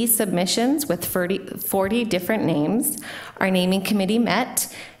over 80 submissions with 40 different names. Our naming committee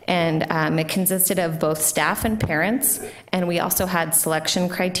met, and it consisted of both staff and parents, and we also had selection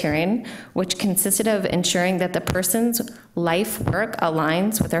criterion, which consisted of ensuring that the person's life work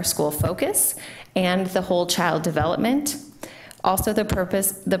aligns with our school focus and the whole child development. Also,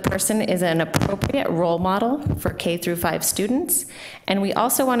 the person is an appropriate role model for K through 5 students, and we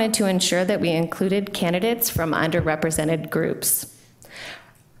also wanted to ensure that we included candidates from underrepresented groups.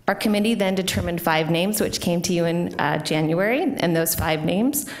 Our committee then determined 5 names, which came to you in January, and those 5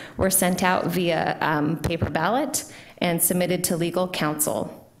 names were sent out via paper ballot and submitted to legal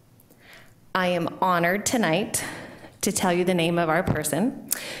counsel. I am honored tonight to tell you the name of our person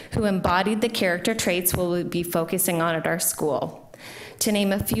who embodied the character traits we'll be focusing on at our school. To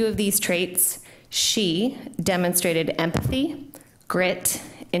name a few of these traits, she demonstrated empathy, grit,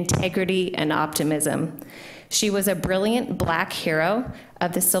 integrity, and optimism. She was a brilliant Black hero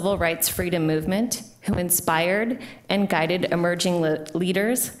of the civil rights freedom movement who inspired and guided emerging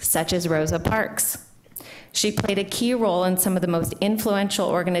leaders such as Rosa Parks. She played a key role in some of the most influential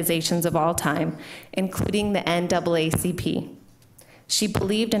organizations of all time, including the NAACP. She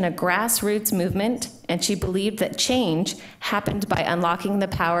believed in a grassroots movement, and she believed that change happened by unlocking the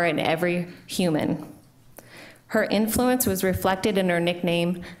power in every human. Her influence was reflected in her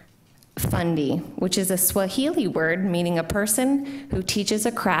nickname, Fundi, which is a Swahili word meaning a person who teaches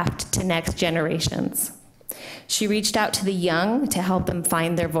a craft to next generations. She reached out to the young to help them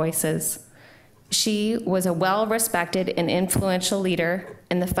find their voices. She was a well-respected and influential leader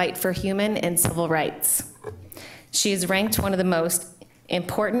in the fight for human and civil rights. She is ranked one of the most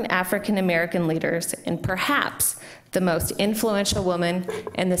important African-American leaders and perhaps the most influential woman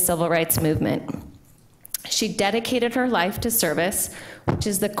in the civil rights movement. She dedicated her life to service, which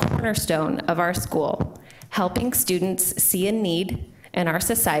is the cornerstone of our school, helping students see a need in our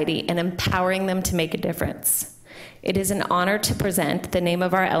society and empowering them to make a difference. It is an honor to present the name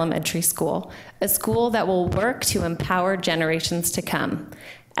of our elementary school, a school that will work to empower generations to come,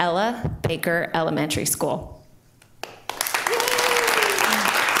 Ella Baker Elementary School.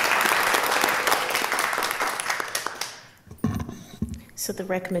 So the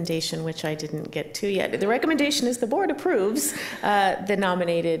recommendation, which I didn't get to yet, the recommendation is the board approves the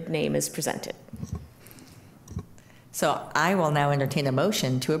nominated name is presented. So I will now entertain a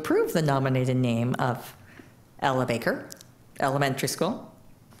motion to approve the nominated name of Ella Baker Elementary School.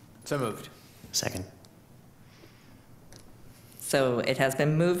 So moved. Second. So it has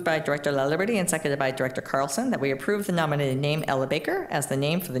been moved by Director LaLiberty and seconded by Director Carlson that we approve the nominated name Ella Baker as the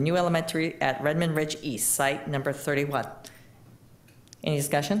name for the new elementary at Redmond Ridge East, site number 31. Any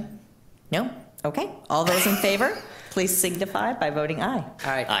discussion? No? Okay. All those in favor, please signify by voting aye.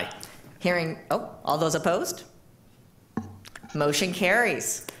 Aye. Aye. All those opposed? Motion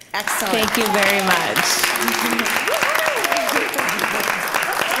carries. Excellent. Thank you very much.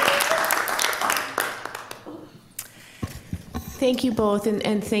 Thank you both,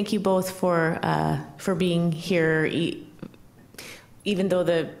 and thank you both for being here, even though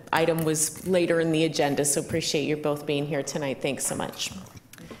the item was later in the agenda, so appreciate you both being here tonight. Thanks so much.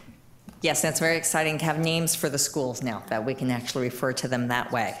 Yes, that's very exciting to have names for the schools now, that we can actually refer to them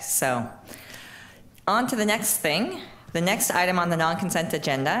that way. So on to the next thing. The next item on the non-consent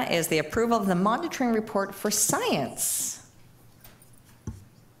agenda is the approval of the monitoring report for science.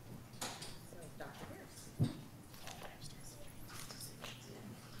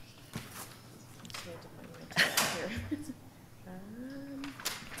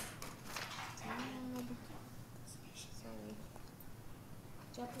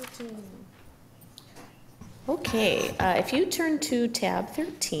 Okay. Okay, if you turn to tab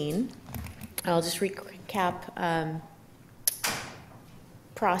 13, I'll just recap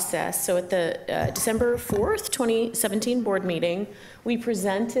process. So at the December 4th, 2017 board meeting, we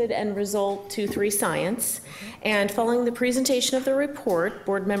presented end result 2-3 science, and following the presentation of the report,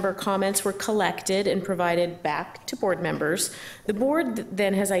 board member comments were collected and provided back to board members. The board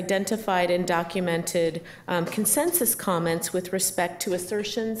then has identified and documented consensus comments with respect to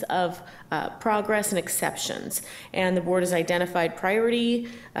assertions of progress and exceptions, and the board has identified priority,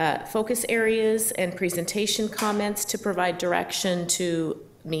 focus areas, and presentation comments to provide direction to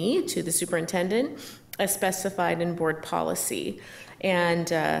me, to the superintendent, as specified in board policy.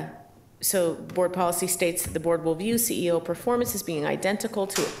 And so board policy states that the board will view CEO performance as being identical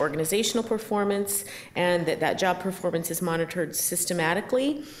to organizational performance, and that job performance is monitored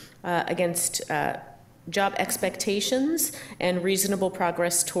systematically against job expectations and reasonable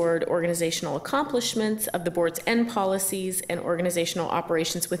progress toward organizational accomplishments of the board's end policies and organizational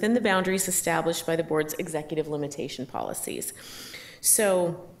operations within the boundaries established by the board's executive limitation policies.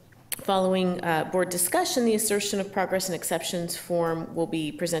 So following board discussion, the assertion of progress and exceptions form will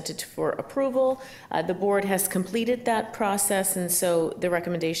be presented for approval. The board has completed that process, and so the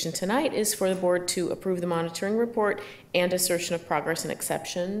recommendation tonight is for the board to approve the monitoring report and assertion of progress and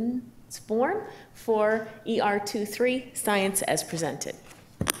exceptions form for ER23 science as presented.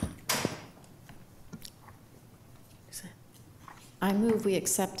 I move we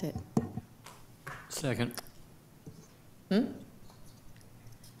accept it. Second.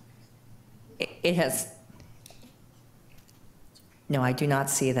 It has, no, I do not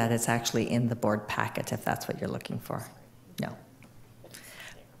see that it's actually in the board packet, if that's what you're looking for. No.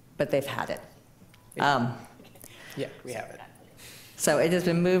 But they've had it. Yeah, we have it. So it has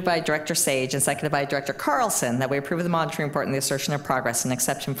been moved by Director Sage and seconded by Director Carlson that we approve the monitoring report and the assertion of progress and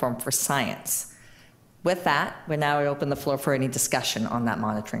exception form for science. With that, we now open the floor for any discussion on that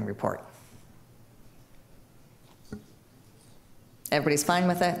monitoring report. Everybody's fine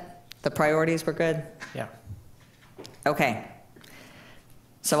with it? The priorities were good? Yeah. Okay.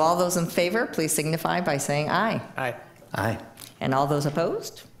 So all those in favor, please signify by saying aye. Aye. Aye. And all those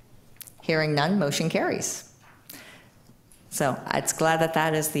opposed? Hearing none, motion carries. So it's glad that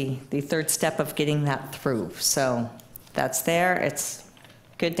that is the third step of getting that through. So that's there. It's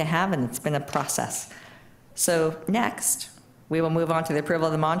good to have, and it's been a process. So next, we will move on to the approval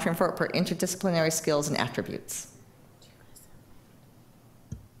of the monitoring report for interdisciplinary skills and attributes.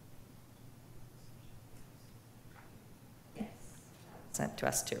 Sent to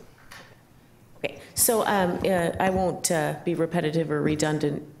us too. Okay, so I won't be repetitive or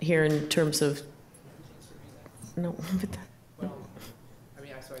redundant here in terms of, no, but well, I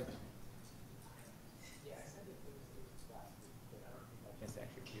mean, I saw it. Yeah, I said it was last week, but I don't think I just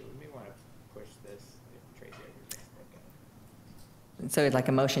actually do. We may want to push this if Tracy ever gets back in. So we'd like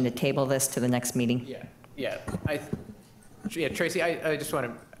a motion to table this to the next meeting? Yeah, Tracy, I just want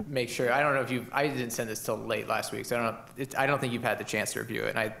to make sure, I don't know if I didn't send this till late last week, so I don't think you've had the chance to review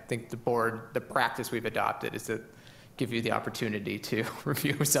it. And I think the board, the practice we've adopted is to give you the opportunity to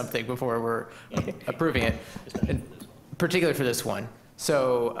review something before we're approving it, and particularly for this one.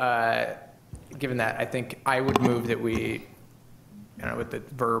 So given that, I think I would move that we, I don't know what the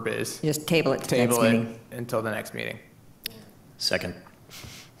verb is. Just table it to the next meeting. Until the next meeting. Second.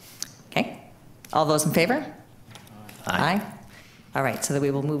 Okay. All those in favor? Aye. All right, so that we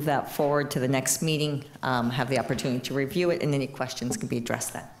will move that forward to the next meeting, have the opportunity to review it, and any questions can be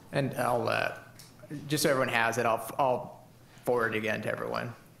addressed then. And I'll, just so everyone has it, I'll forward it again to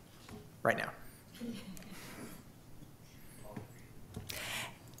everyone right now.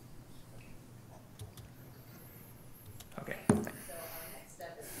 Okay.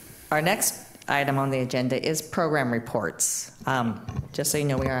 Our next item on the agenda is program reports. Just so you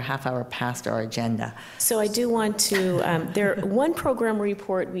know, we are a half hour past our agenda. So I do want to, one program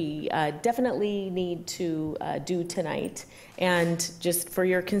report we definitely need to do tonight. And just for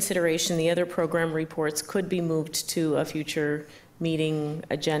your consideration, the other program reports could be moved to a future meeting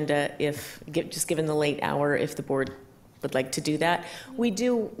agenda if, just given the late hour, if the board would like to do that. We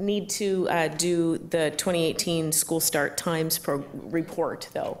do need to do the 2018 school start times report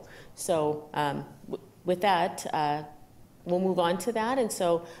though. So with that, we'll move on to that. And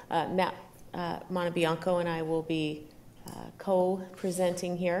so Matt Montebianco and I will be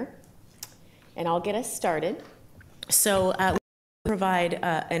co-presenting here. And I'll get us started. So we'll provide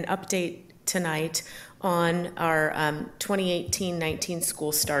an update tonight on our 2018-19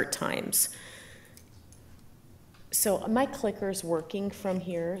 school start times. So my clicker's working from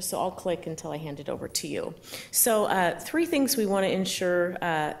here, so I'll click until I hand it over to you. So 3 things we want to ensure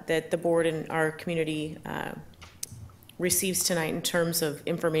that the board and our community receives tonight in terms of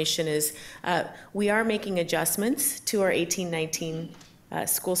information is we are making adjustments to our 18-19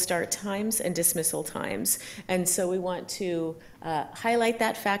 school start times and dismissal times. And so we want to highlight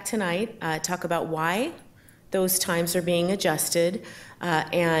that fact tonight, talk about why those times are being adjusted,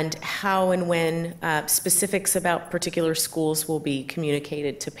 and how and when specifics about particular schools will be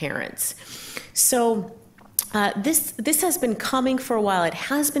communicated to parents. So this has been coming for a while. It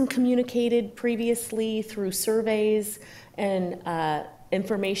has been communicated previously through surveys and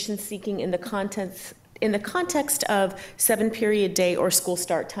information seeking in the context of 7-period day or school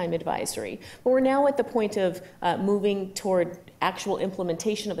start time advisory. But we're now at the point of moving toward actual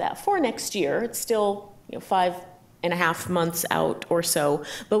implementation of that for next year. It's still 5.5 months out or so,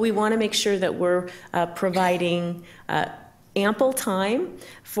 but we want to make sure that we're providing ample time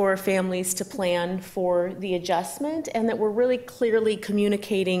for families to plan for the adjustment, and that we're really clearly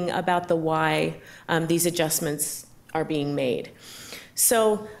communicating about the why these adjustments are being made.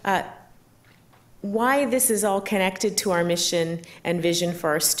 So why this is all connected to our mission and vision for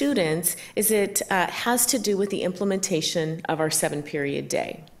our students is it has to do with the implementation of our 7-period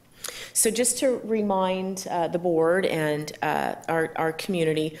day. So just to remind the board and our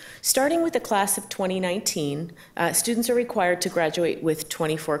community, starting with the class of 2019, students are required to graduate with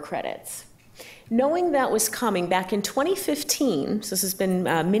 24 credits. Knowing that was coming back in 2015, so this has been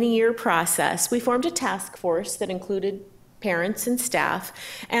a many-year process, we formed a task force that included parents and staff,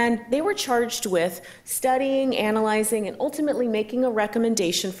 and they were charged with studying, analyzing, and ultimately making a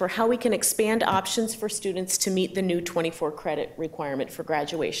recommendation for how we can expand options for students to meet the new 24 credit requirement for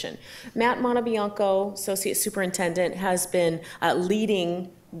graduation. Matt Montebianco, Associate Superintendent, has been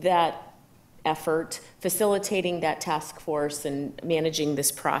leading that effort, facilitating that task force and managing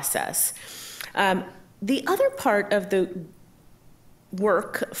this process. The other part of the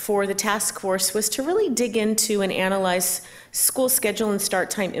work for the task force was to really dig into and analyze school schedule and start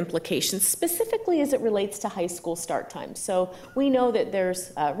time implications, specifically as it relates to high school start time. So we know that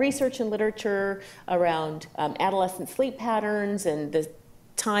there's research and literature around adolescent sleep patterns and the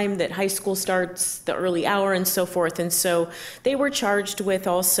time that high school starts, the early hour and so forth. And so they were charged with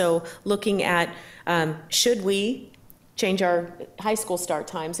also looking at should we change our high school start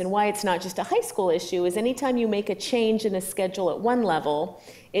times, and why it's not just a high school issue is anytime you make a change in a schedule at one level,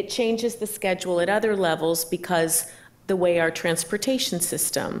 it changes the schedule at other levels because the way our transportation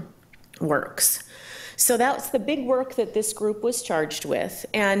system works. So that's the big work that this group was charged with,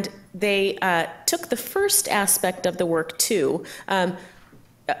 and they took the first aspect of the work too. They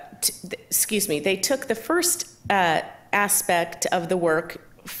took the first aspect of the work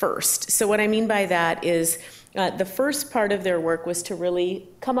first. So what I mean by that is the first part of their work was to really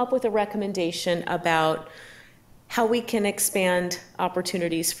come up with a recommendation about how we can expand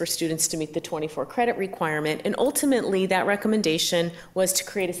opportunities for students to meet the 24 credit requirement. And ultimately, that recommendation was to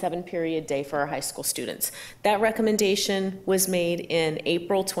create a 7-period day for our high school students. That recommendation was made in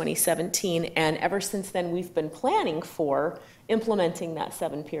April 2017, and ever since then, we've been planning for implementing that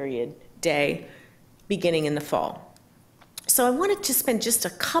 7-period day beginning in the fall. So I wanted to spend just a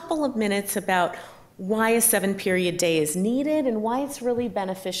couple of minutes about why a 7-period day is needed and why it's really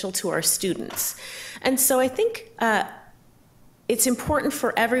beneficial to our students. And so I think it's important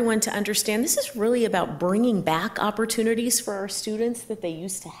for everyone to understand this is really about bringing back opportunities for our students that they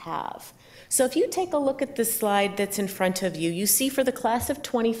used to have. So if you take a look at the slide that's in front of you, you see for the class of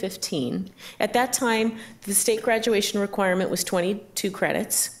 2015, at that time, the state graduation requirement was 22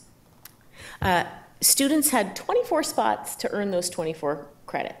 credits. Students had 24 spots to earn those 22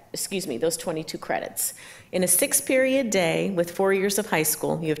 credits. In a 6-period day with 4 years of high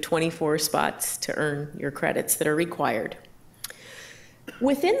school, you have 24 spots to earn your credits that are required.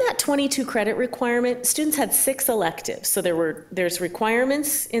 Within that 22 credit requirement, students had 6 electives. So there's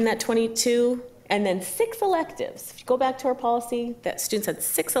requirements in that 22, and then 6 electives. If you go back to our policy, that students had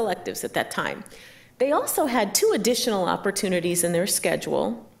 6 electives at that time. They also had 2 additional opportunities in their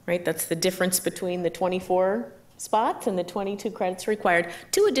schedule, right? That's the difference between the 24 spots and the 22 credits required.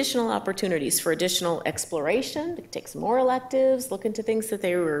 2 additional opportunities for additional exploration. They could take some more electives, look into things that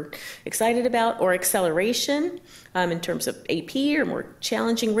they were excited about, or acceleration in terms of AP or more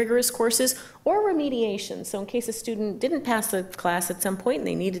challenging, rigorous courses, or remediation. So in case a student didn't pass the class at some point and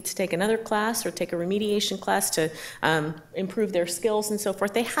they needed to take another class or take a remediation class to improve their skills and so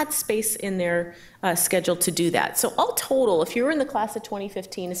forth, they had space in their schedule to do that. So all total, if you were in the class of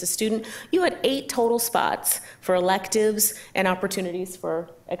 2015 as a student, you had 8 total spots for electives and opportunities for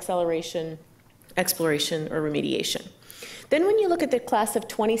acceleration, exploration, or remediation. Then when you look at the class of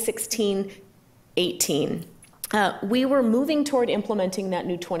 2016-18, we were moving toward implementing that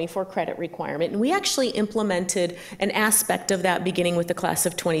new 24 credit requirement, and we actually implemented an aspect of that beginning with the class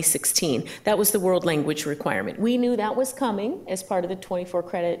of 2016. That was the world language requirement. We knew that was coming as part of the 24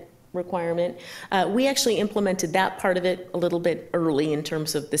 credit requirement. We actually implemented that part of it a little bit early in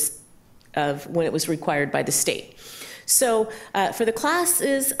terms of when it was required by the state. So for the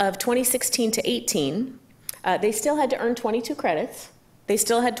classes of 2016 to 18, they still had to earn 22 credits. They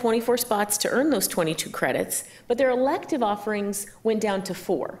still had 24 spots to earn those 22 credits, but their elective offerings went down to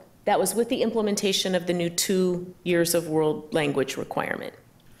 4. That was with the implementation of the new 2 years of world language requirement.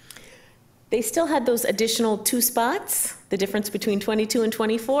 They still had those additional 2 spots, the difference between 22 and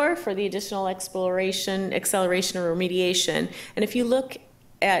 24 for the additional exploration, acceleration, or remediation. And if you look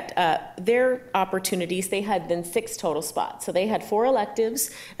at their opportunities, they had then 6 total spots. So they had 4 electives,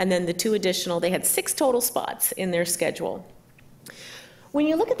 and then the 2 additional, they had 6 total spots in their schedule. When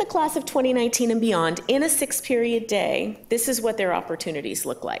you look at the class of 2019 and beyond, in a 6-period day, this is what their opportunities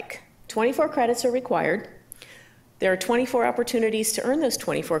look like. 24 credits are required. There are 24 opportunities to earn those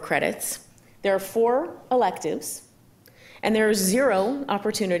 24 credits. There are 4 electives, and there are 0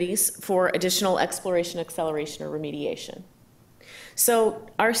 opportunities for additional exploration, acceleration, or remediation. So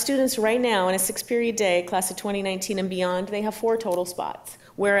our students right now in a 6-period day, class of 2019 and beyond, they have 4 total spots,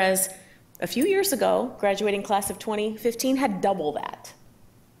 whereas a few years ago, graduating class of 2015 had double that.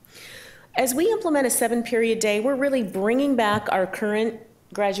 As we implement a 7-period day, we're really bringing back our current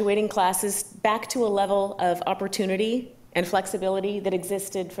graduating classes back to a level of opportunity and flexibility that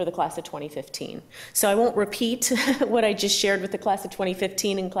existed for the class of 2015. So I won't repeat what I just shared with the class of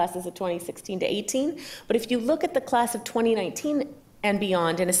 2015 and classes of 2016 to 18, but if you look at the class of 2019 and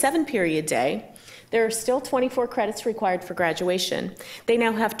beyond in a 7-period day, there are still 24 credits required for graduation. They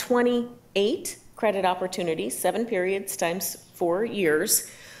now have 28 credit opportunities, 7 periods times 4 years.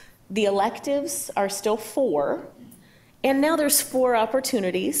 The electives are still 4, and now there's 4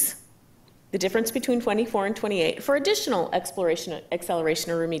 opportunities, the difference between 24 and 28, for additional exploration,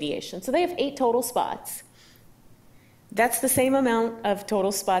 acceleration, or remediation. So they have 8 total spots. That's the same amount of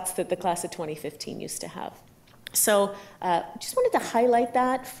total spots that the class of 2015 used to have. So just wanted to highlight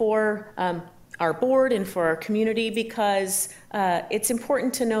that for our board and for our community, because it's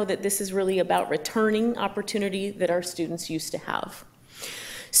important to know that this is really about returning opportunity that our students used to have.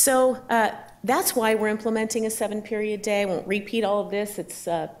 So that's why we're implementing a 7-period day. I won't repeat all of this. It's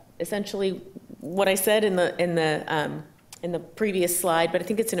essentially what I said in the previous slide, but I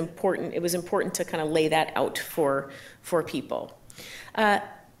think it was important to kind of lay that out for people.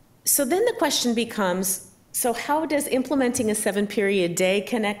 So then the question becomes, so how does implementing a 7-period day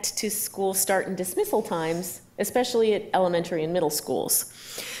connect to school start and dismissal times, especially at elementary and middle schools?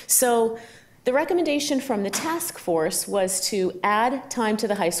 So the recommendation from the task force was to add time to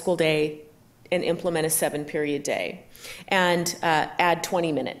the high school day and implement a 7-period day, and add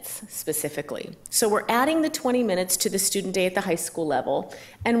 20 minutes specifically. So we're adding the 20 minutes to the student day at the high school level,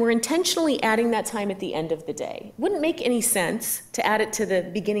 and we're intentionally adding that time at the end of the day. Wouldn't make any sense to add it to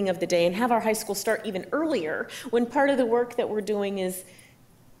the beginning of the day and have our high school start even earlier, when part of the work that we're doing is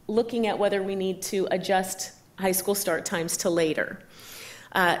looking at whether we need to adjust high school start times to later.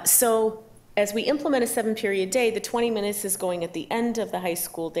 So as we implement a 7-period day, the 20 minutes is going at the end of the high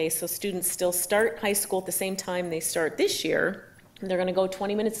school day, so students still start high school at the same time they start this year. They're going to go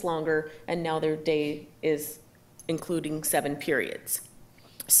 20 minutes longer, and now their day is including 7 periods.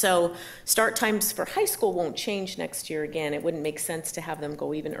 So start times for high school won't change next year again. It wouldn't make sense to have them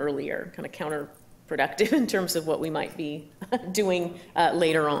go even earlier, kind of counterproductive in terms of what we might be doing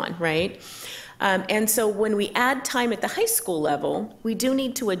later on, right? And so when we add time at the high school level, we do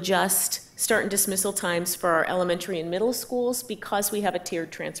need to adjust start and dismissal times for our elementary and middle schools because we have a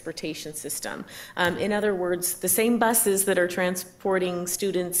tiered transportation system. In other words, the same buses that are transporting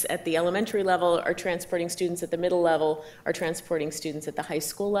students at the elementary level are transporting students at the middle level, are transporting students at the high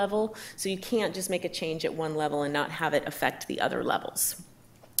school level. So you can't just make a change at one level and not have it affect the other levels.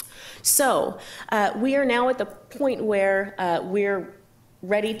 So we are now at the point where we're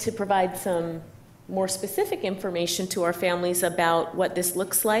ready to provide some more specific information to our families about what this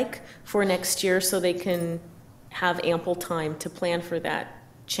looks like for next year so they can have ample time to plan for that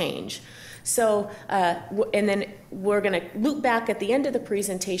change. So, and then we're going to loop back at the end of the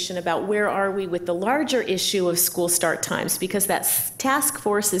presentation about where are we with the larger issue of school start times, because that task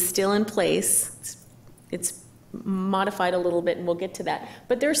force is still in place. It's modified a little bit, and we'll get to that.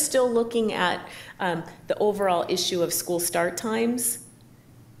 But they're still looking at the overall issue of school start times.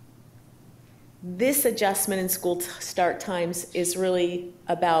 This adjustment in school start times is really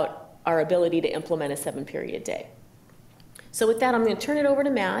about our ability to implement a 7-period day. So with that, I'm going to turn it over to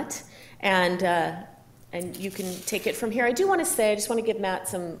Matt, and and you can take it from here. I do want to say, I just want to give Matt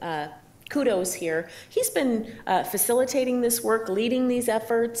some kudos here. He's been facilitating this work, leading these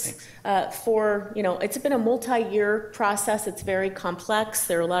efforts for, it's been a multi-year process. It's very complex.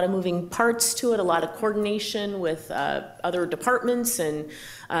 There are a lot of moving parts to it, a lot of coordination with other departments and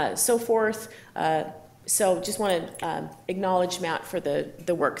so forth. So just want to acknowledge Matt for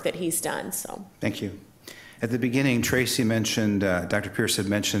the work that he's done. So thank you. At the beginning, Tracy mentioned, Dr. Pierce had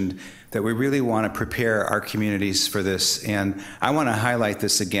mentioned that we really want to prepare our communities for this. And I want to highlight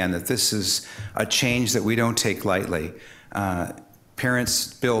this again, that this is a change that we don't take lightly.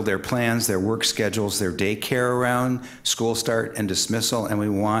 Parents build their plans, their work schedules, their daycare around school start and dismissal, and we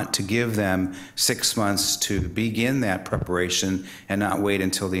want to give them 6 months to begin that preparation and not wait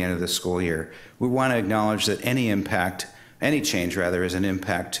until the end of the school year. We want to acknowledge that any change rather, is an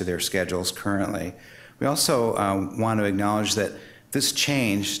impact to their schedules currently. We also want to acknowledge that this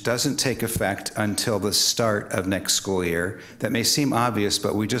change doesn't take effect until the start of next school year. That may seem obvious,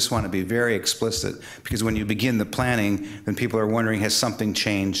 but we just want to be very explicit, because when you begin the planning, then people are wondering, has something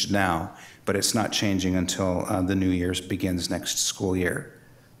changed now? But it's not changing until the new year begins next school year.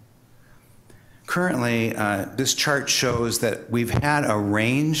 Currently, this chart shows that we've had a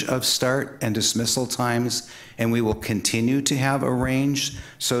range of start and dismissal times, and we will continue to have a range.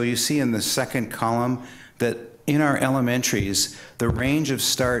 So you see in the second column that in our elementaries, the range of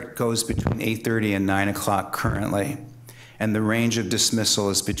start goes between 8:30 and 9 o'clock currently, and the range of dismissal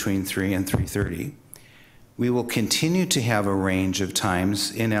is between 3 and 3:30. We will continue to have a range of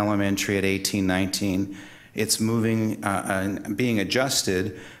times in elementary at 18-19. It's moving and being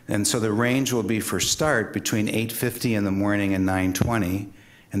adjusted, and so the range will be for start between 8:50 in the morning and 9:20,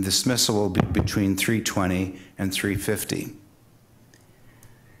 and dismissal will be between 3:20 and 3:50.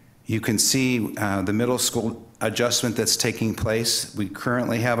 You can see the middle school adjustment that's taking place. We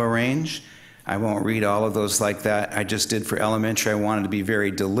currently have a range. I won't read all of those like that. I just did for elementary. I wanted to be very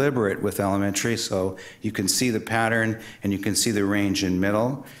deliberate with elementary, so you can see the pattern and you can see the range in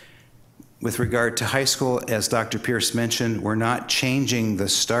middle. With regard to high school, as Dr. Pierce mentioned, we're not changing the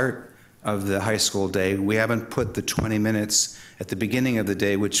start of the high school day. We haven't put the 20 minutes at the beginning of the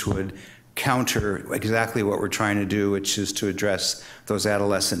day, which would counter exactly what we're trying to do, which is to address those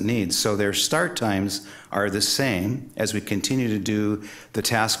adolescent needs. So their start times are the same as we continue to do the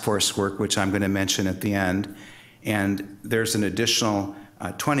task force work, which I'm going to mention at the end. And there's an additional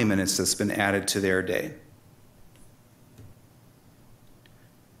 20 minutes that's been added to their day.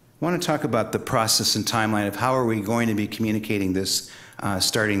 I want to talk about the process and timeline of how are we going to be communicating this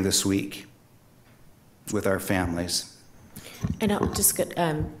starting this week with our families. And I'll just get,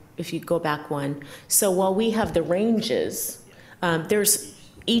 if you go back one. So while we have the ranges, there's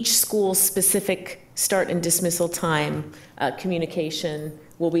each school's specific start and dismissal time communication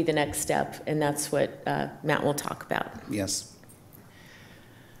will be the next step, and that's what Matt will talk about. Yes.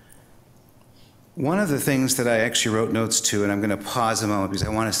 One of the things that I actually wrote notes to, and I'm going to pause a moment because I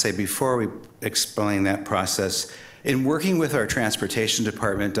want to say before we explain that process, in working with our transportation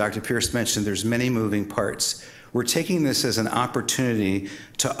department, Dr. Pierce mentioned there's many moving parts. We're taking this as an opportunity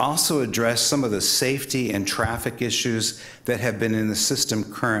to also address some of the safety and traffic issues that have been in the system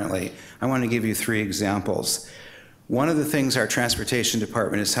currently. I want to give you 3 examples. One of the things our transportation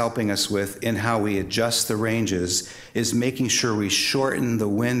department is helping us with in how we adjust the ranges is making sure we shorten the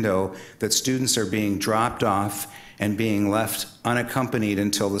window that students are being dropped off and being left unaccompanied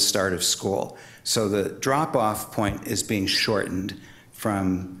until the start of school. So the drop-off point is being shortened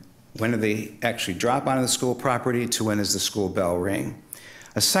from when do they actually drop onto the school property to when does the school bell ring.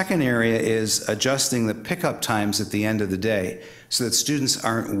 A second area is adjusting the pickup times at the end of the day so that students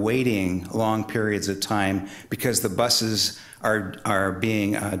aren't waiting long periods of time because the buses are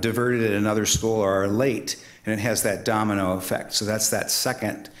being diverted at another school or are late, and it has that domino effect. So that's that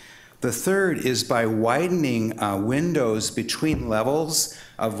second. The third is by widening windows between levels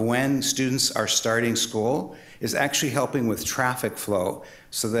of when students are starting school is actually helping with traffic flow.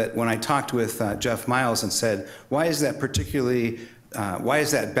 So that when I talked with Jeff Miles and said, why is that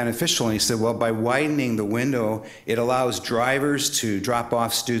beneficial? And he said, well, by widening the window, it allows drivers to drop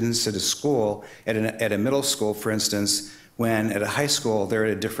off students at a school, at a middle school, for instance, when at a high school, they're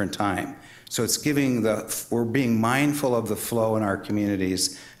at a different time. So it's we're being mindful of the flow in our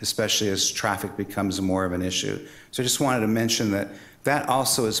communities, especially as traffic becomes more of an issue. So I just wanted to mention that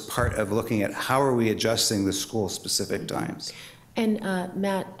also is part of looking at how are we adjusting the school-specific times. And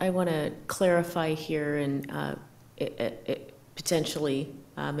Matt, I want to clarify here, and potentially,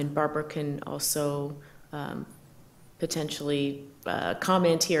 and Barbara can also potentially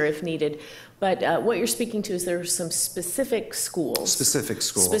comment here if needed. But what you're speaking to is there are some specific schools. Specific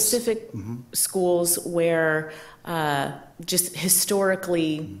schools. Specific schools where just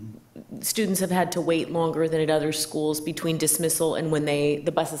historically students have had to wait longer than at other schools between dismissal and when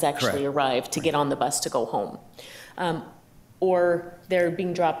the buses actually arrive to get on the bus to go home. Or they're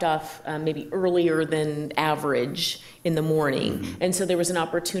being dropped off maybe earlier than average in the morning. And so there was an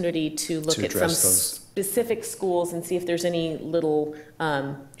opportunity to look at some specific schools and see if there's any little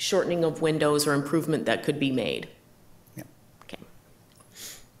shortening of windows or improvement that could be made. Yeah. Okay.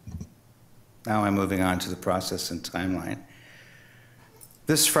 Now I'm moving on to the process and timeline.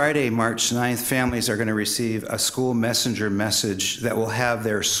 This Friday, March 9th, families are going to receive a school messenger message that will have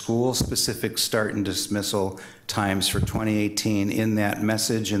their school-specific start and dismissal times for 2018 in that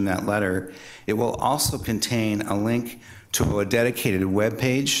message, in that letter. It will also contain a link to a dedicated web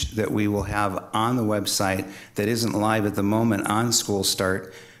page that we will have on the website that isn't live at the moment on School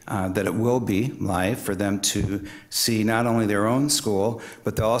Start, that it will be live for them to see not only their own school,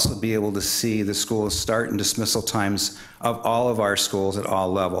 but they'll also be able to see the school start and dismissal times of all of our schools at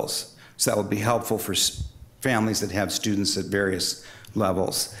all levels. So that will be helpful for families that have students at various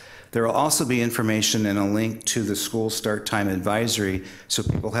levels. There will also be information and a link to the school start time advisory so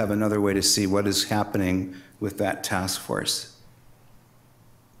people have another way to see what is happening with that task force.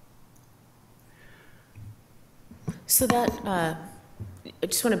 So that, I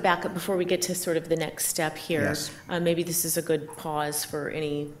just want to back up before we get to sort of the next step here. Yes. Maybe this is a good pause for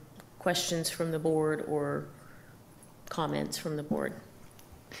any questions from the board or comments from the board.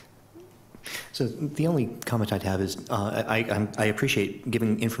 So the only comment I'd have is I appreciate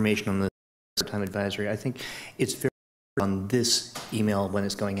giving information on the start time advisory. I think it's very on this email when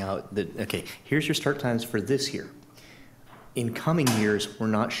it's going out that, okay, here's your start times for this year. In coming years, we're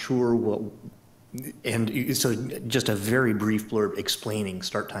not sure what, and so just a very brief blurb explaining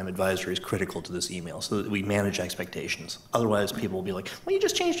start time advisory is critical to this email so that we manage expectations. Otherwise, people will be like, well, you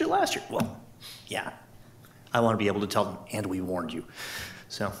just changed it last year. Well, yeah. I want to be able to tell them, and we warned you.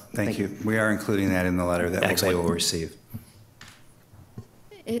 So thank you. We are including that in the letter that they will receive.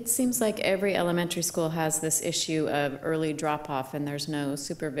 It seems like every elementary school has this issue of early drop-off, and there's no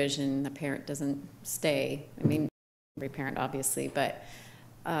supervision. The parent doesn't stay. I mean, every parent, obviously, but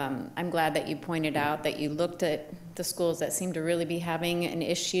I'm glad that you pointed out that you looked at the schools that seem to really be having an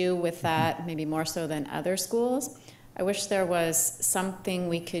issue with that, maybe more so than other schools. I wish there was something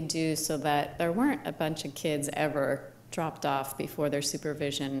we could do so that there weren't a bunch of kids ever dropped off before their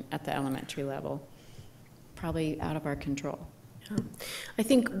supervision at the elementary level. Probably out of our control. Yeah. I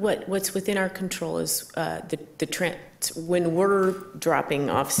think what's within our control is the trend when we're dropping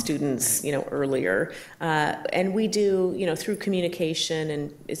off students, earlier, and we do, through communication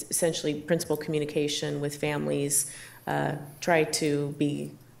and essentially principal communication with families, try to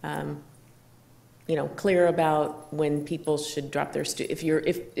be, clear about when people should drop their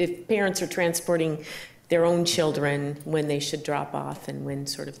if parents are transporting their own children, when they should drop off and when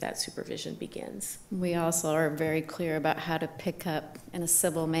sort of that supervision begins. We also are very clear about how to pick up in a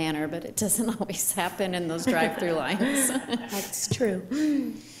civil manner, but it doesn't always happen in those drive-through lines. That's true.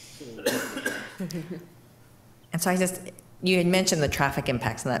 And so you had mentioned the traffic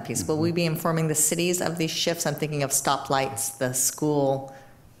impacts on that piece. Will we be informing the cities of these shifts? I'm thinking of stoplights, the school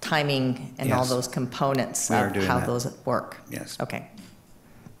timing, and all those components of how those work. Yes. Okay.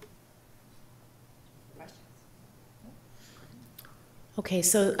 Okay,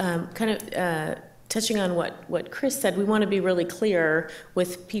 so kind of touching on what Chris said, we want to be really clear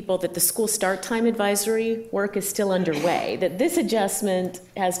with people that the school start time advisory work is still underway, that this adjustment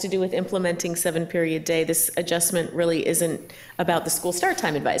has to do with implementing 7-period day. This adjustment really isn't about the school start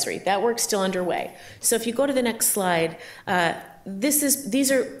time advisory. That work's still underway. So if you go to the next slide,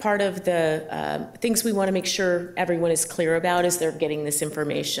 these are part of the things we want to make sure everyone is clear about as they're getting this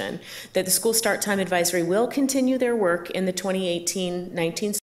information. That the school start time advisory will continue their work in the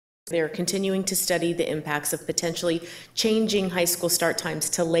 2018-19. They're continuing to study the impacts of potentially changing high school start times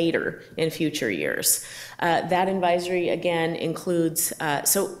to later in future years. That advisory, again, includes,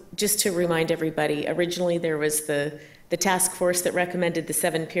 so just to remind everybody, originally there was the task force that recommended the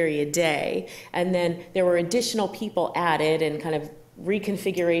 7-period day, and then there were additional people added and kind of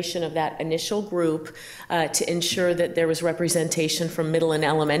reconfiguration of that initial group to ensure that there was representation from middle and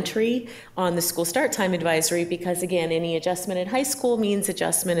elementary on the school start time advisory, because again, any adjustment at high school means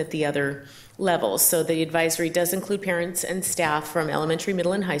adjustment at the other levels. So the advisory does include parents and staff from elementary,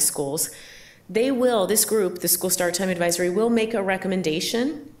 middle, and high schools. This group, the school start time advisory, will make a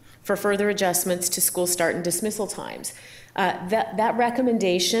recommendation for further adjustments to school start and dismissal times. That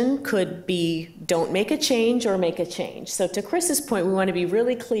recommendation could be don't make a change or make a change. So to Chris's point, we want to be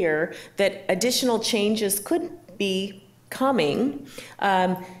really clear that additional changes could be coming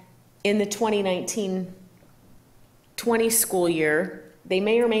in the 2019-20 school year. They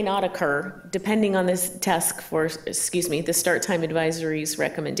may or may not occur depending on this the Start Time Advisory's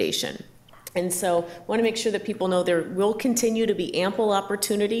recommendation. And so I want to make sure that people know there will continue to be ample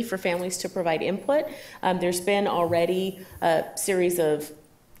opportunity for families to provide input. There's been already a series of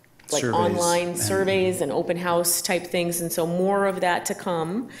online surveys and open house type things, and so more of that to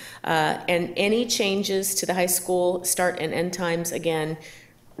come. And any changes to the high school start and end times, again,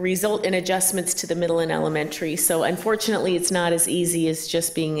 result in adjustments to the middle and elementary. So unfortunately, it's not as easy as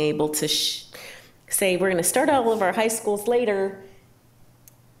just being able to say we're going to start all of our high schools later,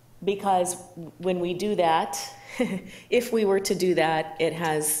 because when we do that, if we were to do that, it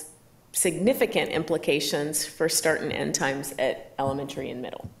has significant implications for start and end times at elementary and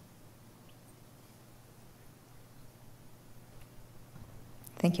middle.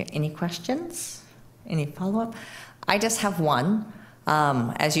 Thank you. Any questions? Any follow-up? I just have one.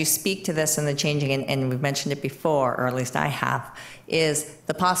 As you speak to this and the changing, and we've mentioned it before, or at least I have, is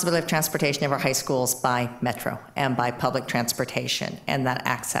the possibility of transportation of our high schools by metro and by public transportation and that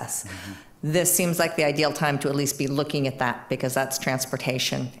access. Mm-hmm. This seems like the ideal time to at least be looking at that, because that's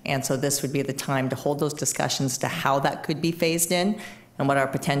transportation. And so this would be the time to hold those discussions to how that could be phased in and what our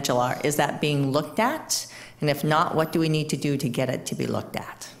potential are. Is that being looked at? And if not, what do we need to do to get it to be looked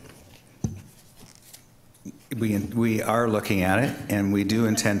at? We are looking at it, and we do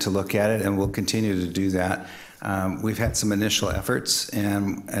intend to look at it, and we'll continue to do that. We've had some initial efforts,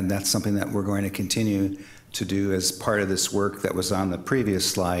 and that's something that we're going to continue to do as part of this work that was on the previous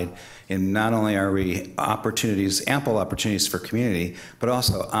slide. And not only are we ample opportunities for community, but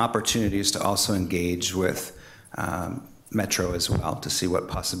also opportunities to also engage with Metro as well to see what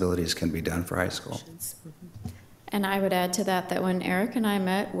possibilities can be done for high school. And I would add to that that when Eric and I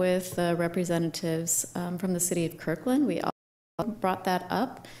met with representatives from the city of Kirkland, we all brought that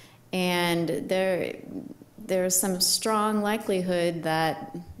up, and there's some strong likelihood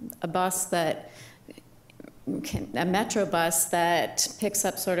that a metro bus that picks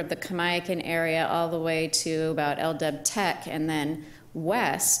up sort of the Kamiakin area all the way to about LDEB Tech and then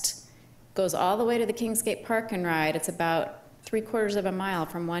west goes all the way to the Kingsgate Park and Ride. It's about 3/4 of a mile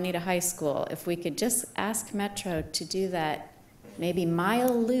from Juanita High School. If we could just ask Metro to do that maybe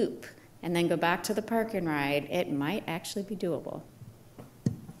mile loop and then go back to the Park and Ride, it might actually be doable.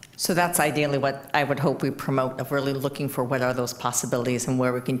 So that's ideally what I would hope we promote, of really looking for what are those possibilities and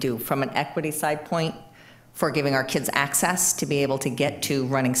where we can do from an equity side point for giving our kids access to be able to get to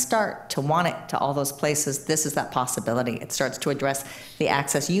Running Start, to Want It, to all those places. This is that possibility. It starts to address the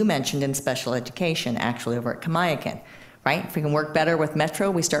access you mentioned in special education, actually over at Kamiakin. Right? If we can work better with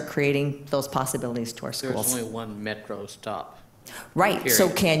Metro, we start creating those possibilities to our schools. There's only one Metro stop. Right. Period. So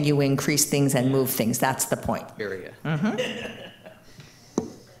can you increase things and move things? That's the point. Period. Mm-hmm.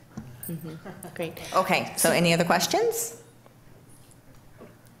 Mm-hmm. Great. Okay. So any other questions?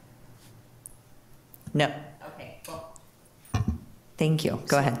 No. Okay. Well, thank you.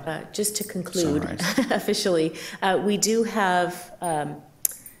 Go ahead. Just to conclude officially, we do have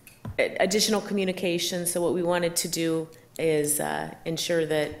additional communication. So what we wanted to do is ensure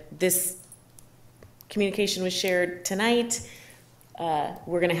that this communication was shared tonight.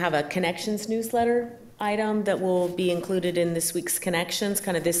 We're going to have a Connections newsletter item that will be included in this week's Connections,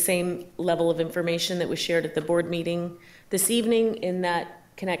 kind of this same level of information that was shared at the board meeting this evening in that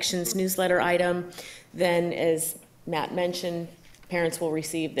Connections newsletter item. Then, as Matt mentioned, parents will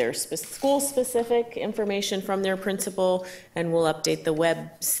receive their school-specific information from their principal, and we'll update the web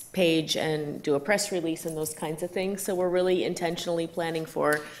page and do a press release and those kinds of things. So we're really intentionally planning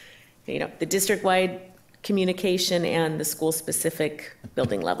for, the district-wide communication and the school-specific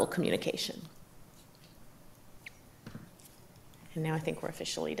building-level communication. And now I think we're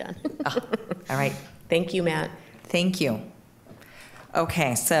officially done. All right. Thank you, Matt. Thank you.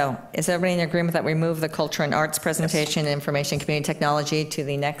 Okay, so is everybody in agreement that we move the culture and arts presentation, yes, information community technology to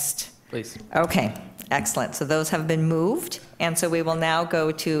the next? Please. Okay, excellent. So those have been moved, and so we will now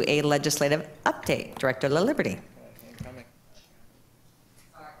go to a legislative update. Director LaLiberty.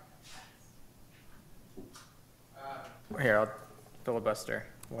 Here, I'll filibuster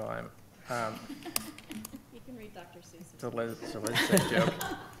while I'm. You can read Dr. Seuss. It's a legislative joke.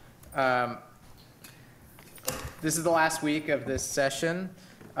 This is the last week of this session.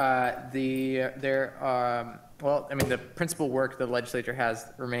 There Well, I mean, the principal work the legislature has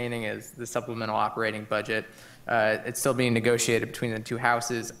remaining is the supplemental operating budget. It's still being negotiated between the two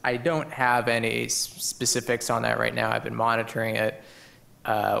houses. I don't have any specifics on that right now. I've been monitoring it.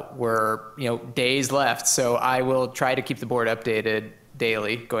 We're, days left, so I will try to keep the board updated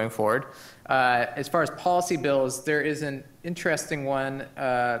daily going forward. As far as policy bills, there is an interesting one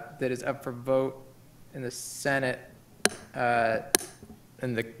that is up for vote in the Senate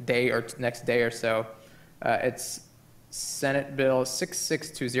in the day or next day or so. It's Senate Bill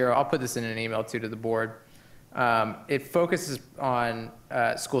 6620. I'll put this in an email too to the board. It focuses on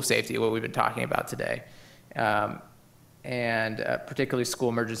school safety, what we've been talking about today, and particularly school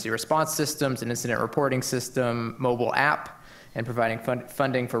emergency response systems, an incident reporting system, mobile app, and providing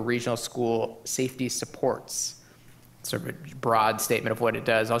funding for regional school safety supports. Sort of a broad statement of what it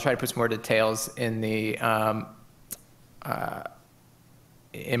does. I'll try to put some more details in the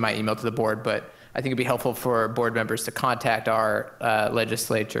in my email to the board, but I think it'd be helpful for board members to contact our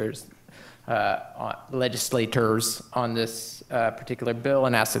legislators on this particular bill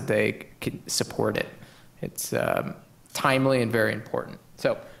and ask that they can support it. It's timely and very important.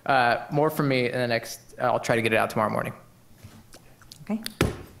 So more from me in the next, I'll try to get it out tomorrow morning. Okay.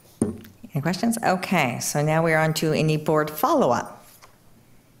 Any questions? Okay, so now we're on to any board follow-up.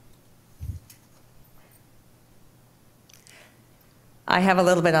 I have a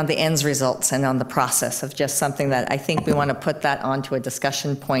little bit on the ends results and on the process of just something that I think we want to put that onto a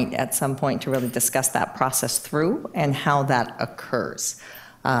discussion point at some point to really discuss that process through and how that occurs.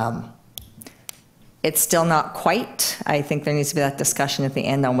 It's still not quite. I think there needs to be that discussion at the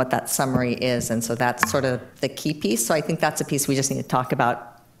end on what that summary is, and so that's sort of the key piece. So I think that's a piece we just need to talk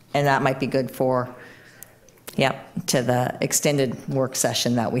about, and that might be good for, to the extended work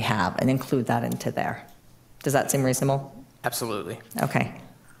session that we have and include that into there. Does that seem reasonable? Absolutely. Okay.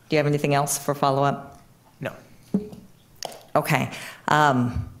 Do you have anything else for follow-up? No. Okay.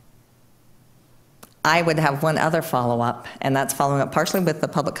 I would have one other follow-up, and that's following up partially with the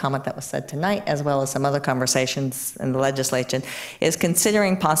public comment that was said tonight, as well as some other conversations in the legislature, is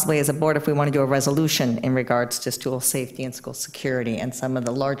considering possibly as a board if we want to do a resolution in regards to school safety and school security and some of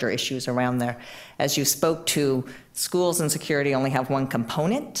the larger issues around there. As you spoke to, schools and security only have one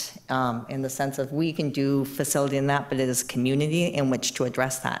component in the sense of we can do facility in that, but it is community in which to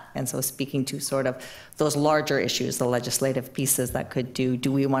address that. And so speaking to sort of those larger issues, the legislative pieces that could do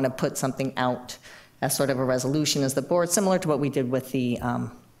we want to put something out as sort of a resolution as the board, similar to what we did with the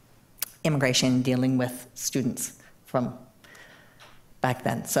immigration dealing with students from back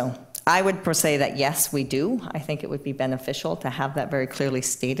then. So I would say that yes, we do. I think it would be beneficial to have that very clearly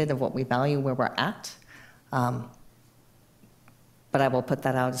stated of what we value, where we're at. But I will put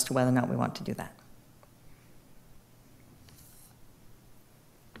that out as to whether or not we want to do that.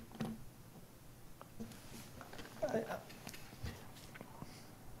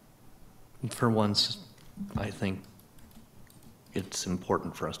 For once, I think it's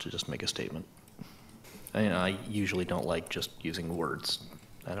important for us to just make a statement. I usually don't like just using words.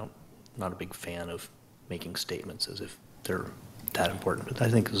 I'm not a big fan of making statements as if they're that important, but I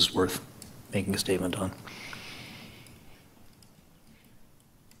think this is worth making a statement on.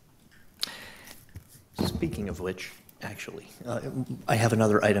 Speaking of which, actually, I have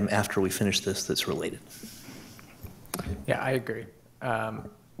another item after we finish this that's related. Yeah, I agree.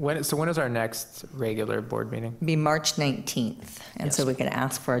 When is our next regular board meeting? Be March 19th, and Yes. so we could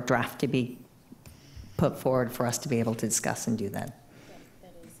ask for a draft to be put forward for us to be able to discuss and do that.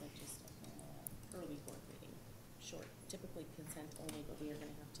 That is just an early board meeting, short, typically consent only, but we are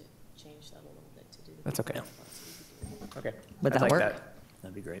going to have to change that a little bit to do the. That's okay. Okay. Would I'd that like work? that.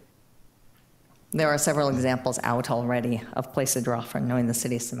 That'd be great. There are several examples out already of places to draw from, knowing the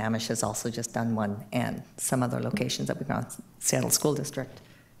city of Sammamish has also just done one, and some other locations that we've gone, Seattle School District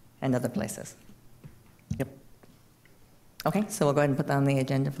and other places. Yep. Okay, so we'll go ahead and put that on the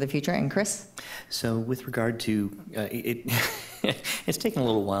agenda for the future. And Chris? So with regard to, it's taken a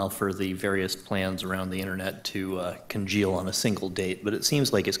little while for the various plans around the internet to congeal on a single date, but it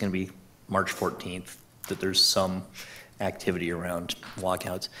seems like it's going to be March 14th, that there's some activity around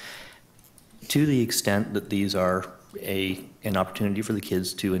walkouts. To the extent that these are an opportunity for the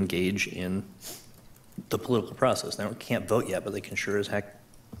kids to engage in the political process. They can't vote yet, but they can sure as heck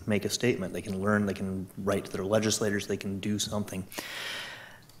make a statement. They can learn, they can write to their legislators, they can do something.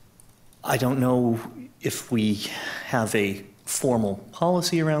 I don't know if we have a formal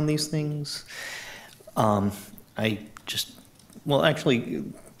policy around these things. I just wanted to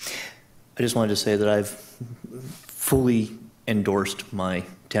say that I've fully endorsed my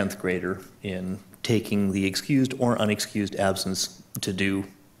 10th grader in taking the excused or unexcused absence to do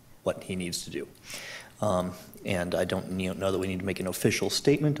what he needs to do. And I don't know that we need to make an official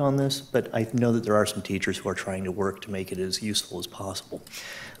statement on this, but I know that there are some teachers who are trying to work to make it as useful as possible,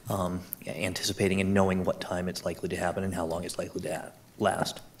 anticipating and knowing what time it's likely to happen and how long it's likely to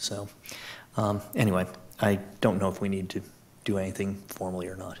last. So anyway, I don't know if we need to do anything formally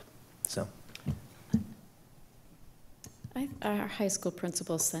or not. So. Our high school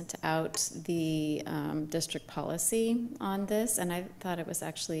principal sent out the district policy on this, and I thought it was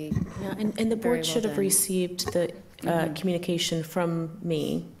actually and the board well should have done. received the communication from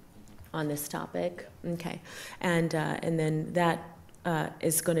me on this topic. Okay, and then that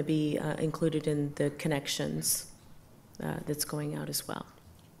is going to be included in the connections that's going out as well.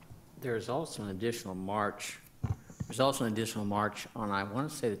 There's also an additional march. There's also an additional march on, I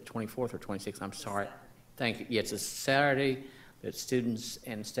want to say the 24th or 26th, I'm sorry. Thank you. Yeah, it's a Saturday that students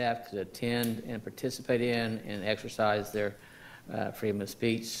and staff could attend and participate in and exercise their freedom of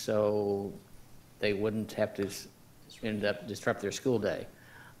speech, so they wouldn't have to end up disrupt their school day.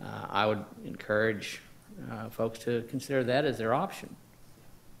 I would encourage folks to consider that as their option.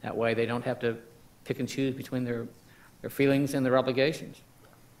 That way they don't have to pick and choose between their feelings and their obligations.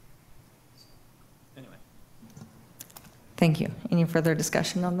 Anyway. Thank you. Any further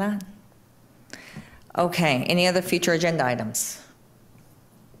discussion on that? Okay, any other future agenda items?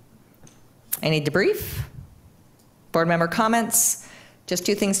 Any debrief? Board member comments? Just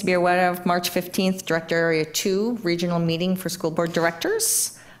two things to be aware of. March 15th, Director Area 2 regional meeting for school board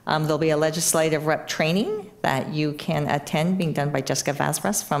directors. There'll be a legislative rep training that you can attend, being done by Jessica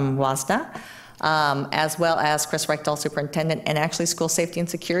Vazquez from WASDA, as well as Chris Reichdahl, superintendent, and actually school safety and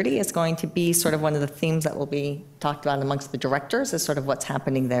security is going to be sort of one of the themes that will be talked about amongst the directors, is sort of what's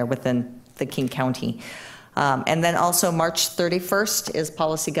happening there within the King County. And then also March 31st is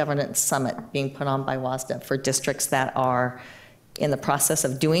Policy Governance Summit being put on by WASDA for districts that are in the process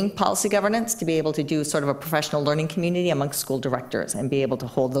of doing policy governance, to be able to do sort of a professional learning community amongst school directors and be able to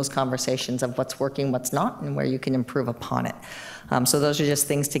hold those conversations of what's working, what's not, and where you can improve upon it. So those are just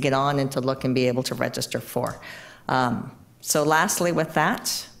things to get on and to look and be able to register for. So lastly with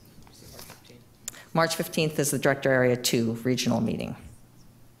that, March 15th is the Director Area 2 regional meeting.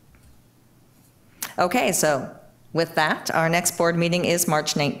 Okay, so with that, our next board meeting is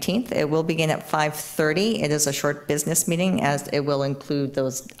March 19th. It will begin at 5:30. It is a short business meeting, as it will include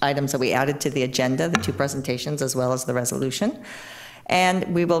those items that we added to the agenda, the two presentations, as well as the resolution.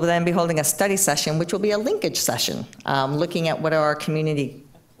 And we will then be holding a study session, which will be a linkage session, looking at what are our community,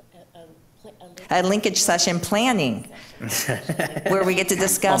 a linkage session planning, where we get to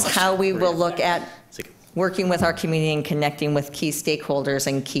discuss how we will look at working with our community and connecting with key stakeholders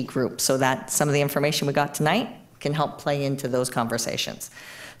and key groups, so that some of the information we got tonight can help play into those conversations.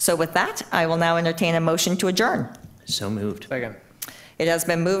 So with that, I will now entertain a motion to adjourn. So moved. Second. It has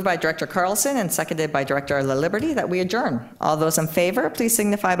been moved by Director Carlson and seconded by Director La Liberty that we adjourn. All those in favor, please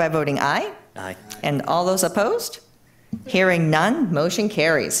signify by voting aye. Aye. And all those opposed? Hearing none, motion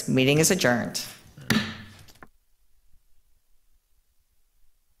carries. Meeting is adjourned.